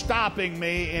 stopping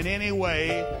me in any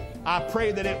way, I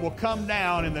pray that it will come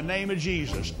down in the name of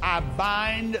Jesus. I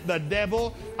bind the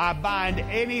devil. I bind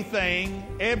anything,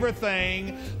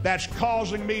 everything that's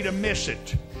causing me to miss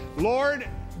it. Lord,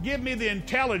 give me the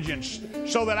intelligence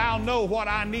so that I'll know what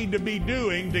I need to be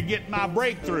doing to get my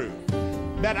breakthrough.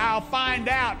 That I'll find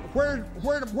out where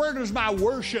does my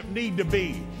worship need to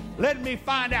be. Let me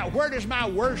find out, where does my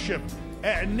worship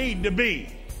need to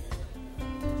be.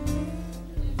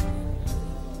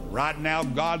 Right now,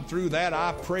 God, through that,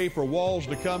 I pray for walls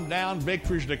to come down,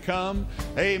 victories to come.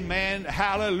 Amen.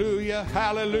 Hallelujah,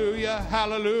 hallelujah,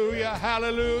 hallelujah,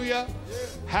 hallelujah,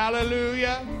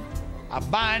 hallelujah. I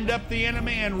bind up the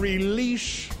enemy and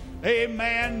release,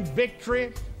 amen,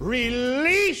 victory.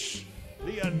 Release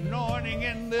the anointing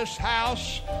in this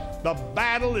house. The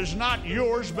battle is not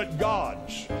yours but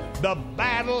God's. The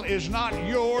battle is not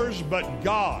yours but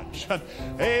God's.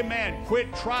 Amen.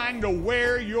 Quit trying to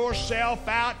wear yourself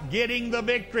out getting the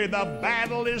victory. The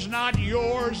battle is not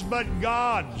yours but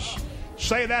God's.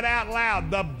 Say that out loud.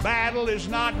 The battle is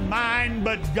not mine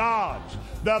but God's.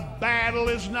 The battle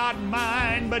is not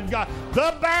mine but God.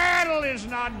 The battle is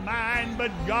not mine but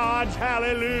God's.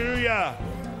 Hallelujah.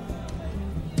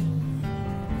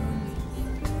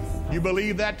 You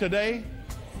believe that today?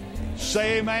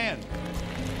 Say amen.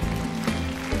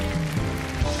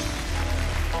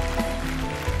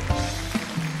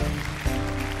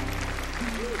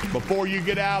 Before you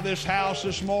get out of this house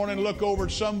this morning, look over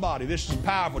at somebody. This is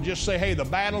powerful. Just say, hey, the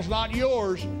battle's not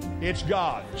yours, it's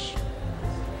God's.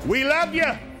 We love you.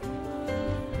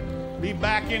 Be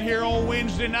back in here on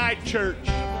Wednesday night, church.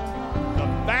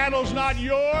 The battle's not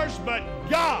yours, but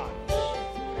God's.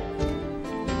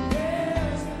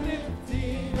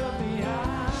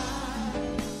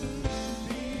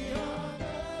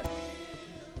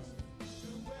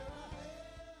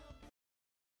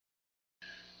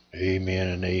 Amen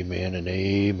and amen and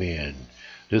amen.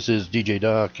 This is DJ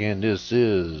Doc, and this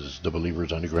is the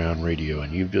Believers Underground Radio,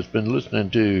 and you've just been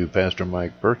listening to Pastor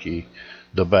Mike Purkey,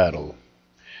 The Battle.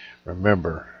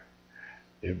 Remember,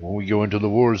 when we go into the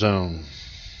war zone,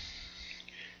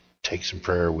 take some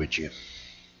prayer with you.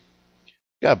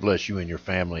 God bless you and your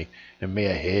family, and may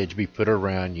a hedge be put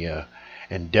around you,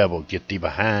 and devil, get thee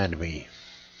behind me.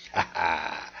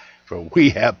 For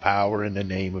we have power in the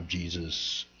name of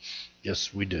Jesus.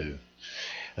 Yes, we do.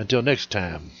 Until next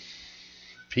time,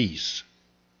 peace.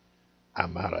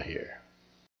 I'm out of here.